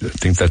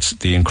think that's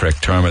the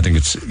incorrect term. I think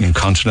it's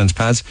incontinence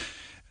pads.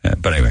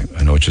 But anyway,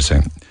 I know what you're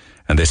saying.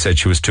 And they said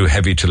she was too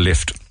heavy to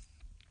lift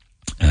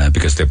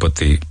because they put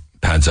the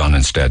pads on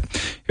instead.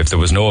 If there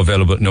was no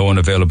one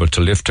available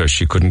to lift her,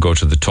 she couldn't go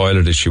to the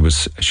toilet as she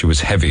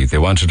was heavy. They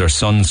wanted her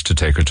sons to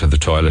take her to the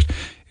toilet.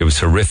 It was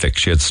horrific.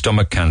 She had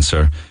stomach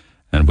cancer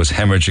and was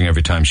hemorrhaging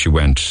every time she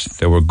went.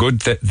 They were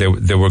good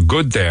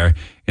there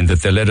in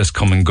that they let us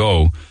come and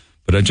go,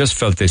 but I just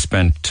felt they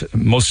spent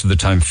most of the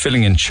time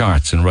filling in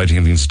charts and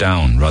writing things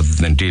down rather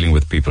than dealing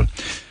with people.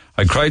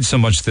 I cried so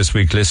much this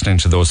week listening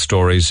to those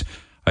stories.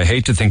 I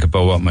hate to think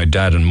about what my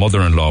dad and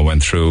mother-in-law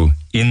went through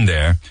in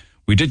there.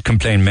 We did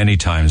complain many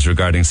times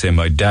regarding, say,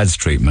 my dad's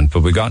treatment,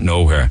 but we got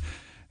nowhere.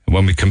 And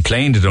when we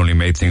complained, it only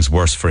made things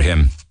worse for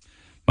him.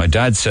 My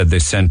dad said they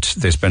spent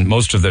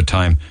most of their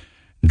time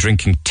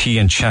drinking tea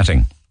and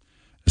chatting,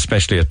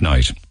 especially at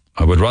night.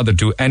 I would rather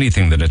do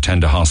anything than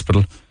attend a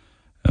hospital.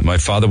 My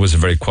father was a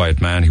very quiet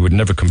man. He would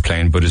never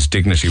complain, but his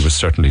dignity was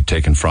certainly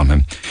taken from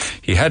him.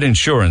 He had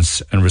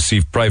insurance and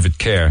received private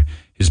care.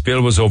 His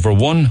bill was over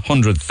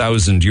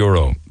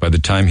 €100,000 by the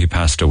time he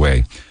passed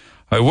away.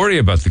 I worry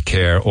about the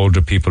care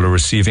older people are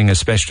receiving,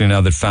 especially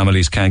now that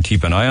families can't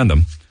keep an eye on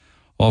them.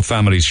 All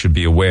families should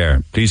be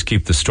aware. Please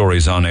keep the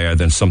stories on air,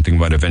 then something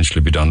might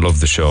eventually be done.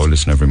 Love the show.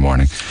 Listen every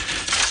morning.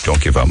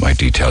 Don't give out my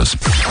details.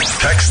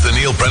 Text the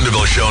Neil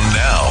Prendeville Show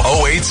now.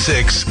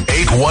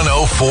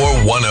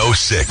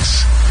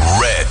 086-8104-106.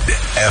 Red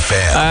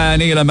FM.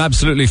 Neil, I'm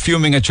absolutely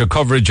fuming at your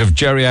coverage of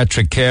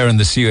geriatric care in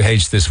the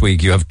CUH this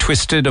week. You have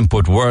twisted and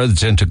put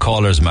words into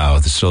callers'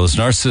 mouths. Those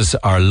nurses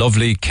are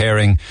lovely,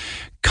 caring,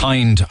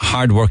 kind,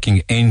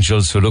 hard-working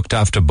angels who looked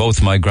after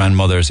both my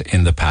grandmothers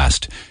in the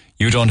past.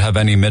 You don't have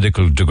any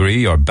medical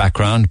degree or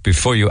background.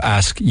 Before you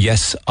ask,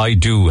 yes, I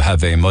do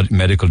have a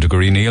medical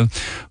degree, Neil.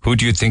 Who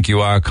do you think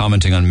you are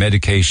commenting on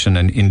medication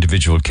and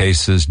individual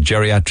cases?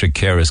 Geriatric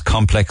care is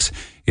complex.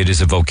 It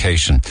is a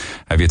vocation.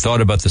 Have you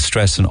thought about the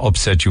stress and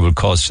upset you will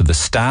cause to the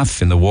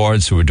staff in the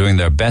wards who are doing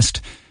their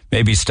best?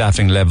 Maybe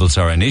staffing levels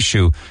are an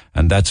issue,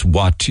 and that's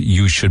what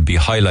you should be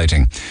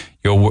highlighting.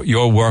 You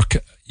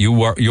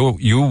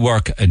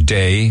work a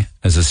day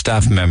as a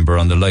staff member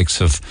on the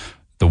likes of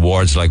the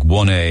wards like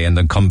 1A, and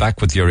then come back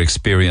with your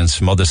experience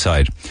from other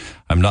side.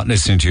 I'm not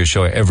listening to your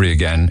show ever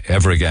again.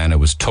 It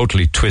was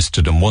totally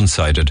twisted and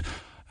one-sided.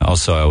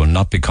 Also, I will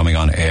not be coming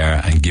on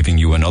air and giving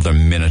you another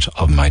minute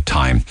of my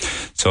time.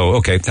 So,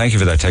 okay, thank you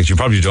for that text. You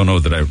probably don't know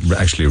that I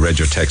actually read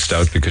your text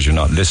out because you're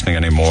not listening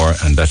anymore,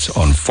 and that's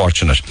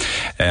unfortunate.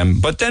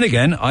 But then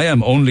again, I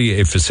am only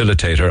a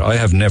facilitator. I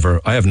have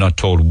not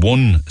told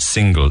one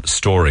single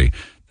story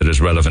that is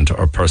relevant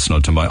or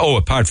personal to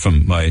apart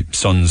from my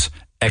son's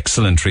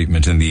excellent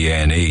treatment in the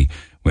A&E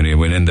when he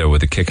went in there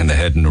with a kick in the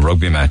head in a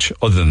rugby match.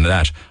 Other than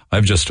that,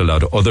 I've just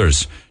allowed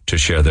others to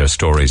share their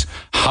stories.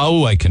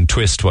 How I can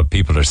twist what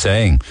people are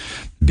saying,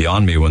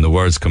 beyond me when the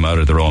words come out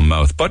of their own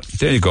mouth. But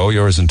there you go,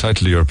 you're as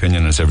entitled to your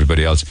opinion as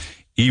everybody else,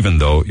 even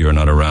though you're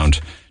not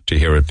around to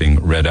hear it being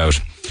read out.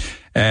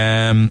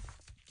 A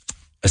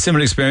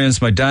similar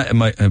experience, my dad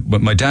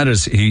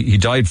he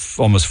died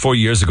almost 4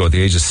 years ago at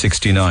the age of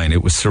 69.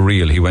 It was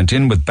surreal. He went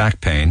in with back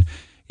pain,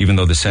 even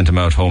though they sent him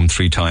out home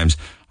 3 times.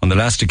 On the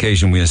last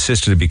occasion, we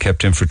insisted he be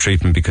kept in for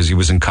treatment because he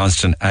was in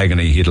constant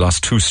agony. He had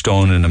lost 2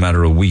 stone in a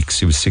matter of weeks.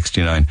 He was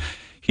 69.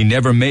 He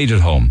never made it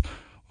home.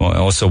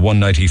 Also, one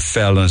night he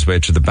fell on his way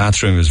to the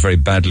bathroom. He was very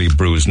badly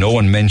bruised. No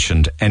one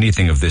mentioned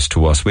anything of this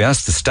to us. We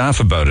asked the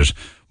staff about it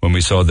when we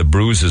saw the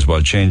bruises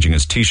while changing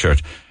his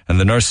T-shirt, and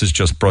the nurses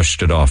just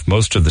brushed it off.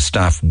 Most of the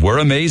staff were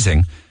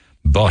amazing,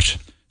 but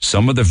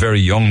some of the very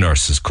young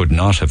nurses could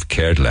not have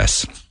cared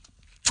less.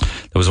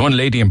 There was one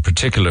lady in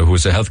particular who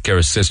was a healthcare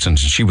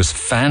assistant, and she was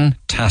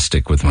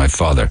fantastic with my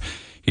father.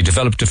 He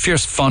developed a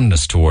fierce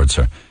fondness towards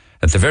her.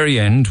 At the very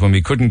end, when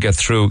we couldn't get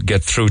through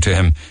to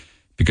him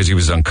because he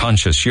was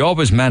unconscious, she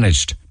always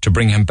managed to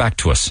bring him back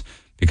to us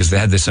because they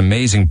had this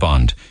amazing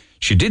bond.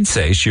 She did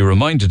say she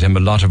reminded him a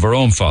lot of her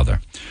own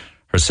father.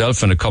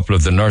 Herself and a couple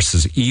of the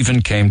nurses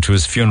even came to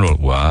his funeral.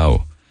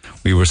 Wow.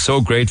 We were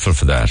so grateful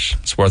for that.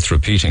 It's worth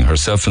repeating.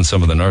 Herself and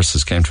some of the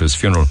nurses came to his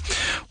funeral.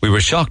 We were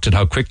shocked at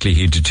how quickly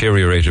he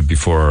deteriorated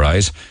before our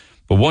eyes.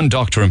 But one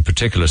doctor in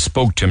particular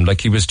spoke to him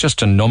like he was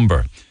just a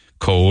number.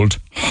 Cold,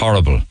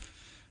 horrible.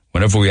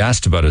 Whenever we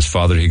asked about his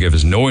father, he gave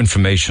us no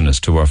information as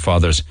to our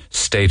father's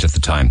state at the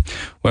time.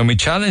 When we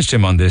challenged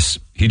him on this,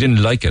 he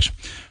didn't like it.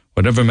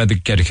 Whatever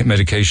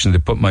medication they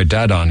put my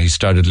dad on, he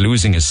started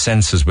losing his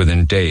senses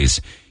within days.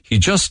 He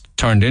just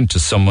turned into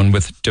someone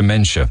with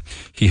dementia.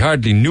 He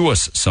hardly knew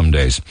us some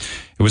days.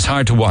 It was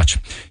hard to watch.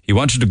 He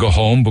wanted to go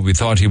home, but we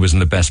thought he was in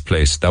the best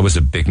place. That was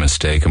a big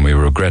mistake, and we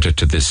regret it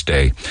to this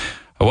day.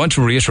 I want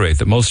to reiterate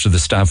that most of the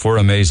staff were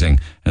amazing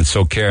and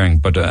so caring,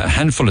 but a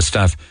handful of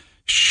staff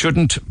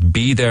shouldn't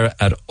be there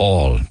at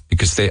all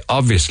because they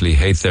obviously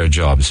hate their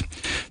jobs.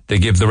 They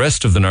give the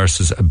rest of the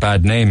nurses a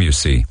bad name, you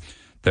see.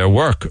 Their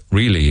work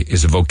really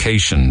is a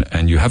vocation,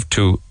 and you have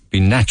to be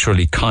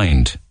naturally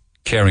kind,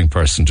 caring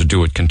person to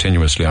do it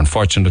continuously.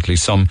 Unfortunately,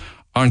 some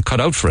aren't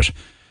cut out for it,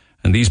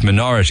 and these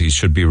minorities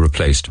should be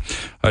replaced.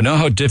 I know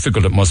how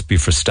difficult it must be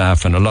for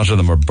staff, and a lot of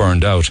them are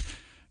burned out,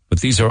 but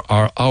these are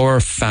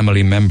our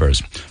family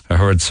members. I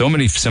heard so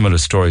many similar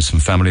stories from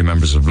family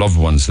members of loved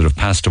ones that have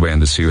passed away in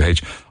the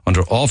CUH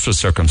under awful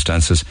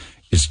circumstances.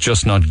 It's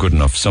just not good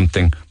enough.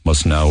 Something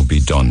must now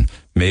be done.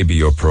 Maybe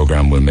your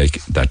programme will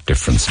make that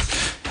difference.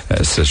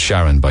 Says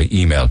Sharon by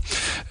email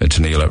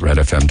to Neil at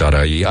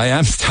redfm.ie. I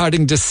am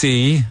starting to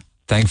see,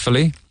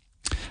 thankfully,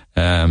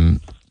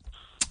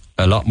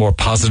 a lot more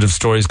positive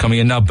stories coming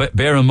in. Now,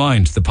 bear in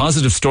mind, the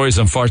positive stories,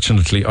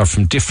 unfortunately, are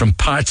from different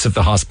parts of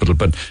the hospital,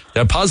 but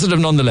they're positive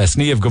nonetheless.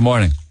 Niamh, good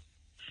morning.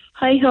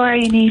 Hi, how are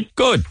you, Neil?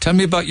 Good. Tell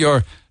me about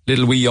your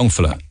little wee young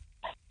fella.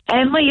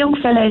 My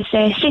young fella is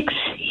 6,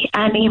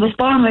 and he was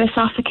born with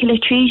esophageal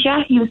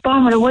atresia. He was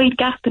born with a wide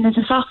gap in his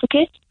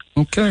esophagus.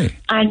 Okay.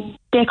 And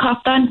they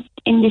copped on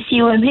in the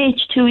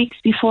CUMH 2 weeks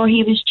before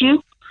he was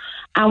due.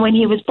 And when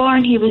he was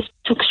born, he was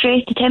took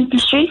straight to Temple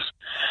Street,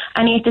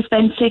 and he had to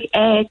spend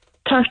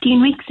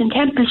 13 weeks in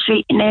Temple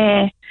Street in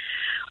a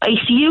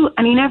ICU,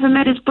 and he never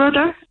met his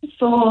brother.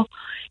 So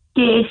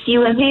the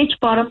CUMH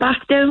brought him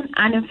back down,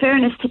 and in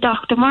fairness to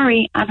Dr.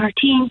 Murray and her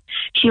team,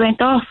 she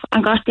went off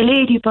and got the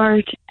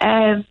Ladybird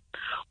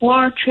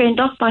ward trained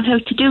up on how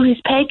to do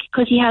his peg,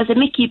 because he has a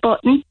Mickey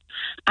button,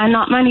 and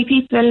not many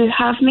people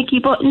have Mickey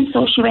buttons.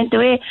 So she went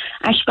away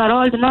and she got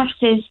all the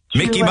nurses.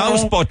 Mickey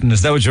Mouse button,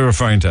 is that what you're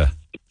referring to?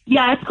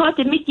 Yeah, it's called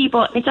the Mickey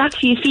button. It's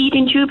actually a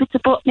feeding tube. It's a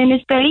button in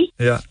his belly.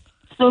 Yeah.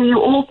 So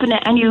you open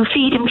it and you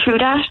feed him through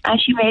that.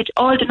 And she made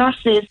all the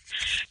nurses,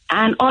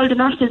 and all the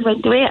nurses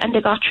went away and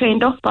they got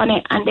trained up on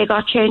it, and they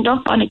got trained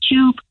up on a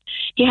tube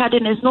he had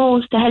in his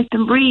nose to help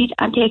him breathe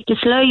and take the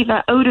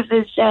saliva out of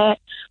his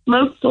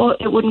mouth so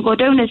it wouldn't go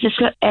down his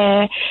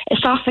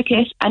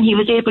esophagus, and he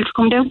was able to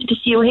come down to the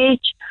COH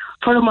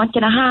for a month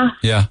and a half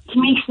to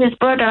meet his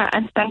brother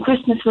and spend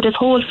Christmas with his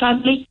whole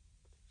family.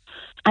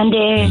 And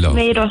they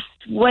made us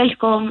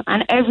welcome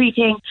and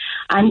everything.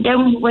 And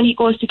then when he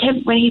went to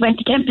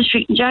Temple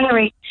Street in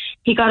January,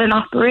 he got an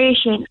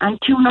operation, and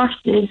 2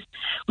 nurses.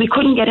 We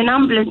couldn't get an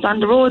ambulance on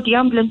the road. The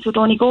ambulance would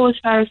only go as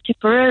far as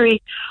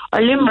Tipperary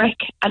or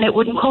Limerick, and it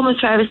wouldn't come as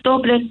far as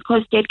Dublin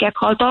because they'd get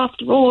called off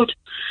the road.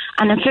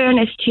 And in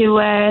fairness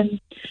to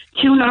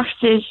 2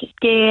 nurses,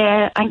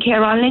 and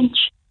Karen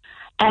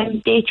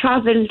Lynch, they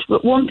travelled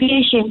with 1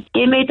 patient.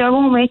 They made their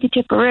own way to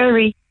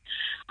Tipperary.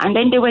 And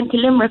then they went to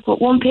Limerick with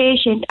 1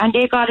 patient, and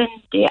they got in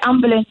the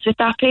ambulance with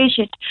that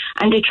patient,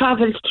 and they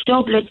travelled to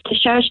Dublin to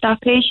discharge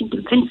that patient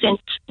in Vincent,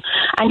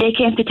 and they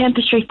came to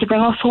Temple Street to bring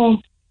us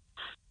home.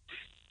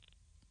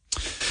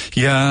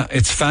 Yeah,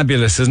 it's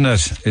fabulous, isn't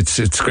it?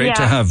 It's great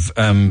to have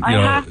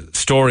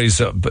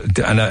stories,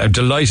 and I'm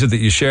delighted that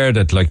you shared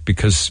it,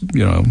 because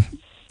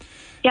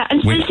Yeah,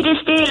 and still to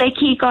this day,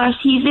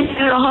 he's in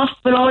the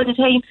hospital all the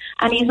time,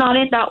 and he's not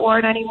in that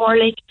ward anymore.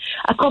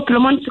 A couple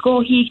of months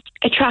ago, he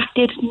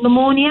attracted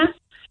pneumonia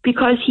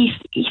because he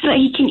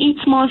can eat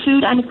small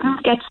food, and if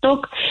food gets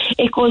stuck,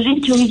 it goes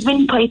into his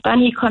windpipe,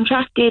 and he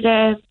contracted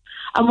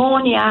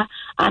ammonia.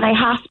 And I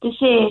have to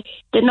say,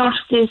 the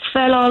nurses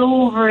fell all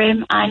over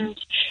him, and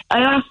I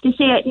have to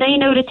say,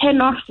 9 out of 10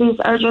 nurses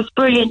are just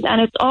brilliant,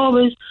 and it's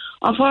always,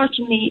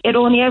 unfortunately, it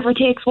only ever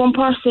takes one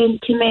person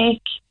to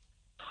make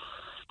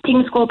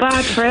things go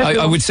bad for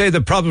everyone. I would say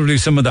that probably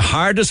some of the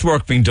hardest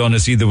work being done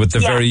is either with the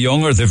very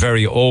young or the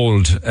very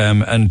old,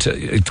 and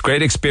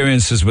great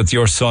experiences with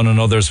your son and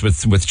others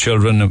with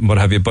children and what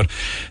have you, but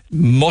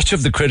much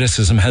of the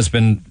criticism has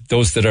been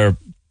those that are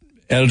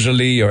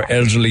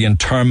elderly and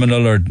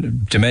terminal or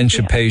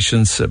dementia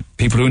patients,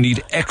 people who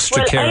need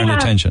extra care and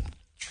attention.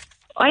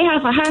 I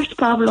have a heart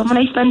problem, and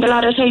I spend a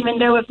lot of time in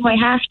there with my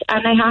heart,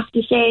 and I have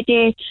to say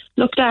they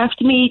looked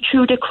after me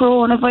through the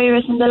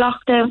coronavirus and the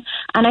lockdown,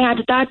 and I had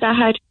a dad that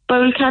had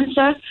bowel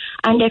cancer,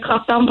 and they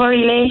clocked on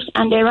very late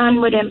and they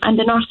ran with him, and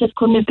the nurses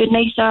couldn't have been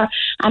nicer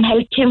and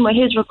helped him with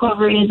his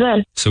recovery as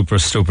well. Super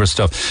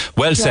stuff.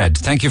 Well said.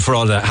 Thank you for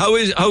all that. How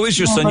is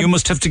your son? You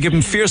must have to give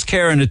him fierce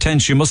care and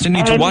attention. You must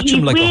need to watch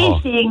him like a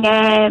hawk.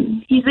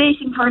 He's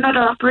waiting for another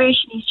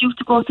operation. He's due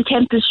to go to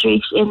Temple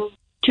Street in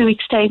 2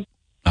 weeks' time.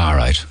 All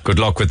right. Good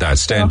luck with that.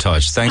 Stay in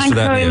touch. Thanks for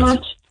that, very Niamh.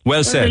 much.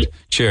 Well said.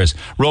 Cheers.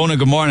 Rona,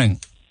 good morning.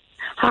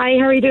 Hi,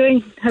 how are you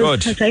doing?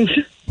 Good.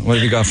 What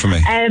have you got for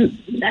me?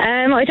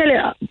 I tell you,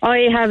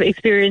 I have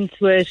experience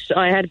with,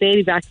 I had a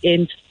baby back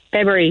in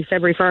February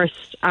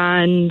 1st,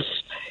 and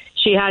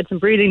she had some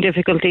breathing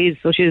difficulties,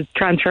 so she was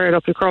transferred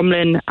up to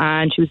Crumlin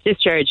and she was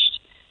discharged.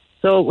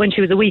 So when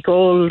she was a week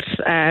old,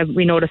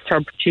 we noticed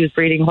she was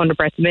breathing 100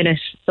 breaths a minute.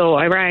 So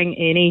I rang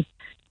A&E.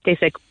 They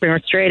said bring her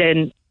straight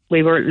in.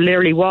 We were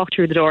literally walked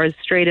through the doors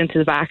straight into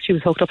the back. She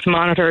was hooked up to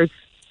monitors,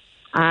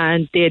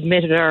 and they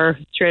admitted her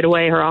straight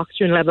away. Her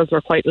oxygen levels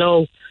were quite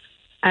low.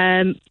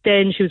 Then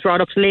she was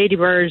brought up to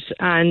Ladybird,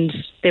 and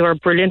they were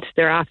brilliant.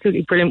 They were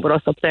absolutely brilliant with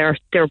us up there.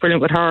 They were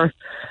brilliant with her.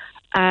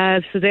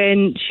 So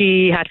then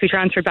she had to be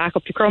transferred back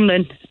up to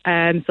Crumlin.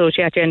 So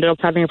she actually ended up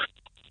having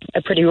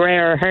a pretty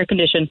rare heart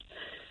condition.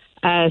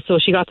 So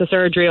she got the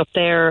surgery up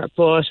there,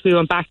 but we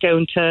went back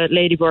down to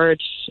Ladybird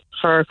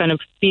for kind of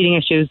feeding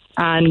issues.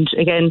 And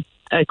again,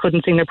 I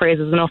couldn't sing their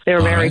praises enough. They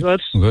were very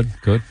good. Good.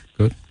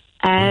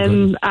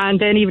 And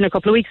then even a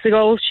couple of weeks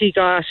ago, she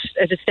got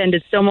a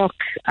distended stomach,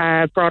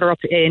 brought her up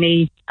to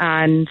A&E,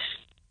 and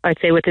I'd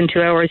say within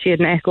 2 hours she had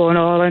an echo and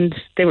all, and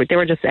they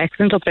were just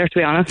excellent up there, to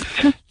be honest.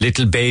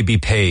 Little baby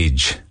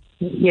Paige.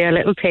 Yeah,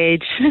 little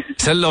Paige.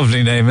 It's a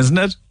lovely name, isn't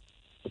it?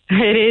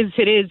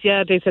 It is,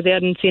 yeah. They said they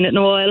hadn't seen it in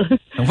a while.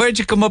 And where'd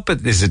you come up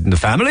with? Is it in the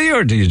family,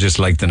 or do you just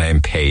like the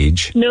name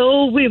Paige?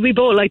 No, we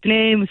both like the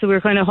name, so we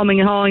were kind of humming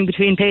and hawing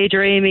between Paige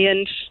or Amy,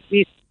 and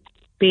we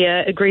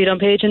agreed on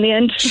Paige in the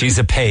end. She's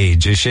a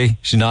Paige, is she?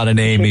 She's not an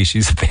Amy,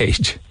 she's a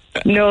Paige.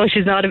 No,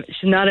 she's not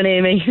an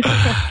Amy.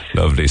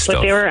 Lovely stuff.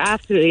 But they were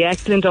absolutely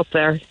excellent up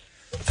there.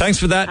 Thanks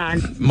for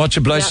that. Much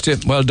obliged to you.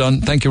 Well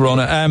done. Thank you,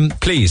 Rona.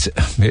 Please,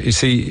 you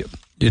see,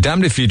 you're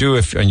damned if you do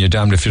and you're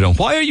damned if you don't.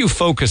 Why aren't you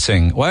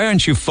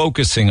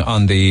focusing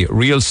on the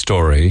real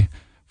story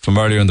from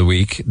earlier in the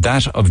week,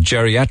 that of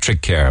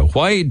geriatric care?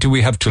 Why do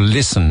we have to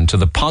listen to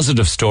the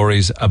positive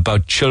stories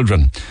about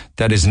children?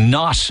 That is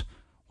not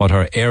what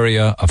our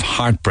area of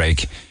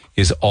heartbreak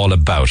is all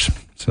about.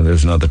 So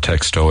there's another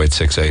text,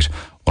 0868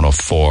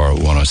 104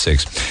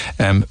 106.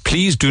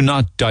 Please do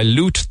not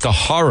dilute the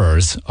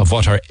horrors of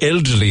what our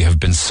elderly have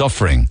been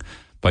suffering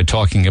by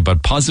talking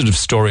about positive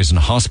stories in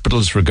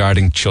hospitals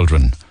regarding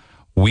children.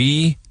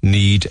 We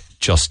need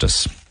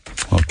justice.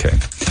 Okay.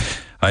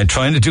 I'm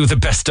trying to do the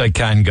best I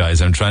can, guys.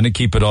 I'm trying to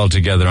keep it all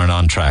together and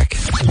on track.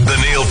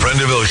 The Neil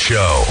Prendeville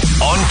Show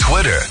on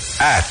Twitter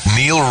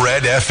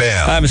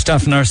 @NeilRedFM. I'm a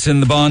staff nurse in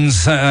the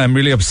Bonds. I'm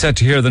really upset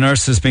to hear the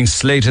nurses being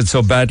slated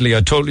so badly.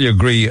 I totally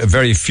agree.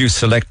 Very few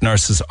select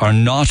nurses are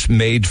not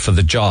made for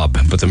the job,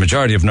 but the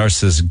majority of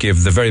nurses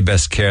give the very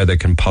best care they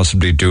can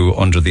possibly do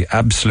under the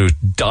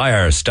absolute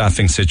dire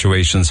staffing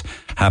situations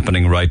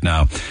happening right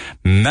now.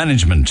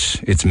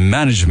 Its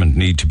management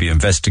need to be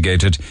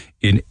investigated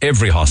in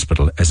every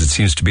hospital, as it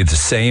seems to be the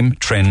same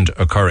trend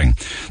occurring.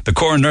 The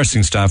core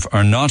nursing staff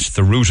are not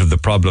the root of the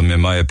problem, in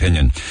my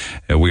opinion.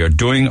 We are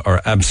doing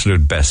our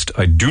absolute best.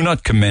 I do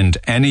not commend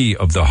any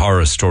of the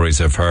horror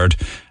stories I've heard,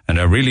 and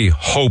I really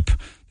hope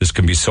this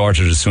can be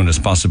sorted as soon as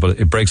possible.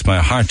 It breaks my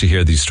heart to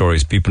hear these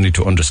stories. People need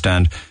to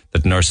understand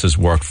that nurses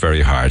work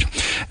very hard.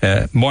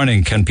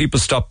 Morning, can people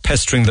stop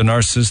pestering the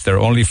nurses? They're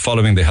only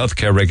following the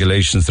healthcare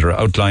regulations that are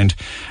outlined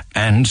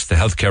and the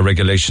healthcare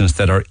regulations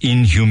that are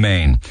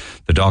inhumane.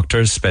 The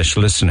doctors,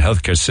 specialists and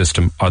healthcare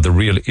system are the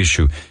real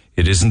issue.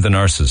 It isn't the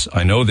nurses.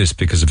 I know this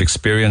because of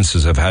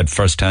experiences I've had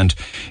firsthand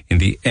in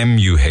the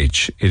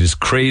MUH. It is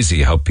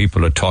crazy how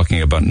people are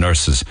talking about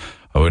nurses.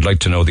 I would like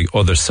to know the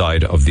other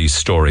side of these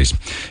stories.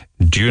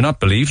 Do you not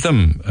believe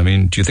them? I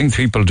mean, do you think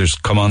people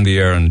just come on the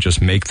air and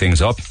just make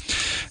things up?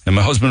 And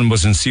my husband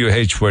was in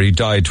CUH where he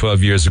died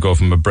 12 years ago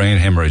from a brain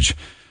hemorrhage.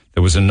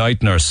 There was a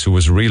night nurse who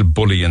was a real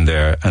bully in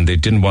there, and they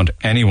didn't want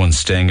anyone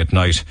staying at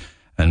night.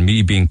 And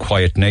me being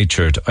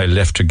quiet-natured, I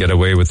left to get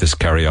away with this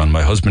carry-on.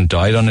 My husband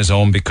died on his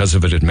own because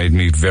of it. It made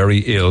me very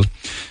ill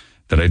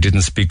that I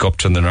didn't speak up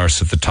to the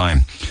nurse at the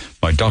time.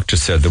 My doctor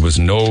said there was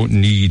no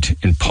need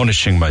in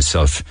punishing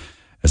myself,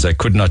 as I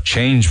could not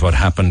change what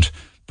happened.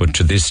 But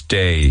to this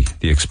day,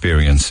 the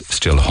experience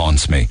still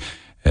haunts me,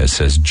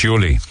 says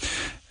Julie.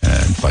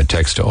 By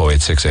text to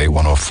 0868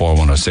 104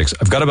 106.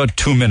 I've got about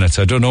 2 minutes.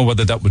 I don't know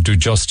whether that would do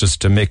justice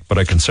to Mick, but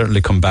I can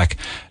certainly come back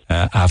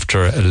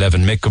after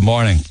 11. Mick, good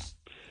morning.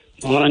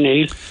 Morning,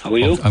 Neil. How are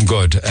you? I'm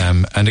good.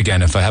 And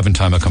again, if I have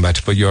time, I'll come back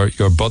to. But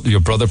your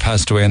brother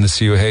passed away in the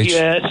CUH?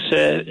 Yes,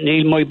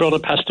 Neil, my brother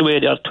passed away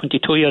there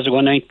 22 years ago,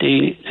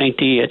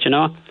 1998, you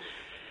know.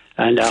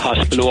 And the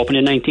hospital opened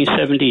in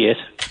 1978,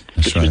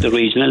 which was the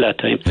reason at that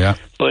time. Yeah.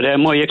 But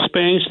my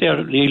experience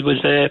there, Neil,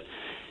 was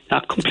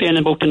not complaining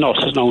about the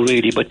nurses now,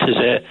 really, but his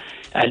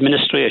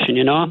administration,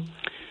 you know.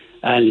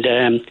 And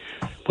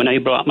when I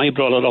brought my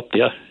brother up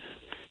there,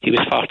 He was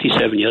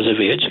 47 years of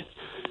age.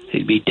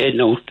 He'd be dead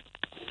now.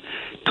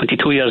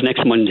 22 years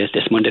next Monday,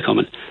 this Monday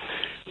coming.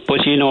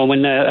 But, you know,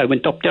 when I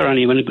went up there and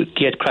he went to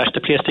gate crashed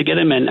the place to get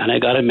him in, and I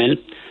got him in,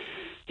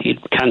 he'd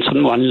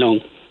cancelled one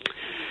lung.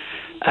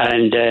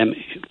 And,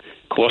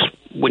 of course,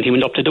 when he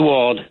went up to the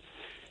ward,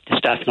 the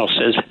staff nurse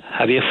says,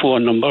 have you a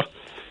phone number?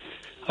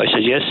 I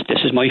said, yes, this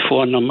is my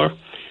phone number.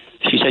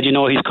 She said, you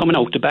know, he's coming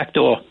out the back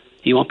door.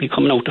 He won't be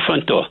coming out the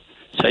front door.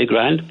 So I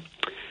grand.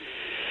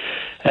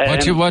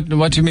 What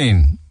do you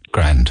mean,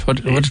 grand?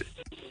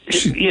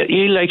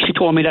 She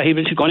told me that he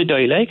was going to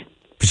die, like.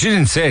 But she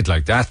didn't say it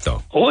like that,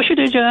 though. Oh, she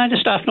did, yeah. The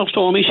staff nurse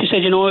told me. She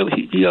said, you know,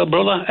 your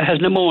brother has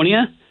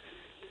pneumonia,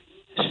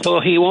 so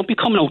he won't be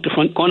coming out the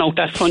front, going out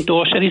that front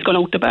door. She said he's going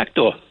out the back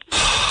door.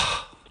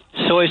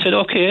 So I said,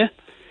 okay,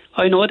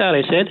 I know that,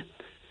 I said.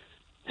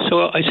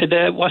 So I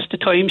said, what's the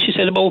time? She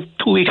said, about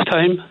 2 weeks'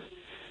 time.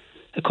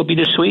 It could be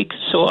this week.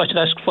 So I said,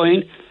 that's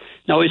fine.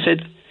 Now she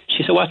said,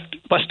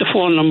 what's the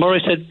phone number? I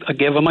said, I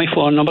gave her my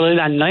phone number,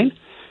 the landline.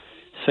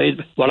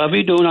 Said, whatever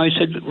you do now, I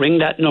said, ring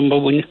that number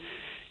when,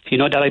 you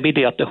know, that I'll be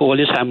there to hold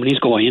his hand when he's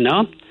going, you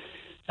know,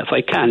 if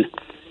I can.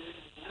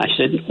 And she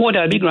said, oh,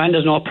 that'll be grand,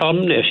 there's no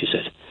problem there, she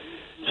said.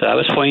 So that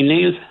was fine,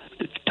 Neil.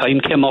 The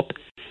time came up.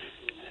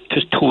 It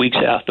was 2 weeks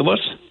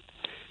afterwards.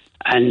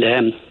 And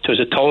it was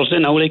a Thursday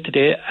now, like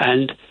today,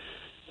 and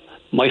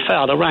my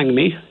father rang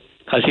me,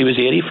 because he was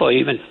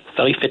 85 and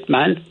very fit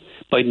man.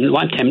 But I didn't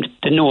want him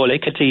to know,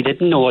 like, because he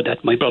didn't know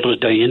that my brother was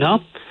dying, you know.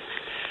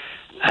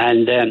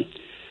 And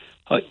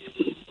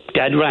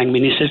Dad rang me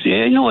and he says,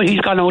 yeah, you know,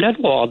 he's gone out of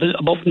that ward.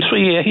 About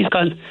 3 years, he's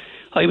gone.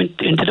 I went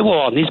into the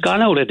ward and he's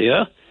gone out of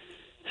there.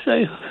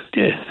 So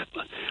yeah,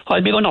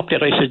 I'll be going up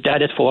there. I said,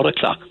 Dad, at 4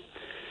 o'clock.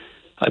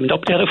 I went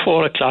up there at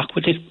 4 o'clock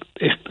with his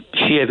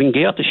shaving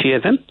gear to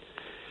shave him.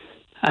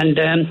 And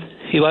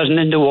he wasn't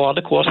in the ward,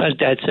 of course, as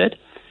Dad said.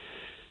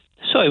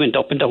 So I went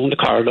up and down the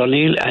corridor,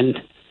 Neil,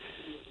 and,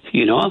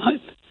 you know,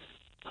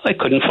 I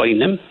couldn't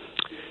find him.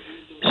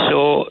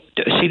 So,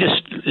 see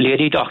this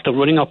lady doctor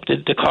running up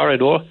the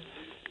corridor,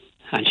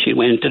 and she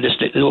went into this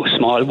little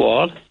small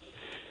ward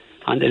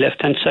on the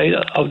left-hand side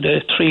of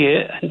the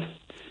 3A, and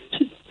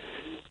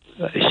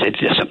I said,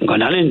 there's something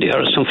going on in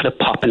there, or something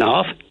popping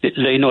off.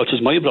 I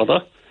noticed my brother.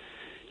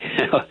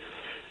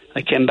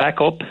 I came back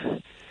up,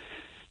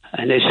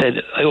 and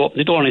I opened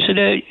the door, and I said,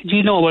 do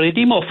you know where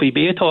Eddie Murphy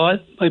be at all,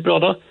 my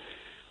brother?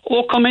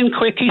 Oh, come in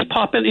quick, he's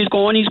popping, he's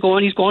going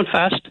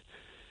fast.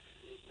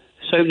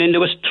 So then there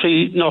was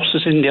 3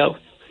 nurses in there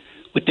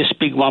with this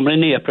big woman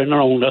in the apron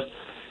around her.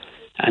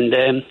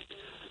 And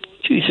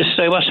Jesus,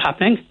 so what's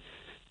happening?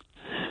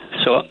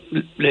 So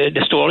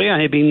the story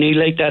I had been Neil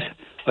like that.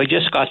 I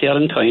just got there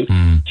in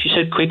time. She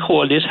said, quick,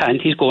 hold his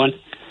hand, he's going.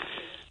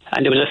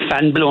 And there was a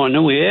fan blowing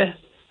away.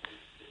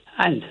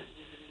 And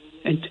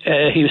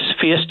he was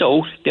faced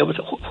out. They were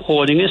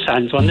holding his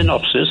hands on the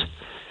nurses.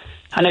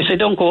 And I said,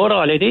 don't go at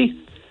all, Eddie.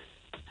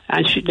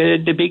 And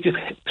the big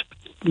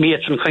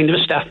matron, kind of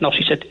a staff nurse,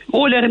 she said,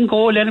 oh, let him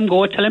go,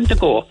 tell him to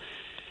go.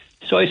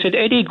 So I said,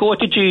 Eddie, go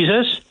to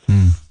Jesus.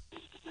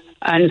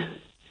 And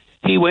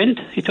he went,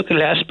 he took the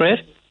last breath.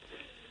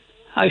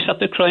 I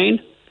started crying.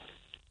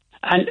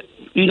 And,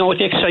 you know, with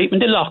the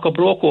excitement, the locker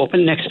broke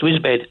open next to his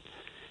bed.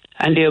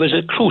 And there was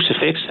a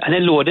crucifix and a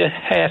load of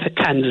half a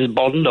candles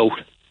burned out.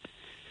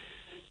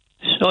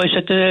 So I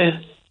said to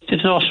the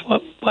nurse,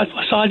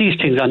 what's all these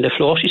things on the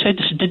floor? She said,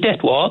 this is the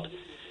death ward.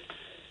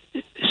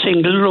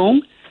 Single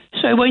room.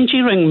 So why didn't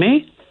you ring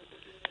me?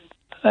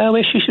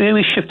 We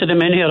shifted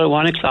him in here at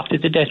 1 o'clock to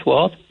the death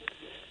ward.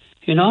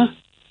 You know?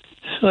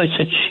 So I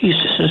said,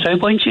 Jesus,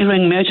 why didn't you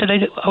ring me? I said,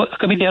 I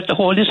could be there to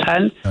hold his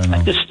hand.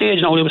 At this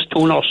stage now, there was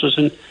 2 nurses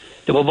and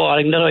they were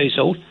bawling their eyes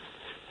out.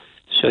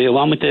 So you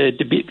one with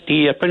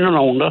the apron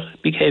around her,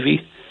 big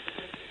heavy,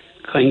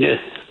 kind of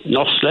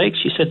nurse-like.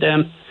 She said,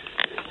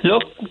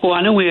 look, go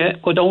on away,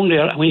 go down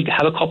there and we'll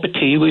have a cup of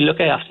tea, we'll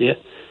look after you.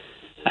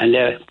 And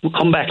we'll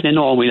come back in an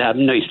hour and we'll have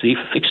them nicely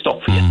fixed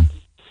up for you.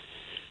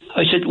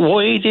 I said,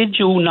 why did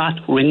you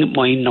not ring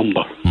my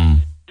number?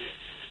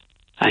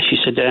 And she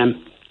said,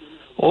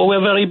 oh,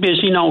 we're very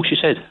busy now, she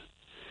said.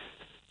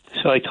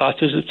 So I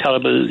thought it was a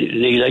terrible,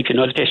 like, you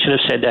know, they should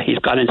have said that he's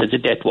gone into the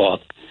death ward.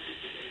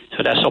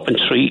 So that's up in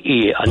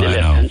 3A on the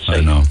left-hand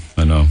side.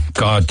 I know.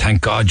 God,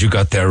 thank God you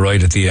got there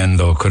right at the end,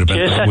 though. Could have been.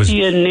 Yes, at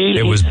the end, Neil,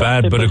 it was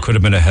bad, but it could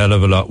have been a hell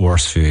of a lot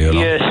worse for you. You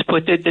know? Yes,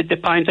 but the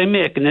point I'm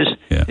making is,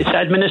 this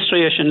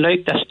administration,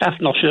 like the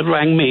staff nurse that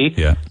rang me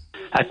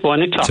at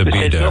 1 o'clock. To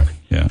be there,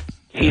 look,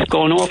 he's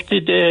gone off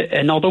to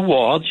another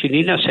ward. She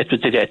need not sit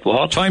with the death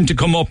ward. Time to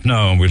come up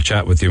now, and we'll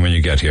chat with you when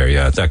you get here.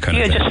 Yeah, that kind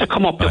of thing. Yeah, just to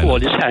come up to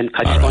hold his hand,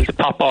 because he's going to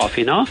pop off,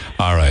 you know.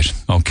 All right.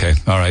 Okay.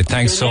 All right.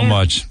 Thanks so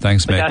much.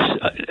 Thanks, mate.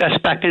 That's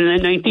back in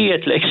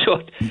 98, like,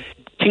 so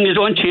things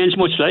don't change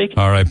much, like.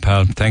 All right,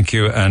 pal. Thank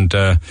you. And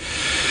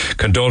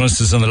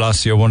condolences on the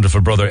loss of your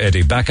wonderful brother,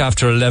 Eddie. Back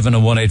after 11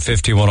 on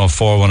 1850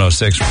 104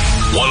 106.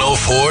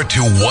 104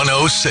 to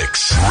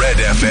 106. Red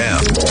FM.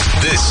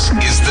 This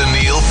is the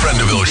Neil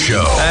Prendeville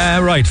Show.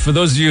 Right. For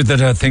those of you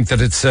that think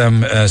that it's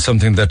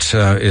something that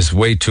is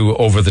way too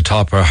over the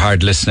top or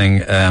hard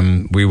listening,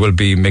 we will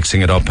be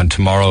mixing it up. And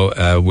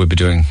tomorrow we'll be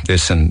doing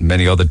this and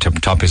many other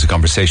topics of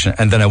conversation.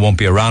 And then I won't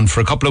be around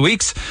for a couple of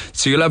weeks.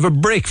 So you'll have a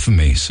break from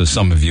me. So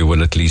some of you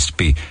will at least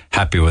be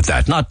happy with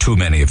that. Not too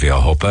many of you,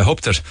 I hope. I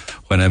hope that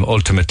when I'm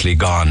ultimately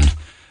gone,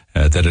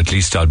 that at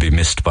least I'll be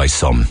missed by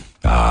some.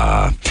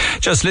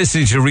 Just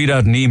listening to read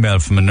out an email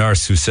from a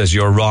nurse who says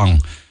you're wrong.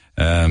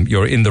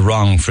 You're in the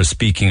wrong for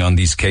speaking on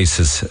these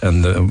cases,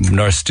 and the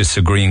nurse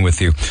disagreeing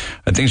with you.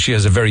 I think she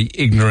has a very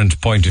ignorant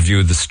point of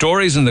view. The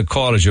stories and the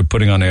callers you're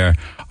putting on air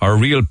are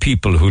real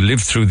people who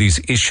live through these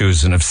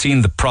issues and have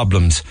seen the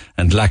problems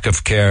and lack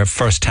of care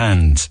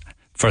firsthand.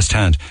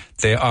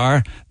 They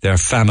are their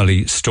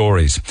family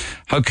stories.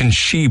 How can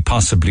she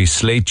possibly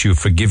slate you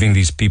for giving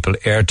these people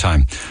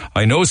airtime?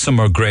 I know some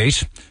are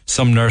great.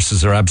 Some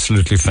nurses are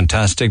absolutely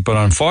fantastic, but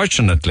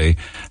unfortunately,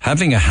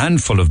 having a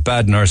handful of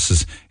bad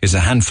nurses is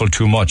a handful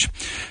too much.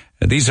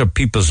 These are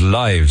people's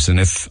lives, and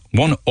if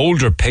one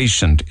older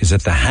patient is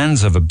at the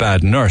hands of a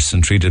bad nurse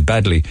and treated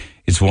badly,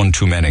 it's one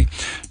too many.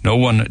 No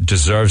one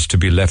deserves to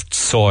be left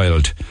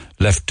soiled,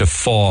 left to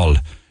fall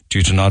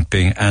due to not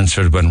being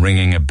answered when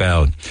ringing a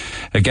bell.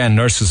 Again,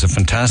 nurses are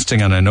fantastic,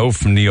 and I know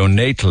from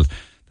neonatal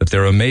that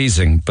they're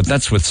amazing, but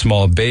that's with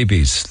small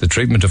babies. The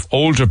treatment of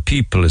older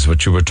people is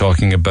what you were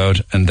talking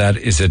about, and that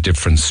is a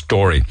different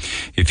story.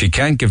 If you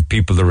can't give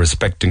people the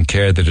respect and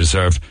care they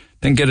deserve,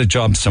 then get a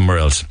job somewhere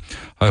else.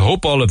 I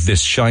hope all of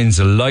this shines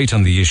a light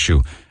on the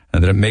issue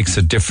and that it makes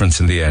a difference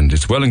in the end.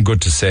 It's well and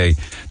good to say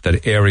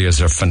that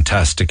areas are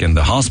fantastic in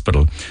the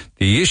hospital.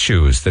 The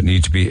issues that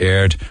need to be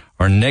aired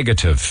are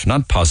negative,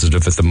 not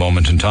positive at the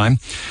moment in time.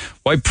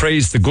 Why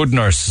praise the good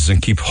nurses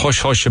and keep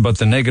hush-hush about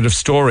the negative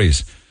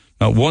stories?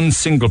 Not one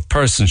single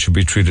person should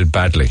be treated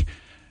badly.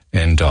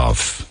 End of.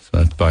 So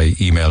that by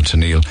email to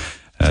Neil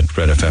at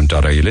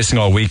redfm.ie.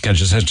 Listening all week, I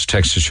just had to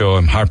text the show.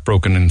 I'm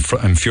heartbroken and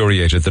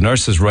infuriated. The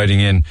nurses writing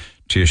in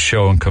to your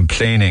show and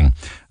complaining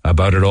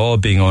about it all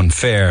being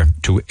unfair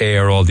to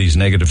air all these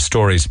negative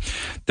stories.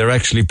 They're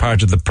actually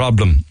part of the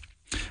problem,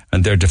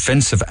 and their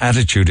defensive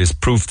attitude is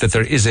proof that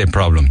there is a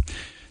problem.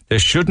 There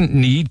shouldn't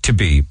need to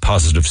be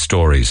positive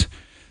stories.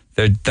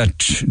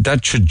 That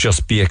should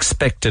just be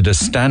expected as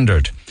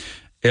standard.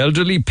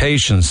 Elderly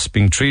patients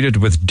being treated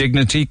with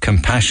dignity,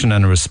 compassion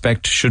and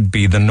respect should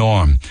be the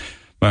norm.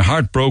 My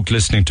heart broke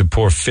listening to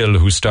poor Phil,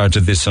 who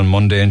started this on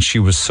Monday, and she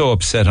was so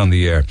upset on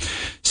the air.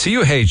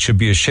 CUH should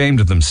be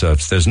ashamed of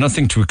themselves. There's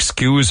nothing to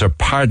excuse or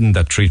pardon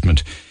that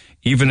treatment.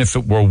 Even if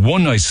it were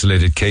one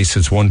isolated case,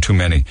 it's one too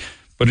many.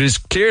 But it is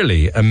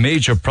clearly a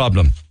major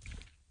problem.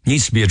 It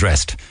needs to be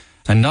addressed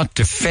and not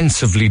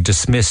defensively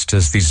dismissed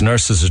as these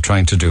nurses are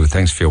trying to do.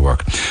 Thanks for your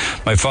work.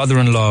 My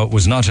father-in-law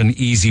was not an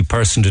easy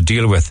person to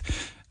deal with,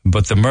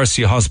 but the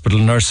Mercy Hospital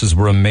nurses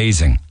were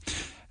amazing.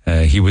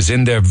 He was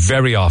in there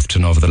very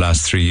often over the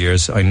last 3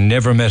 years. I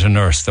never met a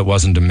nurse that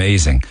wasn't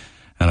amazing.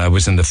 And I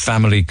was the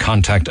family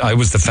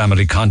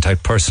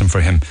contact person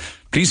for him.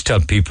 Please tell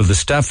people the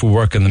staff who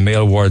work in the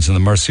male wards in the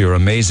Mercy are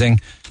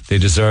amazing. They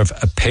deserve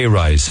a pay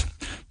rise.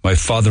 My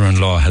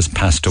father-in-law has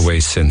passed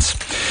away since.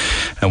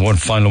 And one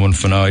final one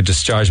for now. I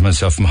discharged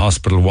myself from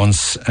hospital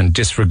once and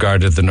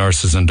disregarded the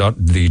nurses and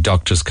the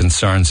doctor's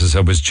concerns, as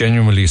I was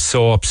genuinely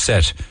so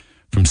upset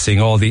from seeing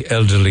all the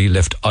elderly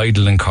left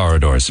idle in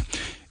corridors.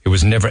 It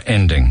was never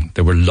ending.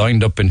 They were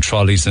lined up in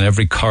trolleys in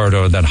every corridor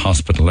of that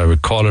hospital. I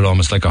would call it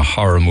almost like a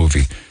horror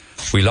movie.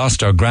 We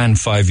lost our gran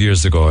 5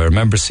 years ago. I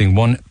remember seeing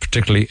one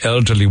particularly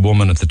elderly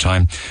woman at the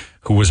time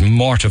who was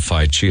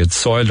mortified. She had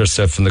soiled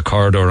herself in the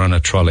corridor on a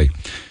trolley.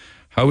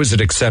 How is it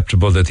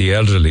acceptable that the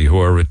elderly, who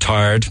are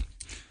retired,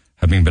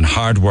 having been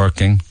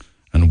hard-working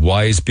and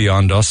wise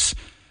beyond us,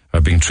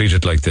 are being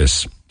treated like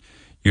this?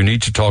 You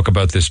need to talk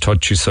about this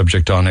touchy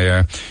subject on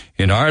air.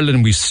 In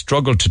Ireland, we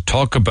struggle to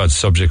talk about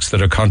subjects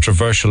that are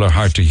controversial or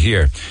hard to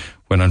hear,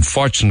 when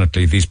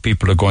unfortunately these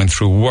people are going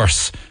through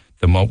worse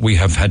than what we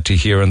have had to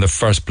hear in the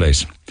first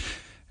place.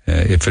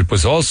 If it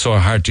was also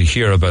hard to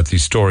hear about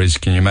these stories,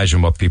 can you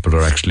imagine what people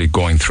are actually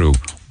going through?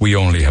 We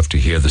only have to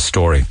hear the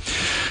story.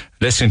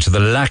 Listening to the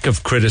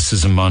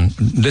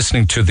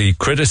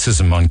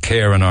criticism on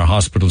care in our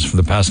hospitals for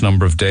the past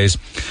number of days.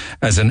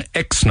 As an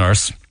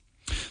ex-nurse,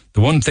 the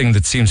one thing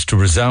that seems to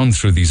resound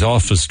through these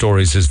awful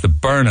stories is the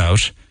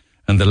burnout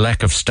and the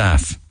lack of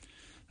staff.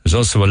 There's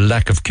also a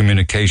lack of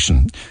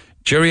communication.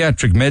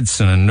 Geriatric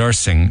medicine and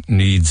nursing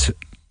needs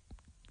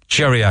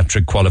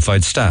geriatric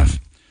qualified staff.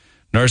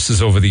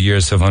 Nurses over the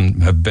years have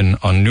been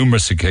on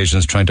numerous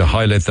occasions trying to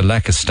highlight the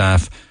lack of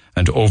staff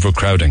and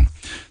overcrowding.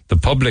 The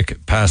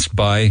public passed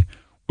by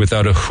with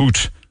the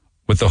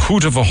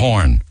hoot of a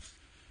horn.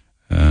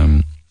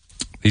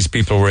 These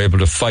people were able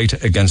to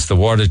fight against the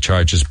warded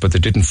charges, but they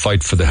didn't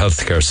fight for the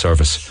healthcare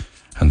service.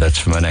 And that's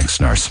from an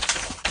ex-nurse.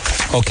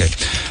 Okay,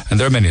 and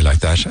there are many like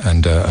that,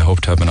 and I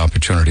hope to have an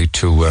opportunity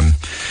to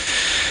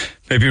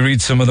maybe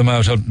read some of them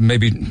out. I'll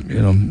maybe,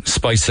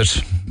 spice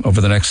it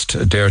over the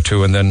next day or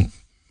two, and then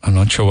I'm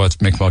not sure what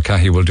Mick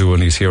Mulcahy will do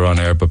when he's here on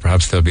air, but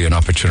perhaps there'll be an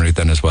opportunity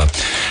then as well.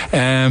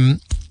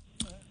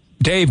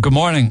 Dave, good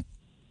morning.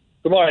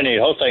 Good morning,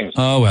 Neil. How's things?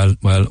 Oh, well.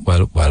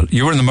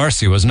 You were in the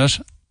Mercy, wasn't it?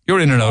 You're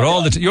in and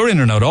out you're in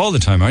and out all the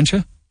time, aren't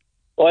you?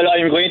 Well,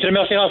 I'm going to the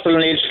Mercy Hospital,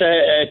 Neil,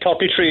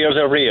 33 years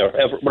every year,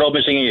 without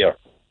missing a year.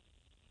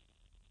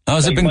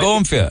 How's it been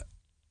going for you?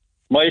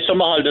 My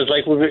summer holidays,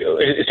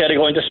 instead of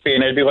going to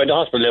Spain, I'd be going to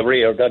hospital every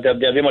year. That'd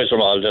be my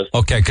summer holidays.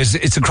 Okay, because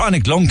it's a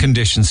chronic lung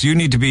condition, so you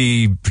need to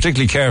be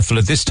particularly careful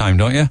at this time,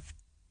 don't you?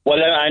 Well,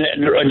 and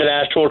in the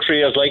last 2 or 3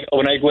 years,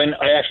 when I go in,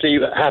 I actually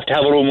have to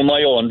have a room of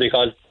my own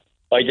because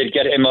I did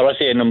get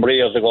MRSA a number of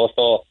years ago.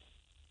 So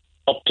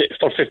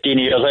for 15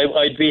 years,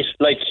 I'd be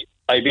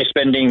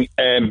spending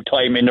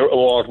time in the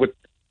ward with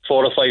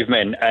 4 or 5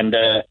 men, and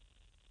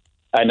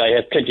I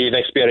had plenty of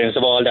experience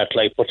of all that.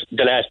 But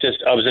the last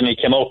I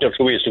came out there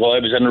 2 weeks ago. I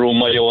was in a room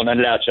of my own,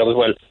 and last year as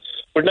well.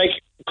 But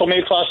coming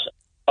across,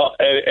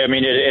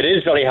 it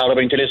is very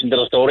harrowing to listen to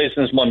the stories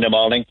since Monday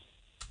morning,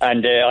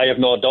 and I have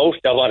no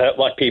doubt that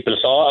what people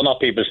saw and what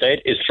people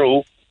said is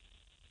true.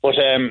 But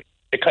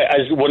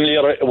as one of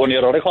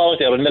your other callers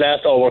there in the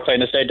last hour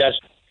kind of said that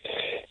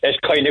it's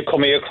kind of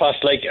coming across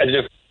as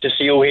if the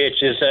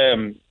COH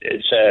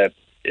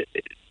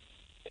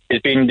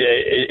is being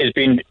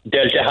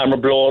dealt a hammer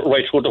blow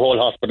right through the whole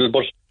hospital.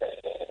 But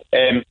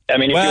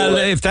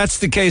if that's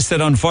the case,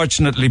 then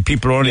unfortunately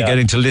people are only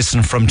getting to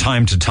listen from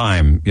time to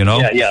time.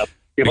 Yeah.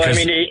 Because,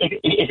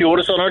 if you were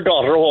a son or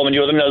daughter at home and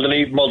you're an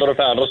elderly mother or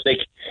father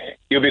sick,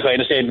 you'd be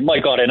kind of saying, "My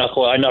God, I'm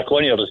not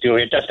going near this."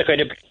 That's the kind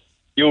of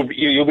you'll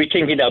be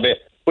thinking that way.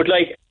 But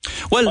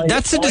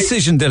that's a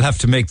decision they'll have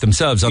to make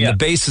themselves on the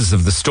basis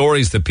of the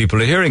stories that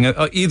people are hearing.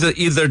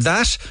 Either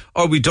that,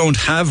 or we don't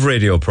have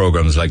radio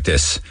programs like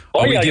this,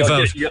 or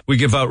we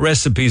give out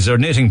recipes or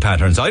knitting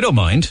patterns. I don't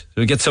mind.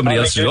 We get somebody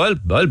else to do.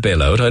 I'll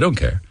bail out. I don't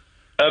care.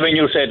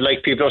 You said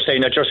people are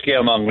saying that you're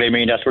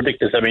scaremongering. That's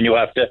ridiculous. You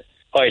have to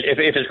hide if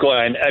it's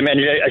going.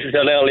 I should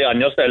tell early on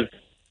yourself.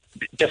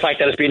 The fact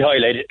that it's been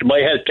highlighted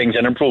might help things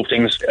and improve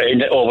things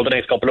over the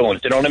next couple of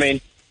months. Do you know what I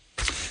mean?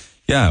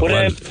 Yeah, but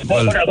I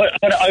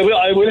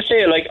will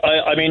say,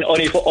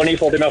 only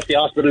for the Mercy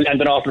Hospital and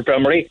the North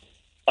Infirmary,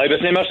 I was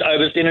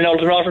in the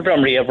North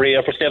Infirmary every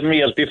year for 7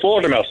 years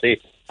before the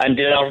Mercy, and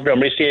the North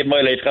Infirmary saved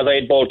my life because I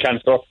had bowel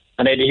cancer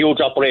and I had a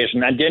huge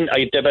operation, and then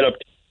I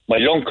developed my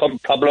lung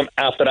problem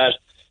after that,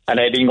 and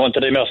I've been going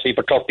to the Mercy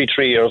for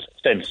 33 years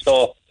since.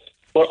 So,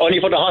 but only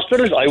for the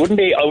hospitals, I wouldn't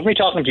be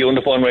talking to you on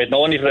the phone right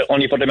now. Only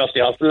for the Mercy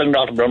Hospital and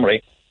North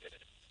Infirmary.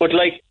 But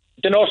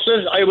the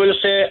nurses, I will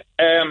say.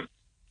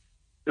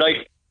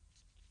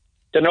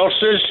 The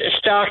nurses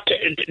start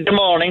the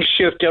morning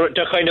shift, they're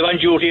kind of on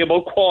duty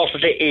about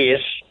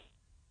 7:45,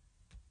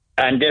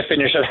 and they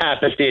finish at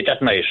 8:30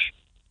 at night.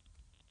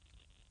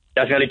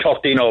 That's nearly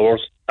 13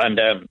 hours, and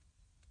a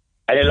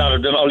lot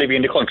of them only be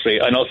in the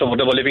country. I know some of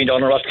them only be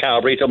down in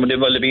Rosscarbery, some of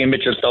them only be in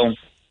Mitchelstown.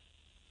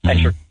 And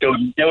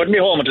they wouldn't be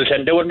home until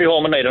 10. They wouldn't be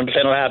home at night until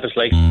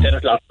 10:30. It's 10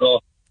 o'clock.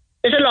 So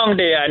it's a long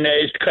day, and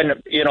it's kind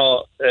of,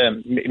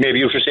 maybe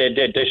you should say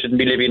they shouldn't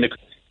be living in the.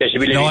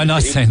 No, I'm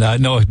not saying that.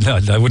 No,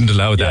 I wouldn't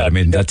allow that.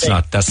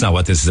 That's not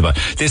what this is about.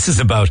 This is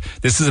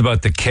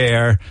about the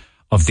care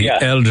of the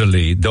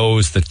elderly,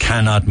 those that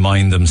cannot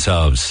mind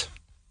themselves.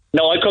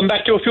 No, I'll come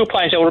back to a few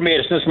points that were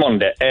made since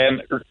Monday.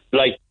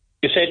 Like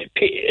you said,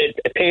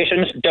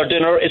 patients, their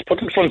dinner is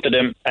put in front of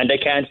them and they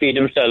can't feed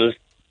themselves,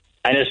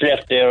 and it's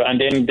left there, and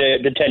then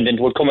the attendant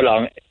will come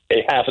along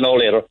half an hour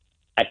later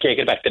and take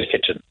it back to the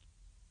kitchen.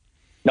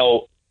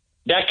 Now,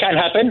 that can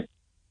happen.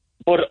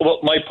 But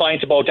what my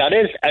point about that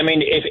is,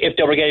 if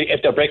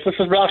their breakfast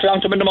was brought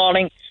along to them in the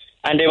morning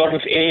and they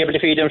weren't able to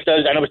feed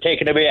themselves and it was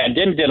taken away, and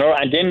then dinner,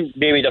 and then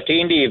maybe their tea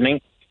in the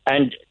evening,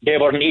 and they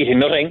weren't eating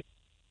nothing,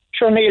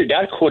 sure, Neil,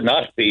 that could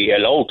not be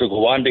allowed to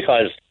go on,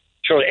 because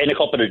sure, in a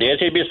couple of days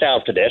he'd be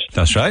starved to death.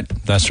 That's right.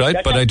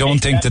 But I don't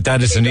think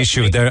that is an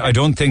issue there. I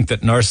don't think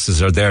that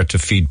nurses are there to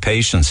feed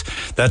patients.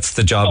 That's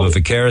the job of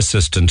a care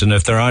assistant, and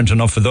if there aren't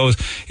enough of those,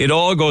 it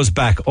all goes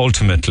back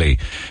ultimately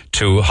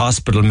to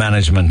hospital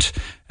management.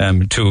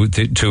 Do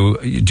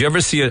you ever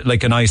see it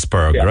like an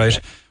iceberg, right?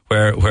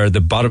 Where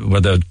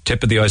the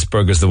tip of the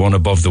iceberg is the one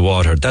above the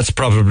water. That's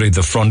probably the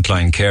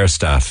frontline care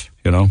staff,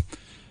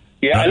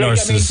 Yeah,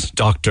 nurses,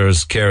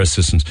 doctors, care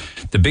assistants.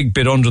 The big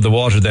bit under the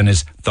water then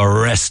is the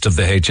rest of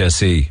the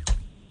HSE.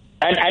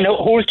 And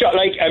who's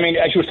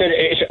as you said,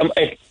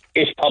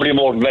 it's probably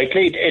more than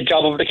likely a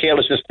job of the care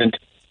assistant.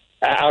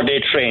 Are they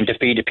trained to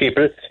feed the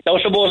people? Now,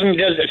 supposing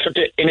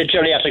in a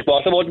geriatric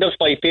ward, supposing there's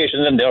 5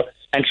 patients in there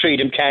and 3 of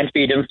them can't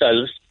feed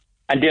themselves,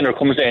 and dinner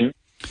comes in.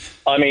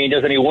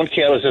 There's only 1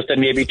 care assistant,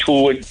 maybe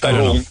 2 in the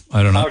room.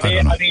 I don't know.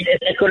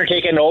 It's going to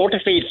take an hour to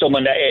feed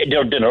someone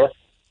their dinner.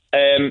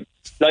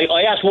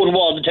 I asked one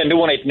ward attendant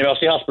one night in the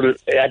Mercy Hospital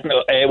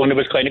when it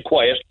was kind of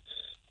quiet.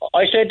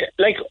 I said,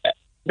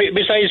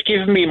 besides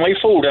giving me my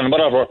food and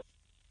whatever,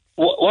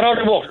 what are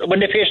the work when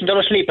the patients are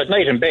asleep at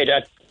night in bed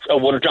at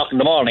 1 o'clock in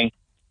the morning?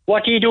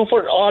 What do you do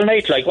for all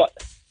night? Like what?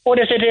 Oh,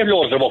 they say they have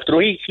loads of work to do.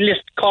 He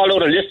call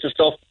out a list of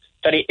stuff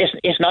that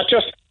it's not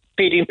just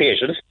feeding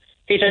patients.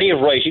 He said he has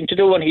writing to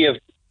do, and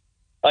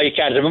I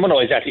can't remember now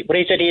exactly, but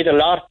he said he had a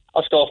lot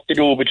of stuff to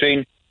do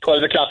between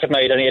 12 o'clock at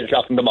night and 8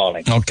 o'clock in the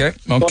morning. Okay.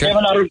 So they have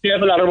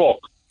a lot of work.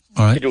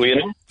 All right. To do, you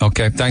know?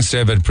 Okay, thanks,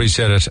 David.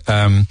 Appreciate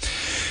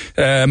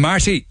it.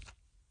 Marty.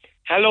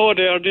 Hello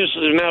there, this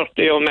is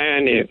Marty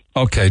O'Mahony.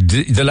 Okay,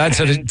 the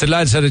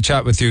lads had a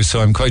chat with you, so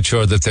I'm quite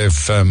sure that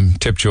they've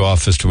tipped you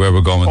off as to where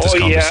we're going with this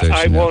conversation.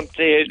 I won't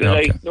say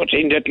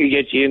nothing that will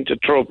get you into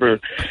trouble.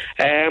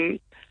 I'm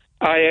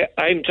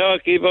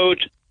talking about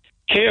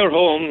care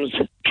homes,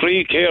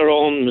 3 care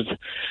homes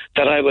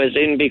that I was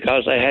in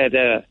because I had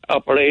an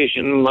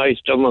operation in my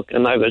stomach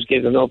and I was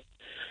given up.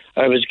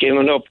 I was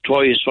given up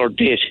twice for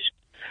this.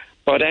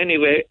 But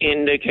anyway,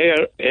 in the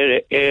care,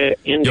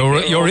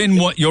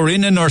 you're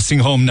in a nursing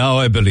home now,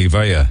 I believe,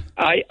 are you?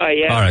 I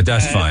am. All right,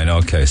 that's fine.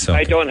 Okay, so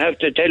I don't have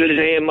to tell the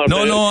name or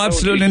no,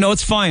 absolutely no.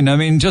 It's fine. I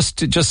mean,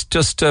 just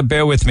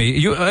bear with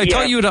me. I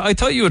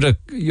thought you had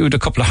a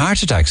couple of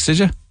heart attacks. Did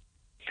you?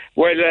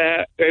 Well,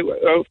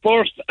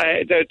 first,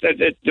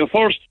 the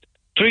first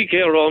 3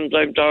 care homes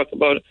I'm talking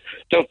about.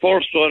 The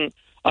first one,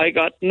 I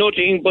got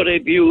nothing but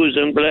abuse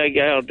and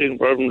blackguarding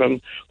from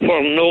them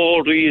for no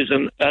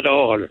reason at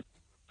all.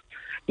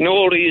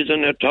 No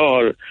reason at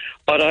all.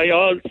 But I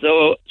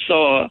also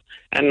saw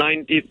a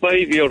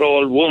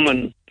 95-year-old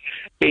woman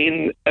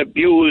being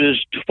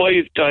abused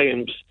 5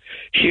 times.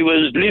 She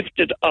was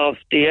lifted off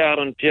the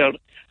armchair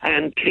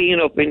and clean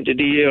up into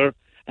the air,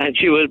 and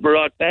she was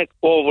brought back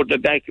over the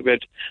back of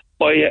it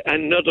by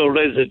another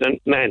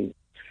resident man.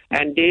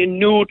 And they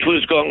knew it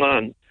was going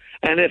on.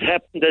 And it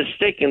happened the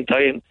second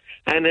time,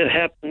 and it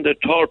happened the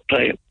third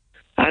time.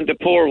 And the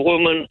poor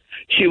woman,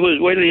 she was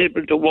well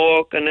able to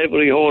walk and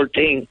every whole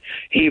thing.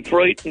 He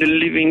frightened the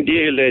living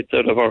daylights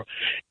out of her.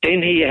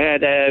 Then he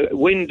had a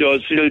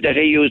windowsill that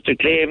he used to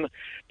claim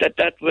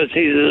that was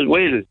his as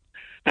well.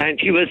 And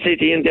she was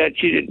sitting there,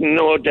 she didn't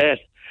know that.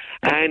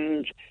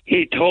 And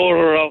he tore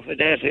her off of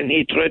that and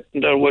he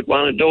threatened her with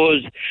one of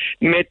those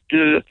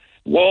metal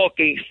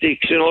walking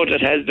sticks,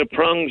 that has the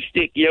prong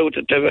sticking out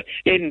at the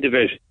end of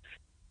it.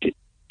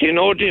 Do you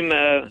know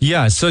them?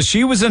 Yeah, so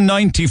she was a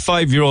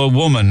 95-year-old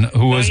woman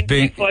who was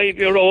being...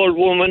 95-year-old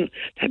woman,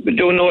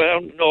 don't know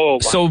her, no.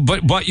 So,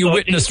 but what you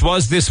witnessed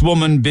was this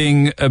woman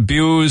being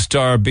abused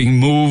or being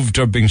moved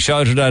or being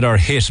shouted at or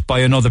hit by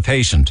another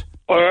patient?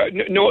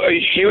 No,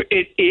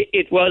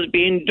 it was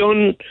being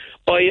done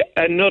by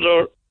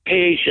another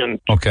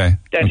patient. Okay.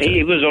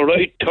 He was a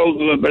right tug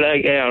of a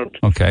blackguard.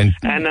 Okay.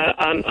 And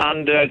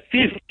on the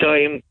 5th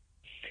time,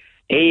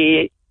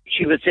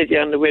 she was sitting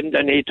on the window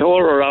and he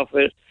tore her off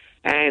it.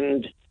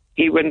 And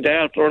he went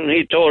after her and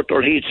he told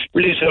her he'd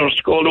split her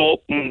skull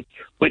open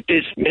with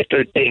this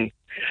metal thing.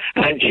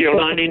 And she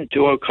ran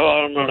into a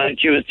corner and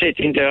she was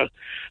sitting there.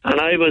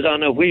 And I was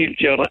on a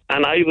wheelchair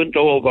and I went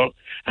over.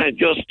 And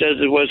just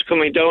as it was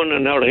coming down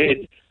on her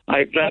head,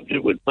 I grabbed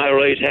it with my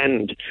right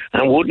hand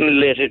and wouldn't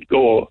let it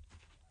go.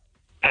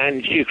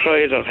 And she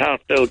cried her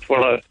heart out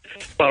for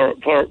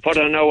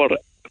an hour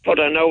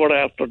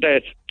after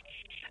that.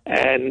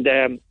 And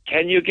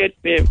can you get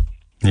me?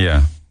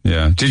 Yeah.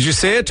 Yeah. Did you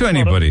say it to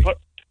anybody?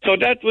 So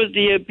that was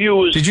the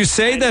abuse. Did you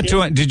say that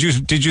to? Did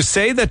you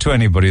say that to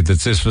anybody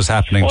that this was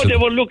happening? Oh, they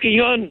were looking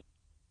on.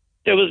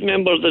 There was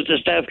members of the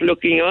staff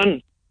looking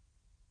on,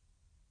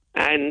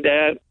 and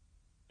they're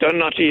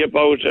naughty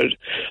about it.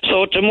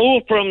 So to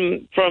move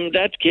from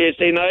that case,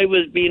 then I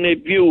was being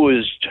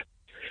abused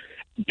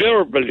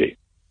verbally,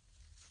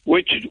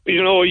 which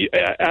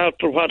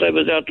after what I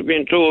was after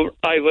being told,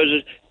 I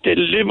was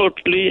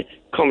deliberately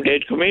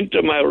they'd come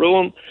into my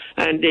room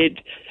and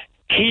they'd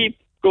keep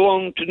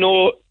going to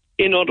know,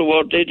 in other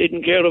words, they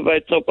didn't care if I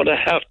suffered a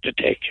heart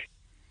attack.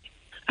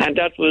 And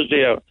that was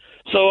there.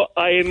 So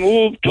I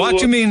moved to... What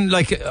do you mean,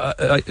 like,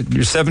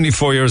 you're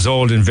 74 years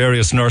old in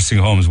various nursing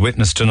homes,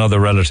 witnessed another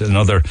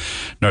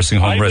nursing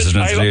home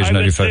resident at age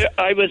 95?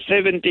 I was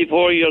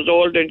 74 years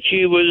old and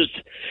she was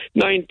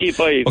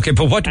 95. Okay,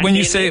 but what do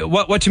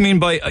you mean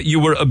by you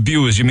were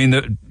abused? You mean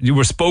that you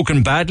were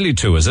spoken badly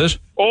to, is it?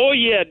 Oh,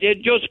 yeah,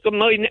 they'd just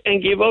come in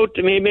and give out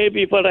to me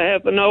maybe for a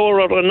half an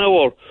hour or an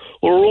hour,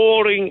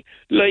 roaring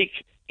like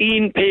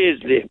Ian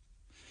Paisley.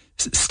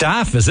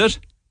 Staff, is it?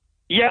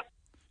 Yeah.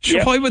 Sure,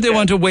 yeah. Why would they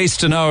want to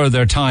waste an hour of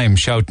their time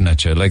shouting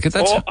at you? Like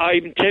that's... Oh,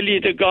 I'm telling you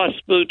the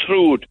gospel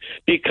truth.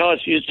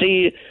 Because, you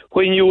see,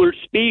 when you will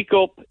speak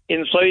up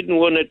inside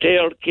one of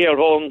their care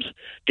homes,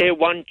 they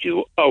want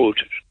you out.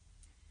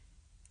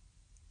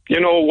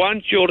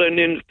 Once you're an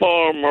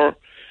informer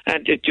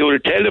and that you'll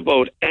tell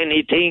about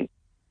anything,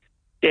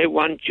 they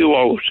want you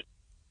out.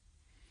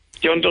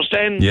 Do you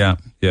understand? Yeah.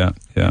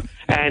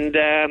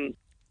 And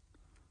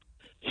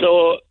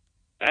so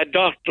a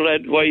doctor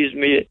advised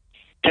me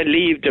to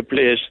leave the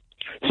place.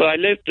 So I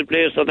left the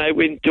place and I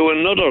went to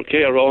another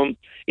care home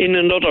in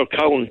another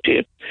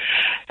county.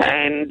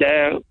 And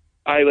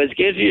I was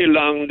getting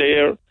along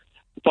there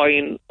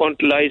fine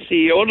until I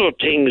see other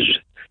things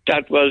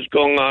that was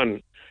going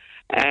on.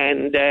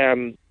 And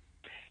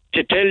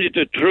to tell you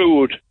the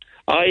truth,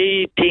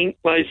 I think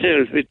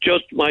myself, it's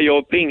just my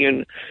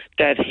opinion,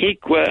 that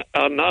HIQA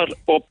are not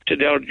up to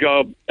their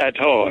job at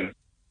all.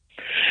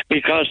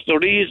 Because the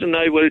reason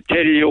I will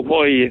tell you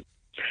why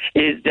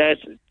is that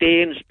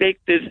they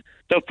inspected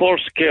the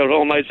first care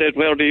home, I said,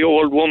 where the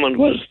old woman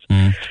was.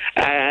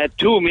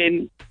 2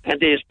 men, and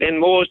they spent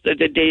most of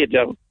the day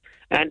there.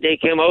 And they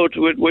came out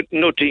with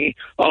nothing,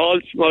 all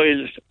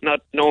smiles,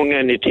 not knowing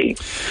anything.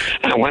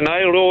 And when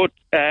I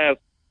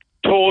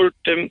told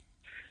them,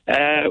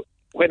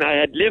 when I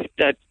had left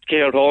that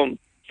care home,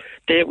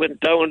 they went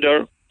down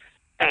there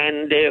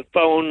and they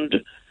found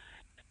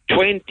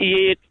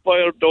 28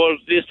 fire doors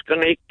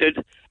disconnected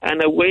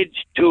and a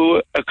wedge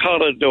to a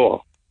corridor.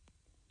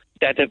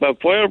 That if a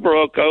fire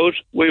broke out,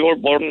 we were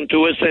burned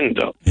to a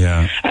cinder.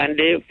 Yeah. And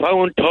they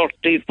found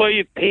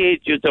 35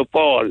 pages of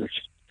files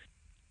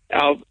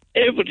of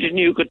everything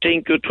you could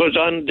think. It was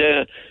on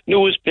the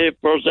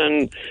newspapers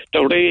and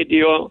the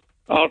radio,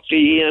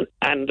 RTE,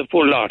 and the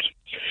full lot.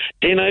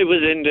 Then I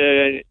was in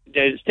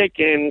the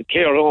second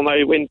care home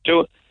I went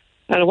to,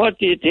 and what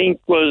do you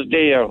think was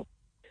there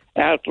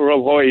after a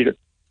while?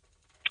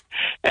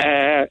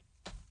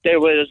 There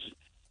was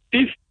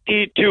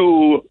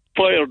 52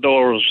 fire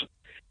doors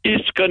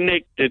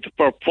disconnected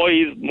for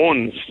 5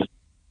 months.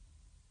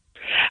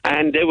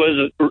 And there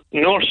was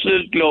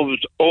nurses'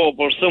 gloves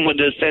over some of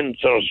the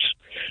sensors,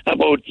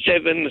 about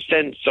 7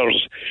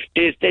 sensors.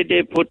 They said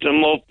they put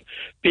them up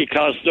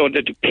because so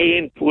that the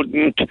paint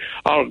wouldn't,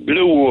 or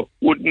glue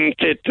wouldn't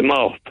set them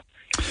off.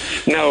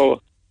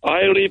 Now,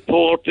 I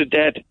reported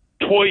that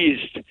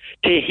twice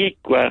to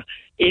HIQA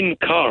in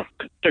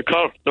Cork, the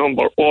Cork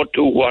number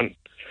 021.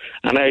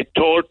 And I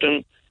told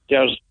them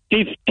there's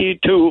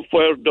 52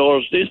 fire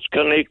doors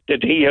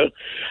disconnected here,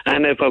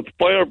 and if a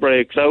fire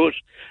breaks out,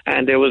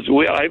 and I was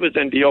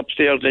in the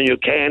upstairs, and you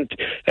can't,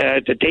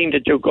 the thing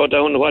that you go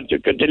down,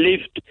 the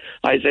lift,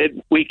 I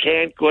said, we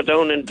can't go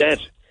down in that.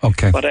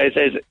 Okay. But I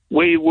said,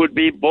 we would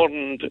be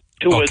burned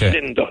to a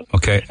cinder.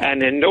 Okay.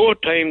 And in no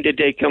time did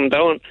they come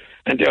down,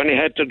 and they only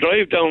had to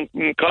drive down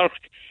from Cork,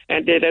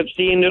 and they'd have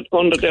seen it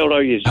under their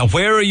eyes. And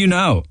where are you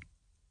now?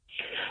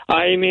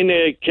 I'm in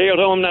a care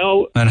home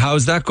now. And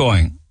how's that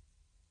going?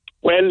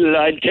 Well,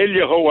 I'll tell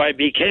you how I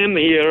became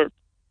here,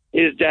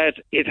 is that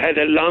it had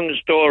a long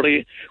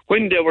story.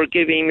 When they were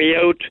giving me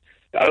out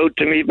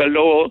to me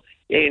below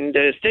in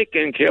the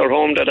second care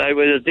home that I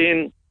was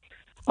in,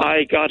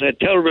 I got a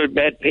terrible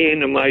bad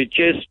pain in my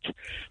chest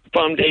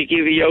from they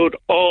give you out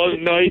all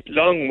night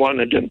long,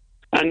 one of them,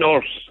 a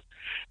nurse.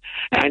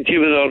 And she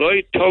was a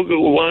right tug of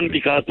one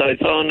because I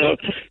saw her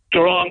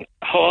strong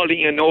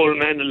hauling an old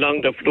man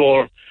along the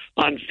floor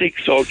on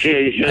 6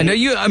 occasions. I know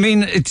you. I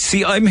mean,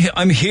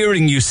 I'm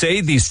hearing you say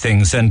these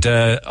things, and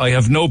I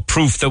have no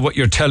proof that what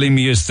you're telling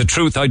me is the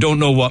truth. I don't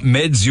know what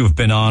meds you've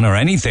been on or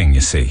anything. You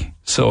see,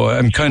 so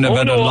I'm kind of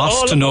at a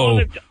loss to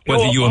know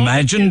whether you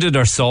imagined it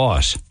or saw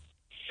it.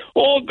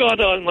 Oh God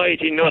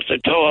Almighty, not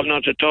at all,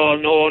 not at all.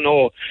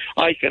 No.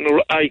 I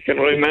can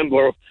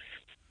remember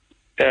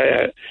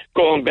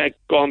going back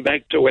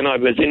to when I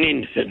was an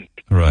infant.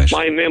 Right.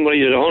 My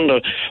memory is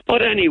 100.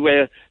 But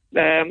anyway.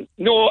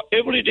 No,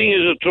 everything is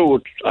the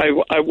truth.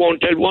 I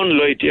won't tell one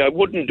lie to you. I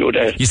wouldn't do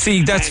that. You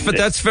see,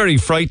 that's very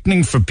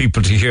frightening for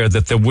people to hear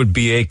that there would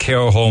be a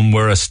care home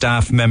where a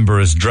staff member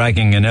is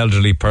dragging an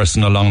elderly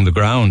person along the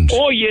ground.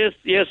 Oh, yes.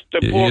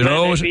 The poor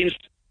man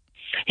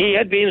he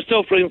had been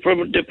suffering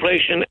from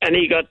depression, and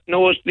he got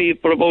no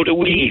sleep for about a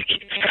week,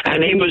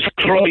 and he was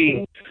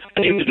crying,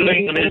 and he was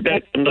lying on his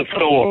back on the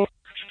floor.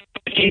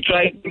 But he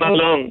dragged him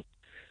along.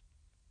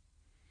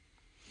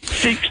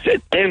 6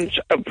 attempts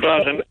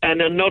brought him,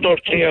 and another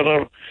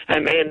carer, a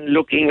man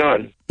looking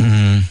on.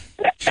 Mm-hmm.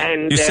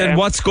 And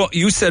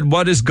you said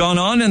what has gone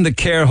on in the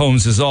care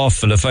homes is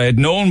awful. If I had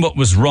known what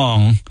was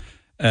wrong,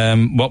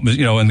 what was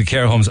in the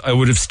care homes, I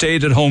would have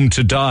stayed at home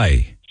to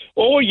die.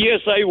 Oh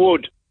yes, I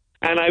would,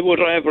 and I would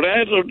have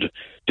rather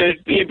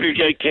that people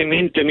that came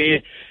into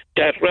me,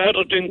 that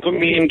rather than come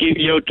in and give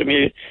you out to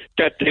me,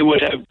 that they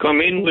would have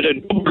come in with a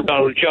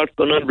double-barrel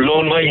shotgun and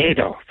blown my head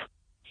off.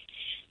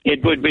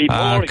 It would be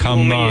more come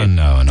humane. on,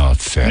 no, not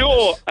fair.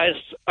 No,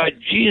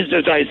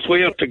 Jesus, I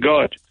swear to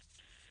God.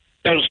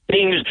 There's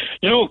things,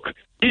 look,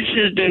 this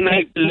is the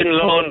Magdalene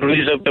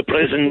laundries of the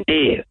present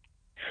day.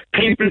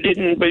 People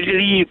didn't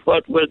believe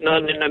what was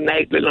done in the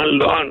Magdalene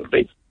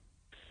laundry,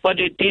 but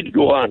it did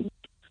go on.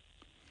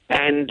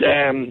 And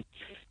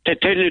to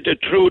tell you the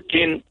truth,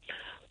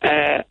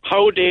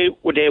 how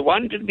they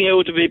wanted me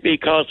out of it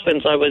because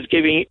since I was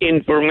giving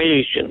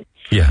information.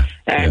 Yeah.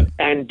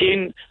 And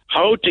then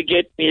how to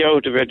get me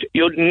out of it.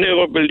 You'd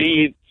never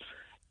believe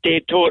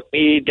they told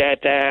me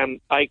that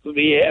I could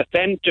be a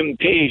phantom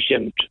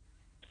patient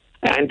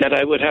and that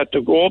I would have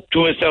to go up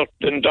to a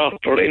certain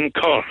doctor in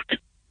Cork,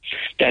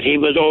 that he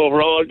was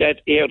over all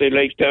that area,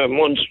 like the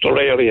Munster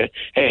area,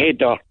 a head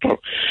doctor.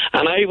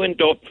 And I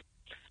went up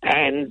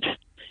and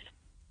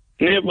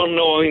never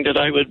knowing that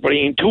I was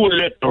bringing 2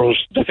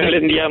 letters, the fellow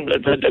in the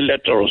ambulance had the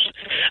letters,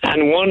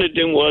 and one of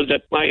them was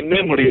that my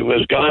memory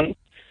was gone,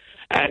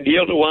 And the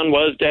other one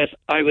was that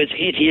I was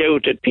hitting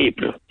out at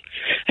people.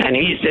 And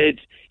he said,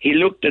 he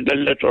looked at the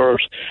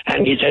letters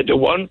and he said the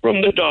one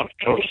from the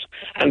doctors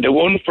and the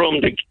one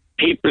from the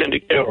people in the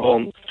care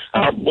home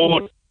are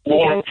both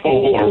word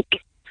for word.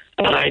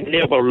 And I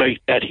never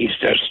liked that, he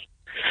says.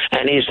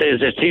 And he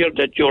says, it's here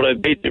that you're a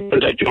victim,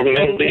 that your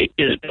memory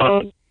is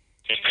gone.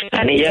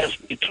 And he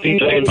asked me 3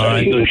 times,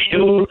 are you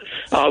sure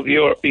of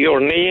your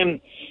name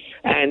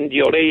and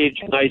your age?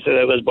 And I said,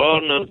 I was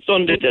born on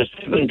Sunday the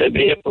 7th of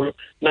April,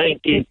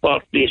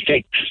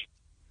 1946.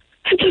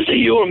 And to say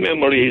your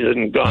memory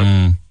isn't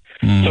gone.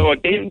 So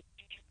again,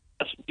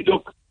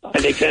 look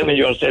and examine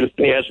yourself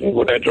and ask me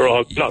would I draw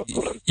a clock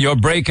for them. You're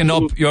breaking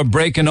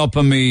up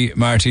on me,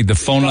 Marty. The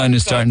phone line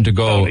is starting to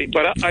go. Sorry,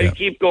 but I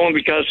keep going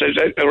because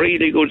it's a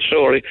really good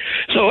story.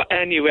 So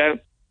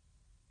anyway,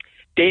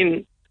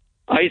 then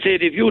I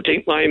said, if you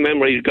think my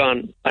memory's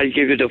gone, I'll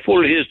give you the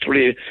full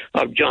history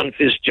of John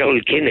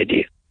Fitzgerald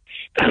Kennedy.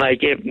 And I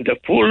gave him the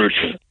full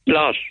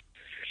lot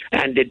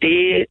and the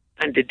day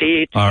and the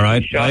date. All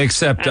right, I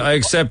accept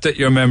that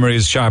your memory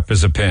is sharp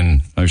as a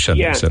pin. I shall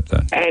accept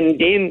that. And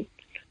then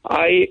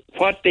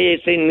what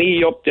they sent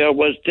me up there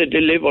was to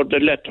deliver the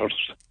letters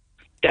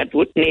that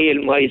would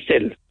nail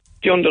myself.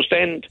 Do you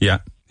understand? Yeah.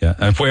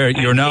 And where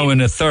you're now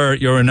in a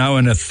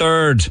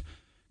third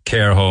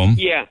care home.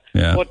 Yeah.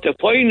 But the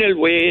final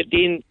way,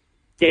 then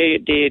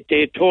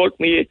they told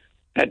me,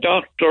 a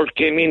doctor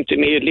came in to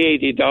me, a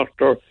lady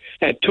doctor,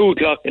 at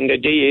 2:00 in the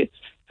day,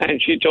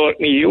 and she told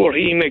me your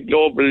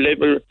hemoglobin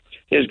level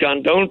has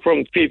gone down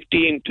from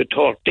 15 to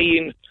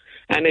 13,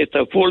 and it's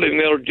a full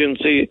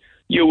emergency.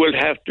 You will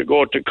have to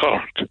go to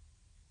Cork.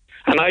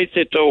 And I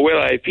said, oh, well,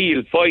 I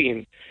feel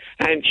fine.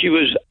 And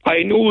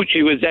I knew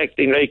she was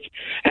acting like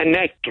an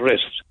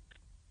actress.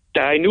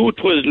 I knew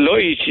it was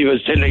lies she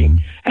was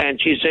telling. And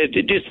she said,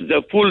 this is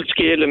a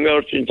full-scale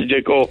emergency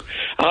to go.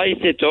 I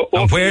said,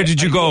 and where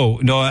did you go?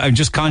 No, I'm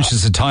just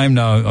conscious of time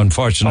now,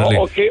 unfortunately.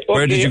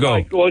 Where did you go?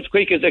 I go as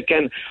quick as I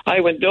can.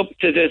 I went up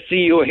to the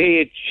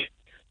CUH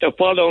the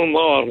following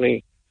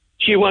morning.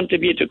 She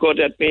wanted me to go.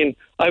 That mean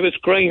I was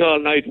crying all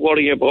night,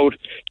 worrying about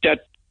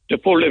that the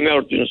full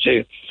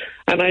emergency.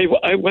 And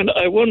I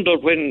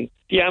wondered when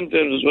the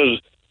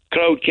ambulance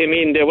crowd came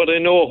in, they were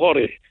in no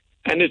hurry,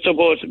 and it's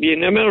supposed to be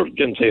an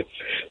emergency.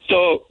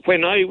 So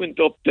when I went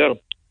up there,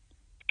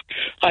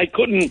 I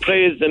couldn't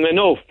praise them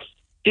enough.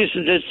 This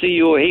is the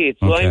CUH,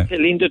 so I'm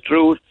telling the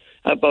truth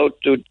about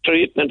the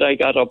treatment I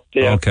got up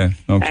there. Okay.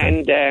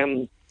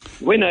 And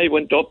when I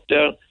went up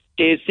there,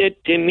 they said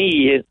to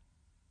me,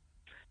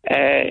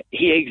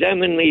 he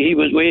examined me, he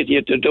was waiting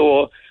at the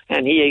door,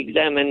 and he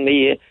examined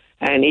me,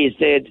 and he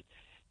said,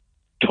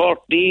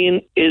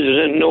 13 is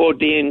in no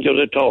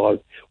danger at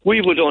all. We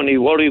would only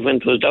worry when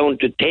it was down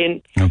to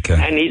 10.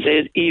 And he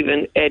said,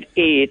 even at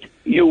 8,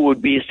 you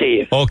would be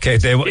safe. Okay,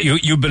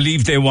 you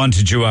believe they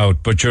wanted you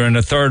out, but you're in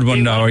a third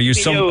one now. Are you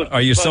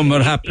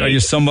somewhat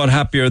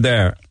happier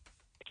there?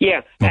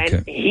 Yeah,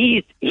 and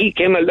he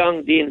came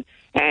along then,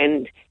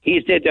 and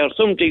he said, there's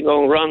something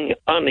going wrong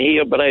on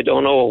here, but I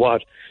don't know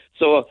what.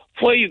 So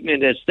 5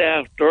 minutes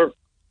after,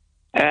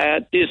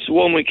 this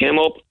woman came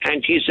up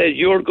and she said,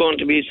 you're going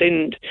to be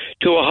sent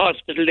to a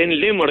hospital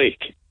in Limerick.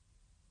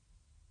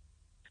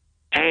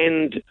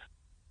 And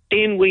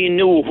then we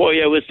knew why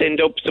I was sent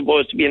up,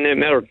 supposed to be an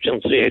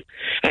emergency.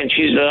 And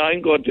she said,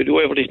 I'm going to do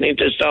everything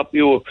to stop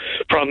you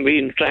from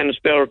being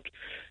transferred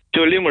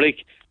to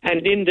Limerick.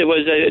 And then there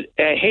was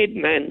a head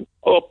man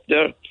up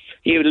there.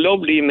 He was a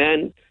lovely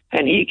man.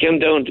 And he came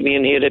down to me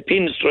and he had a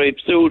pinstripe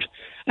suit.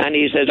 And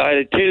he said,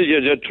 I'll tell you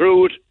the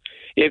truth.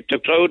 If the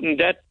crowd in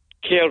that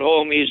care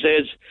home, he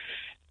says,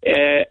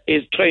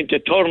 is trying to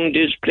turn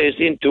this place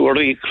into a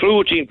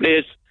recruiting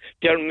place,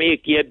 they're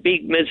making a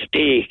big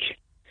mistake.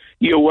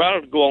 You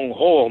are going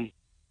home,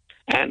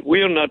 and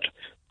we're not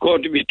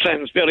going to be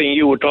transferring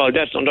you at all.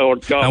 That's not our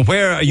job. And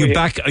where are you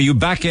back? Are you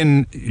back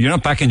in? You're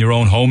not back in your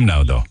own home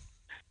now, though.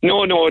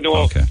 No.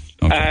 Okay.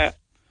 By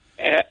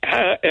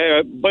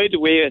the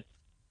way,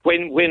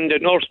 when the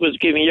nurse was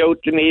giving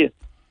out to me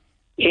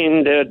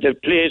in the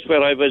place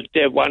where I was,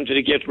 they wanted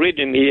to get rid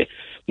of me,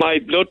 my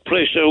blood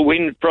pressure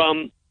went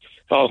from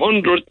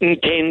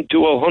 110 to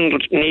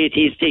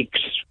 186.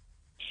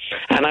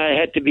 And I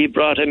had to be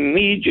brought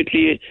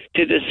immediately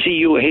to the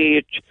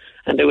CUH,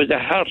 and there was a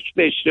heart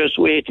specialist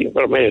waiting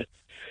for me.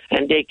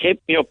 And they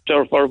kept me up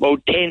there for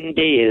about 10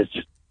 days.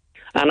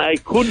 And I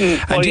couldn't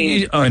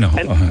find...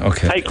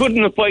 I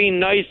couldn't find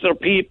nicer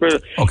people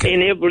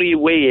in every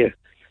way.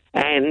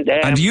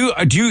 And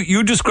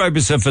you describe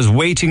yourself as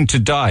waiting to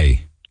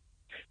die?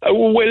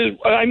 Well,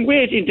 I'm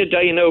waiting to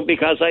die now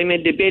because I'm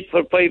in the bed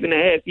for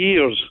 5.5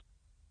 years.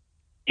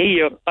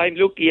 Here, I'm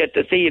looking at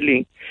the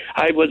ceiling.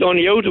 I was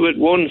only out of it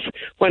once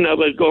when I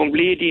was going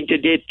bleeding to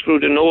death through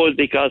the nose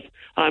because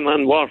I'm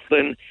on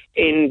warfarin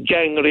in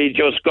January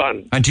just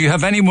gone. And do you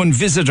have anyone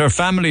visit or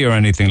family or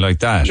anything like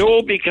that?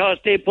 No, because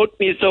they put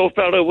me so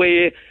far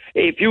away.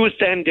 If you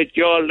stand at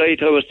your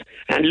lighthouse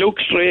and look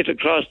straight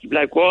across the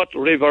Blackwater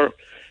River,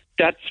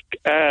 that's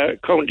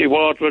County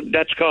Water,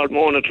 that's called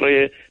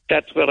Monetary,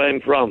 that's where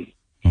I'm from.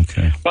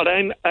 Okay. But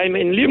I'm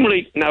in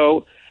Limerick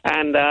now,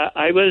 and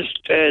I was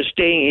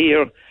staying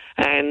here,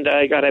 and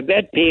I got a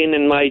bad pain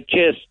in my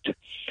chest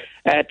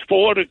at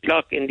 4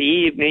 o'clock in the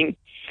evening,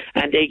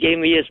 and they gave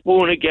me a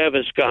spoon of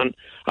Gaviscon.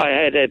 I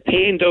had a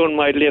pain down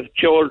my left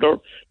shoulder,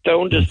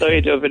 down the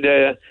side of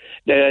the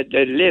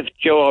left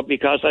jaw,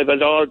 because I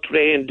was all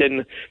trained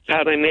in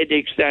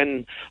paramedics,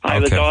 and I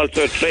was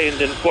also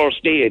trained in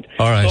first aid.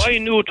 All right. So I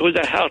knew it was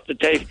a heart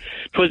attack.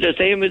 It was the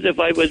same as if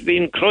I was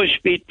being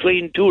crushed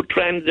between two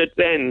transit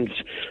vans,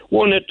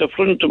 one at the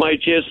front of my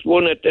chest,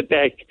 one at the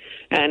back,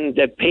 and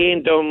the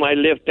pain down my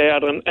left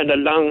arm and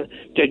along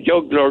the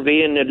jugular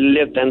vein at the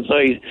left-hand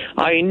side.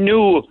 I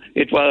knew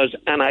it was,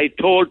 and I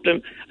told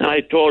them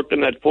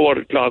at 4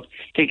 o'clock.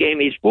 They gave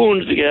me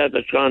spoons to get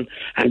it on,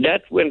 and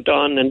that went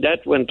on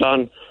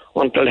until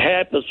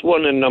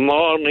 1:30 in the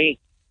morning.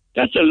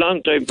 That's a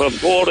long time, from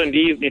 4 in the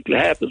evening till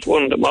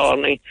 1:30 in the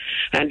morning.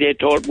 And they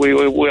told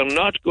we're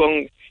not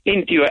going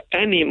into you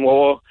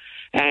anymore,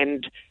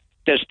 and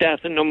the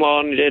staff in the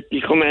morning,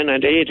 they'll come in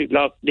at 8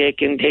 o'clock, they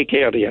can take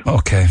care of you.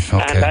 Okay.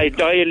 And I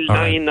dialed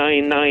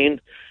 999,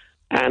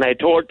 and I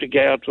told the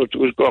guard what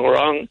was going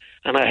wrong,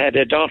 and I had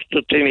a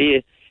doctor to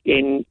me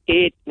in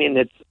 8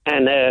 minutes,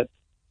 and a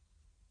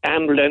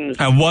ambulance.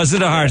 And was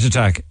it a heart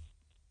attack?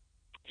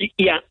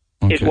 Yeah.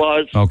 Okay. It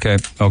was. Okay.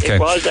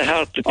 It was a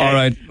heart attack. All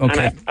right.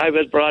 Okay. And I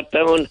was brought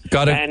down.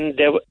 Got it. And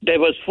there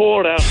was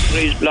 4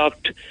 arteries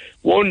blocked,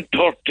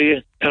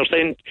 130%,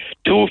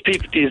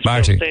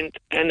 250%,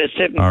 and a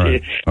 70%.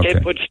 Right. Okay. They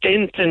put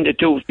stents in the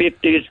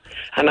 250s,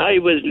 and I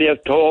was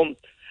left home,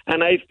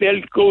 and I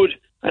felt good,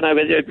 and I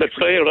was able to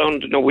fly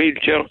around in a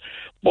wheelchair,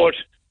 but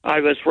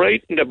I was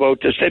frightened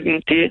about the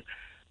 70%,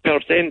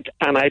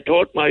 and I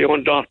told my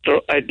own doctor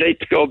I'd like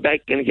to go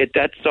back and get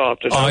that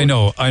sorted. I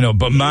know.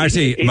 But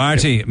Marty,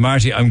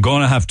 I'm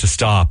going to have to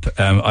stop.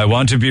 I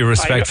want to be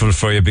respectful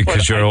for you,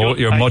 because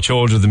you're much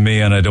older than me,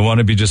 and I don't want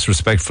to be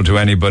disrespectful to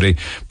anybody.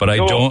 But I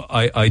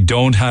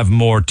don't have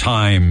more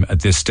time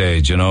at this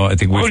stage. You know, I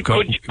think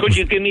Could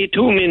you give me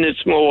 2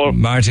 minutes more,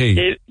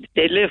 Marty?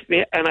 They left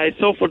me, and I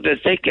suffered a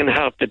second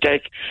heart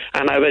attack,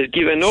 and I was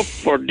given up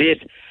for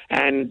dead.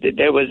 And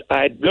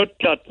I had blood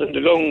clots in the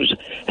lungs,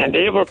 and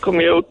they were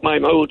coming out my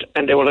mouth,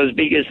 and they were as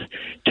big as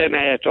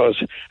tomatoes.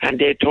 And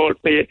they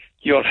told me,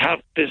 your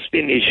heart is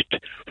finished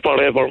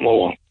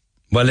forevermore.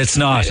 Well, it's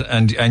not,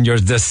 and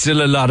there's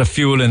still a lot of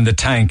fuel in the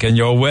tank, and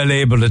you're well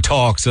able to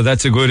talk, so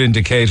that's a good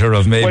indicator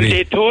of maybe. Well,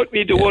 they told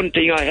me the one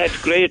thing, I had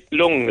great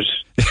lungs.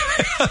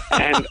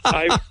 And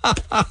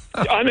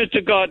honest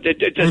to God,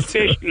 the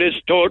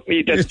specialist told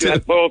me that you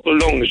had powerful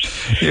lungs.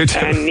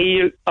 And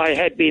Neil, I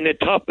had been a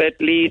top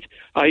athlete.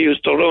 I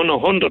used to run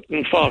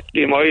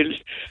 140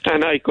 miles,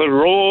 and I could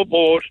row a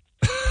boat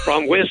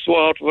from West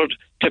Waterford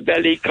to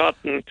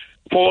Ballycotton,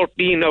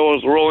 14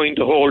 hours rowing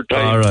the whole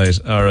time. All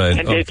right.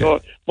 And they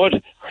thought, but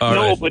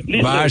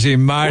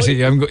listen, Marty,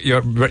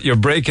 you're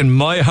breaking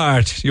my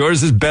heart.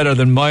 Yours is better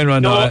than mine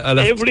right now.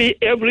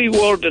 Every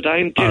word that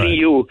I'm telling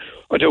you.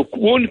 The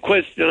one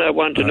question I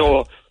want to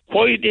know: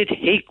 why did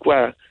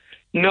Hikwa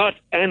not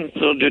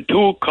answer the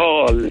 2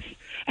 calls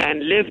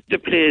and left the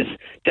place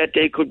that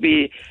they could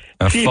be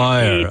a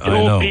fire?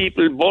 52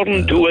 people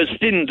burned to a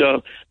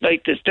cinder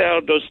like the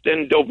Stardust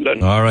in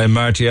Dublin? All right,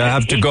 Marty, I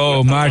have to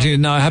go. Marty,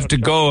 no, I have to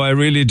go. I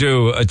really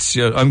do.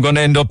 I'm going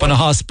to end up in a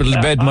hospital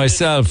bed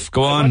myself.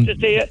 Go on.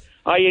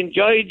 I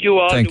enjoyed you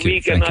all the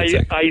week, and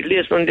I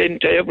listened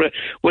into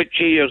with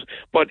cheers.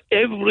 But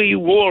every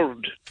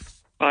word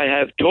I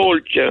have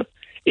told you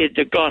is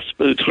the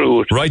gospel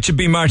truth. Right you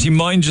be, Marty.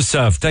 Mind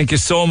yourself. Thank you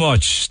so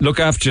much.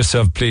 Look after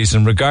yourself, please.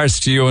 In regards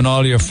to you and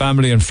all your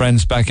family and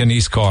friends back in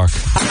East Cork.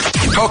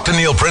 Talk to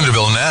Neil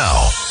Prendeville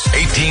now.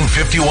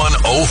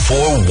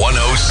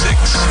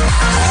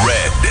 1851-04-106.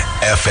 Red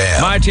FM.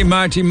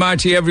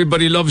 Marty,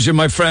 everybody loves you,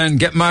 my friend.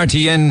 Get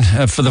Marty in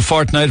for the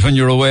fortnight when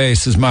you're away,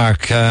 says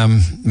Mark.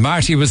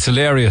 Marty was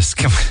hilarious.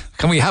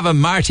 Can we have a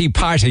Marty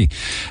party?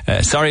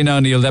 Sorry now,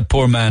 Neil, that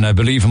poor man. I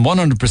believe him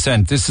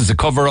 100%. This is a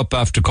cover-up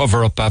after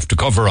cover-up after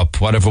cover-up,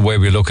 whatever way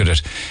we look at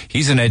it.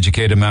 He's an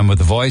educated man with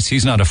a voice.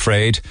 He's not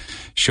afraid.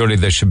 Surely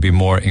there should be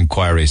more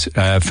inquiries.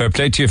 Fair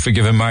play to you for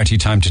giving Marty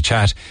time to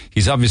chat.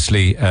 He's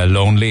obviously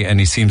lonely, and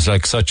he seems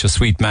like such a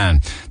sweet man.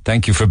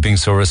 Thank you for being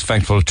so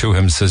respectful to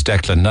him, says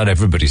Declan. Not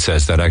everybody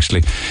says that,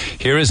 actually.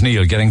 Here is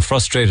Neil getting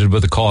frustrated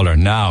with a caller.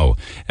 Now,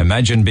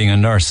 imagine being a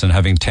nurse and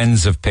having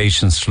tens of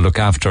patients to look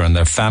after, and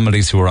their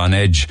families who are on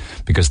edge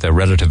because their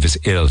relative is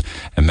ill.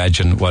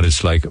 Imagine what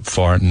it's like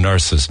for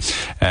nurses.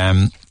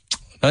 I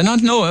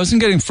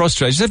wasn't getting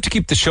frustrated. I just have to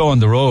keep the show on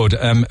the road.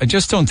 I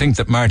just don't think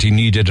that Marty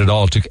needed it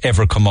all to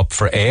ever come up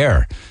for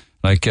air.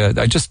 You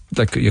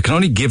can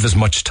only give as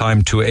much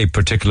time to a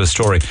particular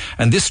story.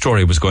 And this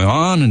story was going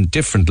on in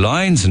different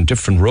lines and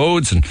different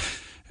roads and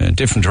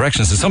different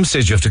directions. At some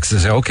stage you have to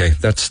say, okay,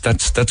 that's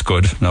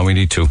good. Now we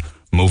need to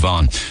move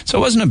on. So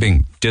I wasn't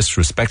being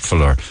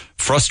disrespectful or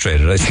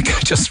frustrated. I think I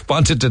just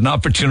wanted an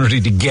opportunity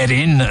to get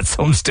in at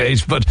some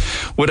stage. But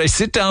would I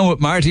sit down with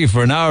Marty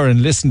for an hour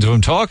and listen to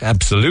him talk?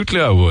 Absolutely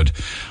I would.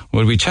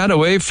 Would we chat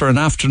away for an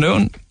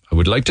afternoon? I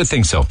would like to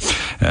think so.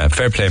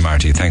 Fair play,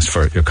 Marty. Thanks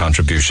for your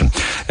contribution.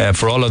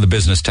 For all other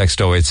business,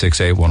 text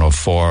 0868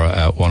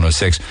 104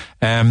 106.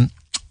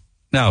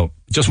 Now,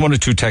 just one or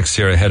two texts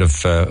here ahead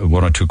of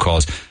one or two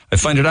calls. I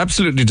find it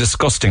absolutely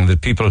disgusting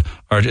that people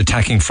are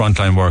attacking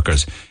frontline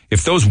workers.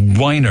 If those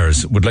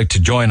whiners would like to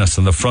join us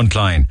on the front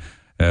line,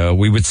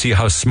 we would see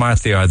how smart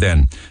they are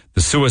then.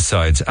 The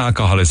suicides,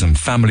 alcoholism,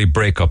 family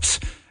breakups,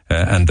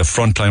 and the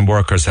frontline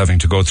workers having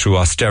to go through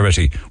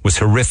austerity was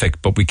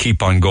horrific, but we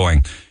keep on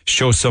going.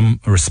 Show some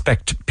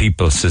respect,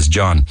 people, says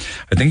John.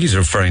 I think he's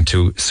referring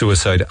to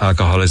suicide,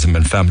 alcoholism,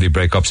 and family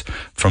breakups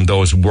from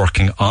those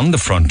working on the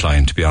front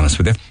line, to be honest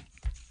with you.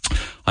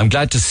 I'm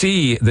glad to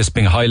see this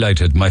being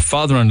highlighted. My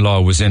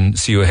father-in-law was in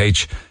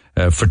CUH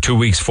for 2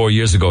 weeks 4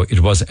 years ago.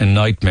 It was a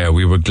nightmare.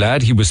 We were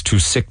glad he was too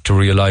sick to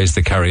realise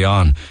the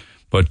carry-on,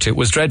 but it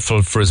was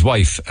dreadful for his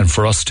wife and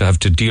for us to have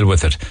to deal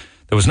with it.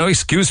 There was no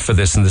excuse for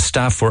this, and the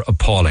staff were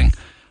appalling.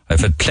 I've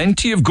had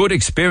plenty of good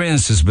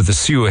experiences with the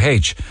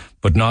CUH,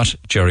 but not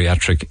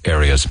geriatric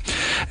areas.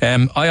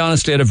 I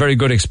honestly had a very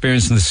good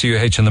experience in the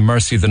CUH and the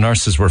Mercy. The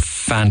nurses were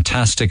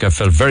fantastic. I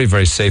felt very,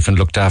 very safe and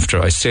looked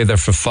after. I stayed there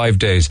for 5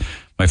 days.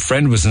 My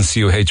friend was in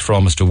CUH for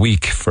almost a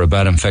week for a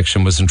bad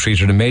infection, wasn't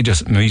treated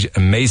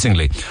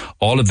amazingly.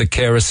 All of the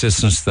care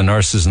assistants, the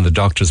nurses and the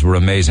doctors were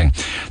amazing.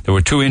 There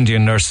were 2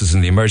 Indian nurses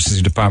in the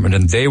emergency department,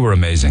 and they were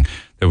amazing.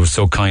 They were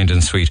so kind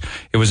and sweet.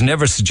 It was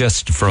never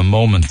suggested for a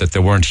moment that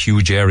there weren't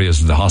huge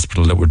areas of the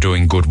hospital that were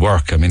doing good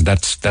work. I mean,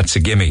 that's a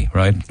gimme,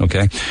 right?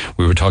 Okay.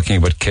 We were talking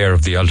about care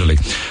of the elderly.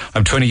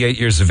 I'm 28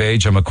 years of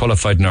age. I'm a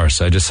qualified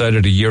nurse. I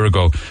decided a year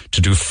ago to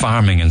do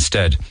farming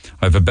instead.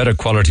 I have a better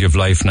quality of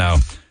life now.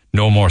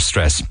 No more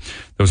stress. There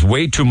was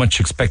way too much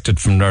expected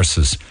from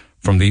nurses,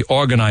 from the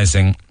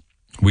organising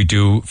we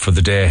do for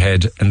the day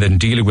ahead and then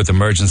dealing with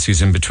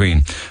emergencies in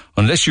between.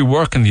 Unless you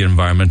work in the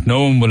environment,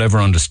 no one will ever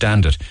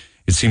understand it.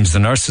 It seems the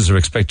nurses are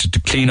expected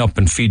to clean up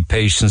and feed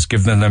patients,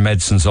 give them their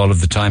medicines all of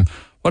the time.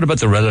 What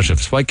about the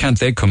relatives? Why can't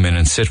they come in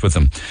and sit with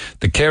them?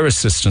 The care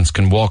assistants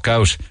can walk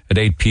out at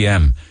 8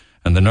 p.m.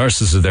 and the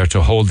nurses are there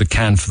to hold the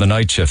can for the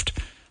night shift.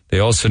 They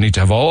also need to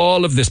have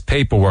all of this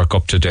paperwork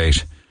up to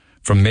date.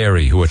 From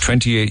Mary, who at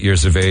 28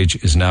 years of age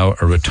is now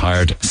a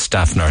retired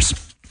staff nurse.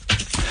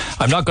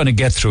 I'm not going to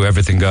get through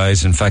everything,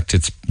 guys. In fact,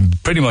 it's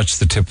pretty much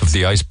the tip of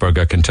the iceberg,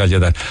 I can tell you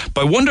that.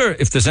 But I wonder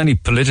if there's any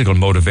political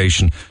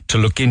motivation to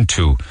look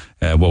into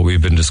what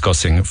we've been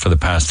discussing for the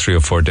past 3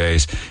 or 4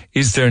 days.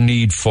 Is there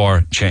need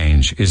for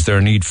change? Is there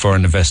a need for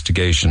an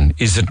investigation?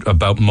 Is it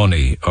about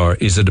money, or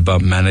is it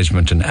about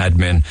management and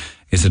admin?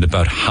 Is it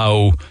about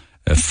how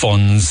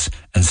funds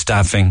and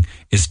staffing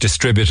is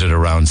distributed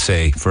around,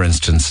 say, for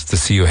instance, the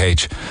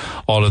CUH?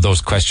 All of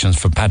those questions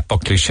for Pat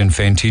Buckley, Sinn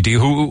Féin TD,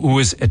 who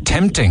is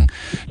attempting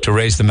to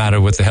raise the matter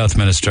with the Health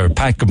Minister.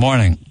 Pat, good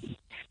morning.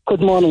 Good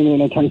morning,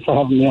 Ian, and thanks for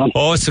having me on.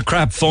 Oh, it's a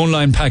crap phone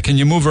line, Pat. Can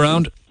you move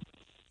around?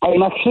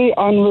 I'm actually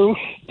en route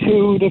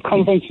to the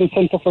convention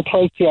centre for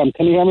 12 p.m.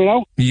 Can you hear me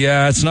now?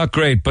 Yeah, it's not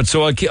great, but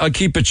so I'll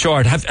keep it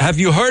short. Have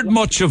you heard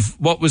much of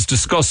what was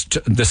discussed,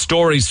 the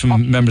stories from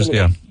Absolutely. members?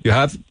 Yeah, you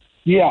have?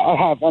 Yeah, I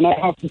have, and I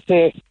have to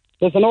say,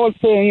 there's an old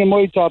saying in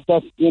my job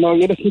that, you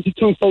listen to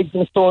 2 sides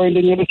of the story and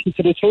then you listen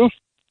to the truth.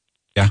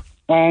 Yeah.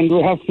 And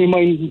we have to be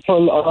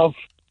mindful of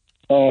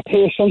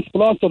patients,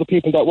 but also the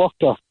people that work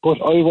there. But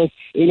I was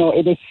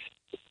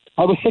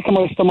sick of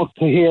my stomach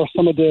to hear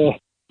some of the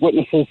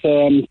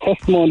witnesses'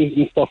 testimonies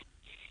and stuff.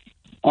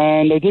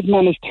 And I did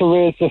manage to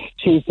raise this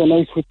Tuesday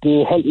night with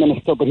the Health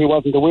Minister, but he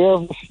wasn't aware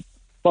of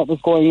what was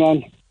going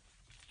on.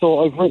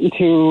 So I've written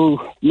to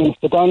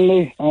Minister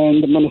Donnelly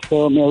and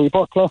Minister Mary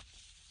Butler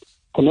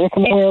to make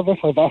them aware of it.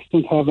 I've asked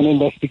them to have an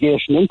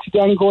investigation into the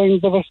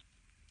ongoings of it.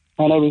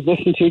 And I was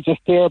listening to you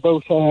just there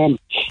about,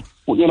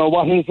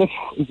 what is it?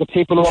 Is the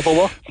people who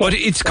overwork? But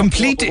it's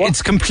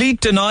complete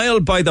denial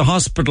by the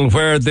hospital,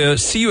 where the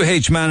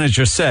CUH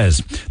manager says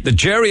the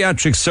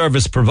geriatric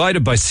service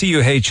provided by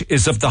CUH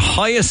is of the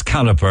highest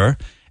calibre,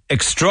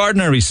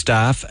 extraordinary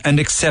staff and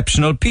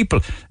exceptional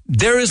people.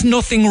 There is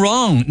nothing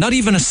wrong, not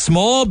even a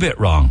small bit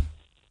wrong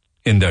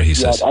in there, he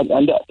says.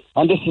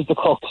 And this is the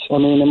crux. I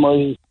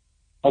mean,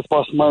 I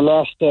suppose my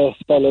last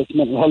spell as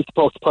mental health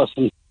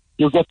spokesperson,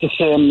 you get the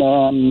same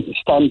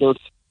standards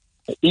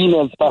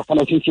emails back,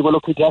 and I think you were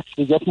lucky to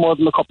actually get more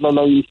than a couple of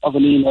lines of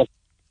an email.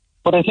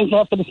 But I think you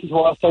have to listen to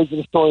all sides of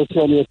the story to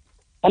tell you.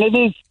 And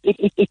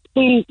it's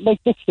been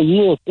like this for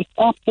years. It's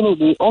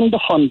absolutely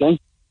underfunding,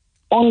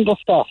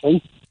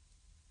 understaffing,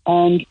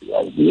 and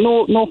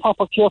no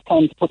proper care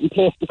plans put in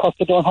place because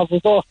they don't have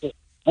resources.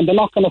 And they're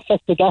not going to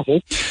affect that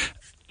is.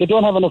 They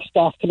don't have enough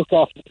staff to look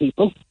after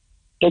people.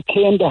 They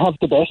claim to have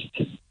the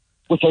best,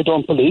 which I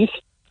don't believe,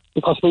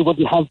 because we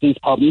wouldn't have these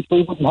problems.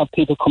 We wouldn't have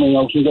people coming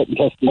out and getting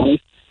testimonies.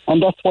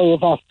 And that's why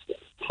I've asked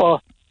for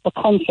a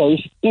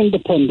concise,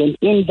 independent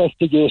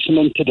investigation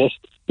into this,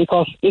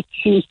 because it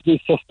seems to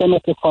be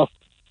systemic across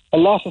a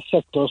lot of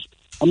sectors.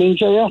 I mean,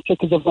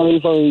 geriatric is a very,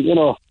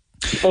 very,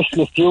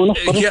 specialist unit.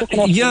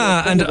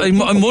 And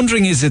I'm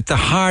wondering, is it the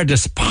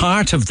hardest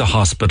part of the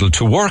hospital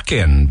to work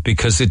in?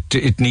 Because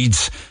it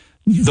needs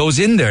those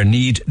in there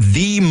need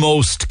the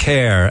most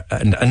care,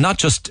 and not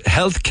just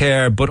health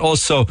care, but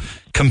also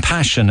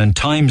compassion and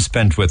time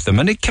spent with them.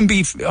 And it can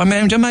be, I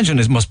mean, imagine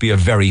it must be a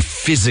very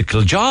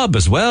physical job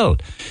as well,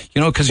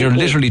 you know, because you're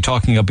literally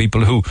talking about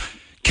people who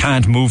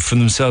can't move for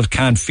themselves,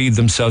 can't feed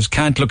themselves,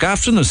 can't look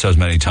after themselves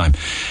many times.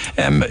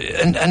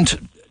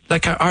 And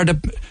like, are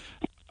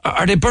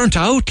they burnt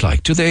out?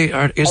 Like, is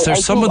there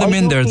some of them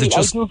in there that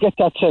just... I do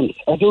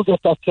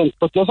get that sense.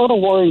 But there's other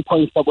worrying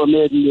points that were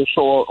made in your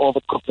show over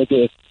a couple of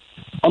days.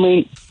 I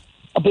mean,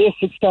 a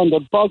basic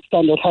standard, bog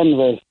standard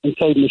handrail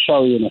inside the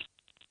shower unit.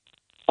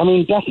 I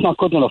mean, that's not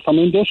good enough. I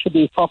mean, there should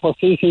be proper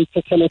seating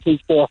facilities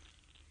there.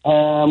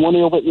 One of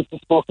your witnesses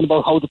spoken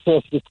about how the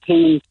place was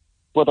clean,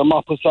 where the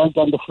mop was dragged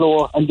on the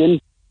floor, and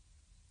then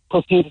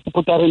proceeded to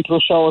put that into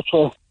a shower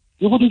tray.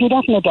 You wouldn't do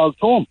that in a dog's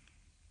home.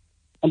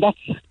 And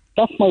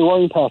that's my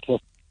worrying part of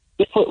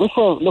it. If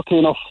we're lucky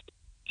enough,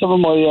 some of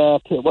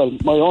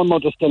my own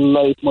mother's still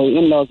alive, my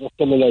in-laws are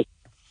still alive.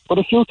 But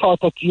if you thought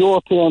that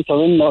your parents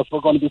or in-laws were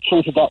going to be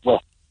treated that way,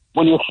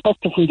 when you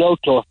expected from the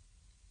outdoor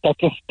that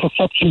this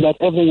perception that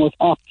everything was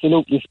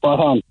absolutely spot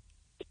on,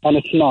 and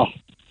it's not.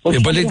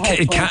 But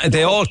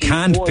they all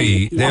can't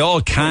be. They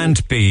all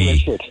can't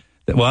be.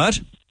 What?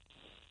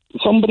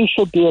 Somebody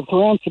should be able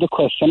to answer the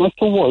question as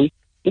to why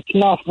it's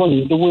not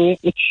running the way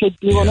it should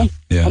be running.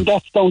 Yeah. And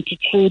that's down to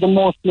three the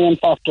most main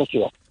factors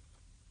here.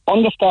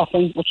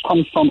 Understaffing, which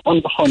comes from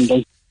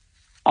underfunding,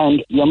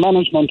 and your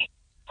management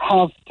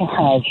have to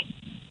have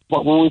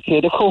what we would say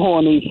the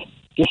cojones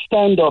to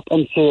stand up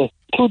and say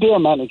to their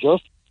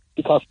managers,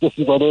 because this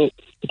is where the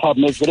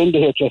problem is within the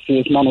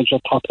HSE is manager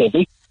top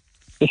heavy.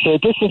 They say,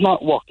 this is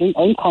not working,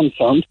 I'm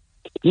concerned,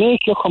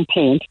 make your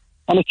complaint,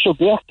 and it should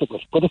be acted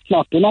with, but it's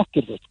not been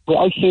acted with.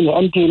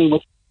 I'm dealing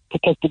with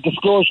protected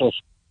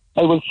disclosures.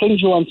 I will send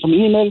you on some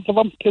emails of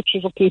them,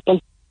 pictures of people,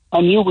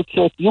 and you would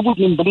say, you wouldn't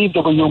even believe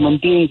they were human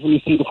beings when you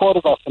see the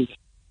photographs of them.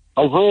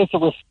 I've raised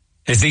it with...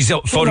 Is these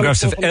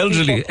photographs of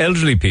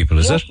elderly people,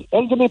 is it?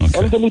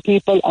 Elderly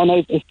people,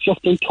 and it's just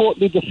been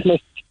totally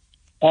dismissed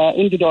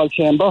in the Dáil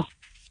chamber.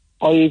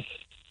 I've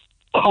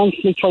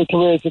constantly tried to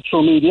raise it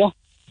through media,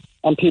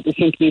 and people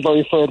seem to be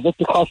very afraid of it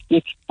because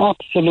it's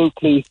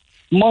absolutely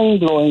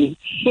mind-blowing,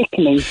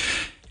 sickening.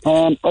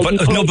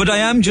 But I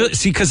am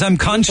just, because I'm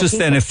conscious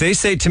then, if they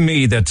say to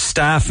me that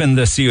staff in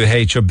the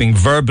CUH are being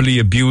verbally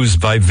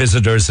abused by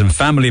visitors and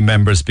family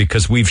members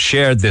because we've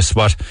shared this,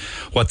 what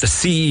the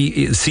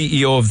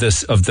CEO of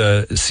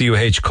the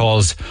CUH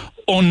calls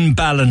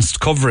unbalanced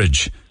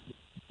coverage.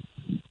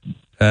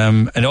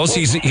 And also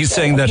he's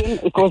saying that...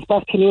 It goes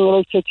back to what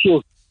I said to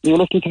you. You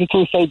listen to the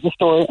two sides of the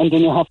story and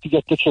then you have to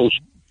get the truth.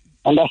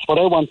 And that's what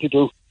I want to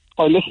do.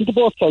 I listen to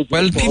both sides.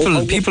 Well,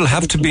 people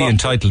have to be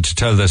entitled to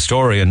tell their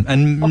story, and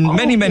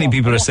many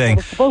people are saying,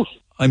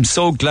 I'm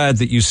so glad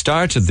that you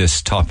started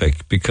this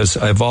topic, because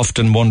I've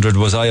often wondered,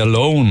 was I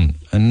alone?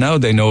 And now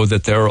they know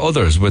that there are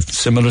others with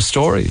similar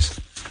stories.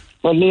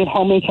 Well, Neil,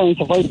 how many times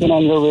have I been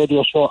on your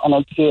radio show, and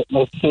I'll say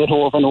it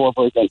over and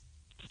over again.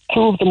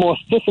 Two of the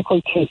most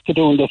difficult things to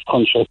do in this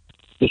country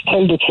is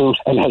tell the truth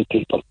and help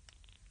people.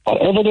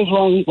 Whatever is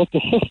wrong with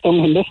the system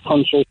in this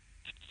country,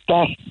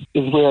 that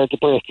is where the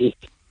breaking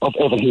of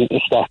everything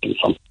is starting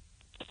from.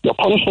 You're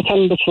punished for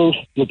telling the truth,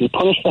 you'll be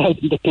punished for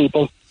helping the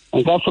people,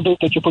 and God forbid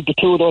that you put the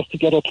two of those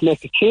together to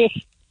make a case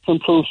to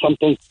improve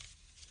something,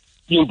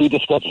 you'll be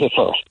discredited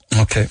for it.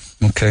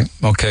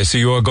 Okay. So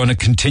you are going to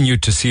continue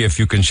to see if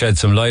you can shed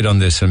some light on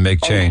this and make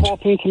change. I'm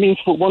hoping to meet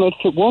with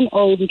one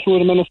or even two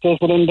of the ministers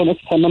within the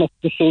next 10 minutes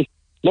to say,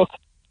 look,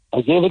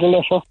 I gave it a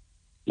letter,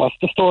 what's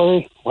the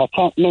story, what's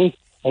happening,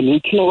 I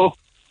need to know,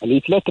 I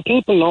need to let the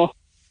people know,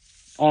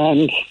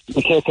 and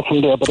we'll take it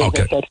from there. But as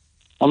I said,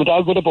 I'm a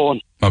dog with a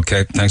bone.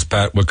 Okay, thanks,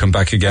 Pat. We'll come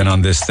back again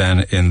on this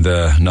then in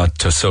the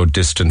not so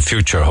distant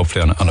future,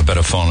 hopefully on a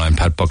better phone line.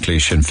 Pat Buckley,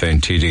 Sinn Féin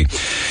TD.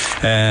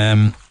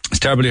 It's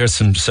terrible to hear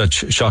some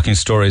such shocking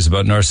stories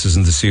about nurses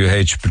in the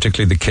CUH,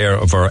 particularly the care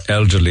of our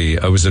elderly.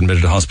 I was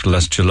admitted to hospital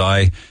last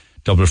July,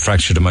 double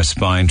fracture to my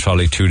spine,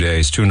 trolley 2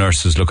 days, 2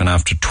 nurses looking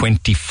after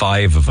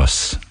 25 of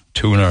us.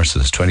 2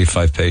 nurses,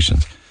 25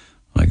 patients.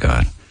 My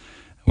God.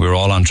 We were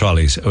all on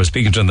trolleys. I was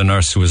speaking to the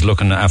nurse who was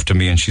looking after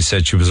me, and she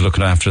said she was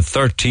looking after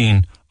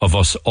 13 of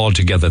us all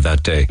together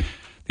that day.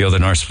 The other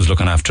nurse was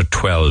looking after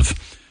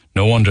 12.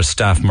 No wonder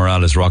staff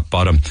morale is rock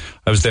bottom.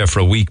 I was there for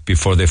a week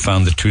before they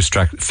found the 2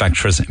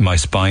 fractures in my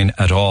spine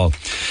at all.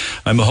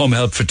 I'm a home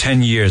help for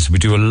 10 years. We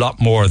do a lot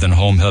more than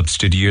home helps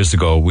did years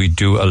ago. We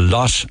do a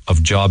lot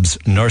of jobs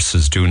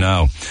nurses do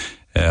now.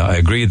 I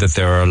agree that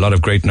there are a lot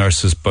of great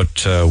nurses,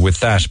 but with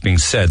that being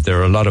said, there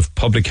are a lot of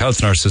public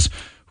health nurses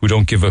who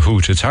don't give a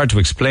hoot. It's hard to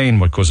explain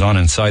what goes on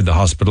inside the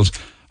hospitals.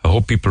 I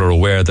hope people are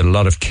aware that a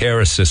lot of care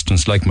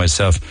assistants like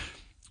myself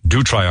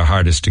do try our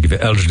hardest to give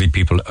elderly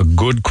people a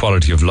good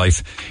quality of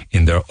life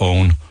in their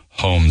own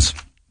homes.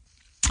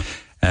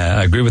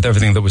 I agree with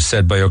everything that was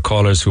said by your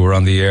callers who were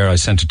on the air. I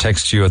sent a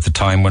text to you at the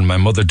time when my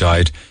mother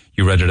died.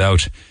 You read it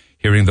out.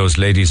 Hearing those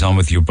ladies on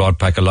with you brought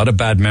back a lot of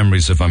bad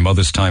memories of my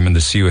mother's time in the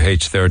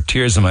CUH. There are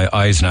tears in my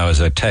eyes now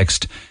as I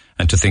text,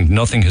 and to think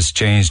nothing has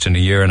changed in a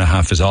year and a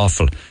half is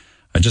awful.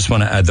 I just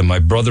want to add that my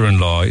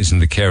brother-in-law is in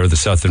the care of the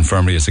South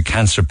Infirmary as a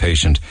cancer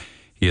patient.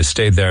 He has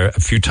stayed there a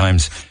few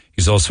times.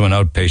 He's also an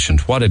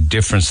outpatient. What a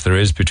difference there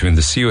is between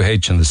the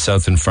CUH and the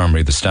South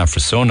Infirmary. The staff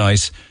are so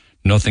nice.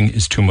 Nothing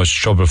is too much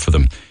trouble for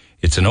them.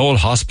 It's an old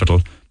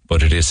hospital,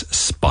 but it is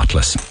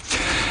spotless.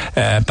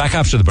 Back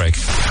after the break.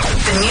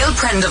 The Neil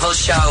Prendeville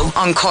Show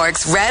on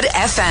Cork's Red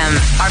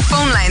FM. Our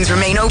phone lines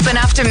remain open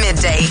after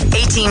midday.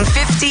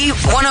 1850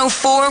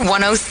 104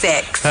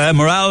 106.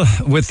 Morale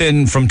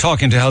from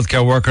talking to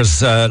healthcare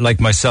workers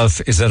like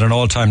myself is at an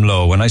all-time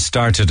low. When I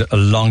started a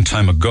long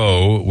time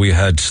ago, we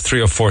had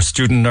 3 or 4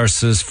 student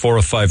nurses, 4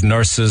 or 5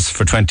 nurses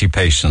for 20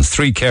 patients,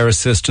 3 care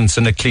assistants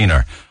and a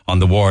cleaner on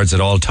the wards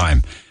at all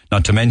time.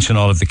 Not to mention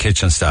all of the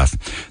kitchen staff.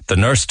 The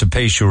nurse to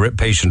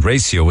patient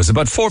ratio was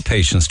about 4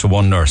 patients to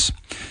 1 nurse.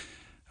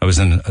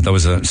 That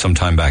was some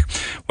time back.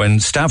 When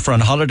staff were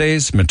on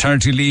holidays,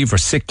 maternity leave or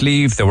sick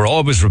leave, they were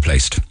always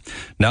replaced.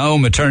 Now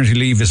maternity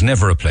leave is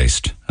never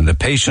replaced, and the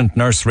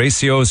patient-nurse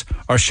ratios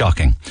are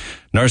shocking.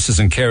 Nurses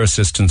and care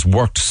assistants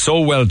worked so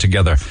well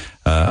together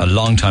a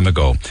long time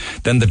ago.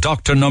 Then the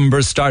doctor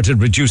numbers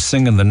started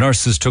reducing and the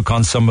nurses took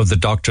on some of the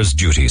doctor's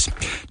duties.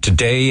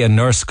 Today, a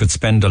nurse could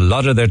spend a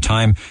lot of their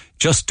time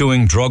just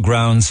doing drug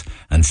rounds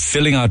and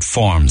filling out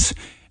forms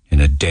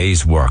in a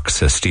day's work,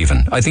 says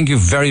Stephen. I think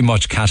you've very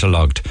much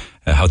catalogued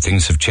how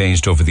things have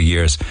changed over the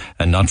years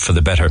and not for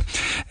the better.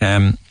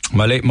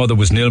 My late mother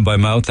was nil by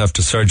mouth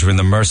after surgery in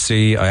the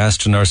Mercy. I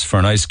asked a nurse for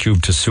an ice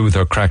cube to soothe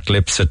her cracked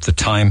lips at the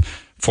time.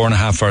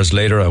 4.5 hours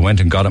later, I went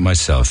and got it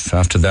myself.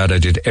 After that, I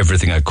did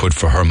everything I could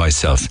for her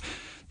myself.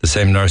 The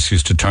same nurse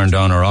used to turn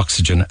down her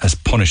oxygen as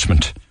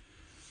punishment.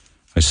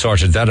 I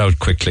sorted that out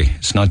quickly.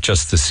 It's not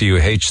just the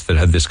CUH that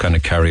had this kind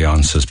of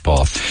carry-on, says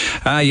Paul.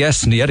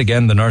 Yes, and yet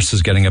again, the nurse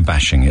is getting a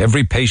bashing.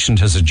 Every patient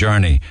has a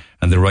journey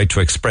and the right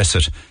to express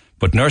it.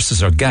 But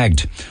nurses are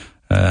gagged.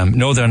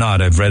 No, they're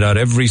not. I've read out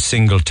every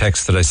single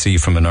text that I see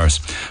from a nurse.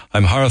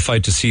 I'm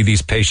horrified to see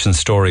these patient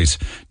stories.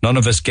 None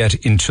of us get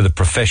into the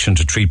profession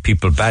to treat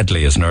people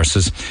badly as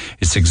nurses.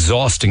 It's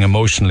exhausting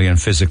emotionally and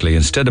physically.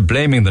 Instead of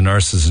blaming the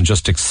nurses and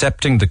just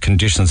accepting the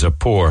conditions are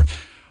poor,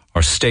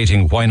 or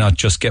stating why not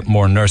just get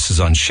more nurses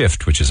on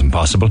shift, which is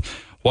impossible,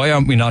 why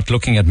aren't we not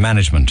looking at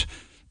management,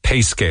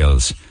 pay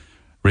scales,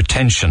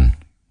 retention,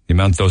 the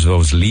amount of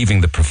those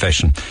leaving the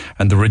profession,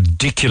 and the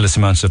ridiculous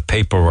amounts of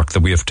paperwork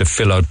that we have to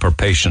fill out per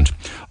patient.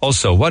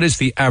 Also, what is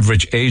the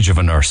average age of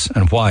a nurse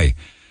and why?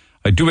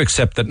 I do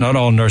accept that not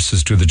all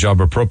nurses do the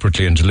job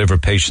appropriately and deliver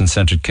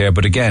patient-centred care,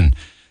 but again,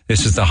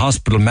 this is the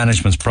hospital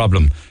management's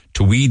problem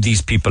to weed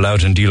these people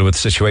out and deal with the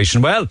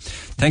situation. Well,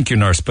 thank you,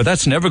 nurse, but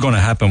that's never going to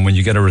happen when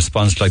you get a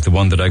response like the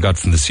one that I got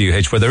from the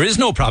CUH, where there is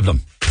no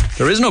problem.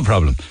 There is no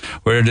problem.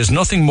 Where it is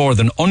nothing more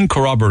than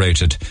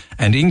uncorroborated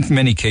and, in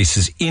many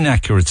cases,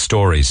 inaccurate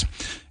stories.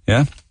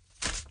 Yeah?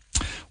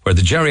 Where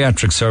the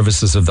geriatric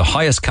services of the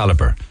highest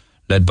calibre,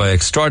 led by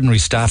extraordinary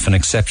staff and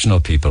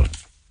exceptional people,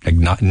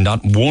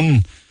 not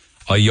one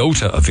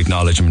iota of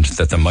acknowledgement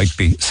that there might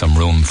be some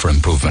room for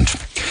improvement.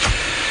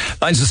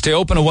 Lines will stay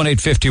open at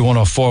 1850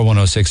 104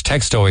 106.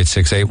 Text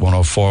 0868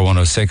 104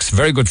 106.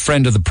 Very good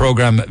friend of the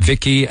programme,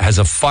 Vicky, has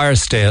a fire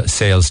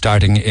sale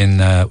starting in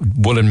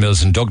Woolen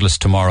Mills in Douglas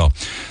tomorrow.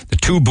 The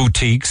 2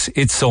 boutiques,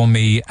 It's So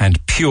Me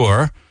and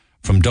Pure,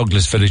 from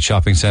Douglas Village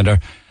Shopping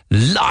Centre.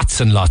 Lots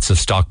and lots of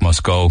stock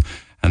must go.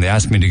 And they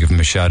asked me to give them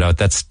a shout out.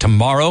 That's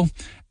tomorrow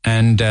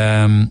and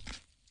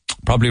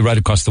probably right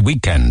across the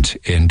weekend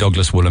in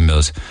Douglas Woolen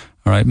Mills.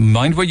 All right,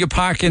 mind where you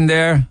park in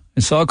there. I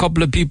saw a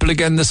couple of people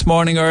again this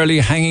morning early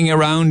hanging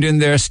around in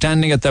there,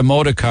 standing at their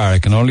motor car. I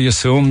can only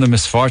assume the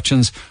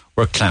misfortunes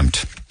were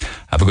clamped.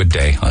 Have a good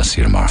day. I'll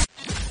see you tomorrow.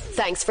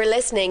 Thanks for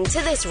listening to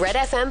this Red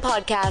FM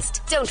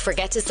podcast. Don't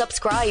forget to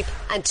subscribe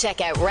and check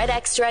out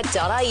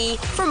redextra.ie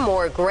for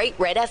more great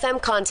Red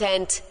FM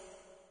content.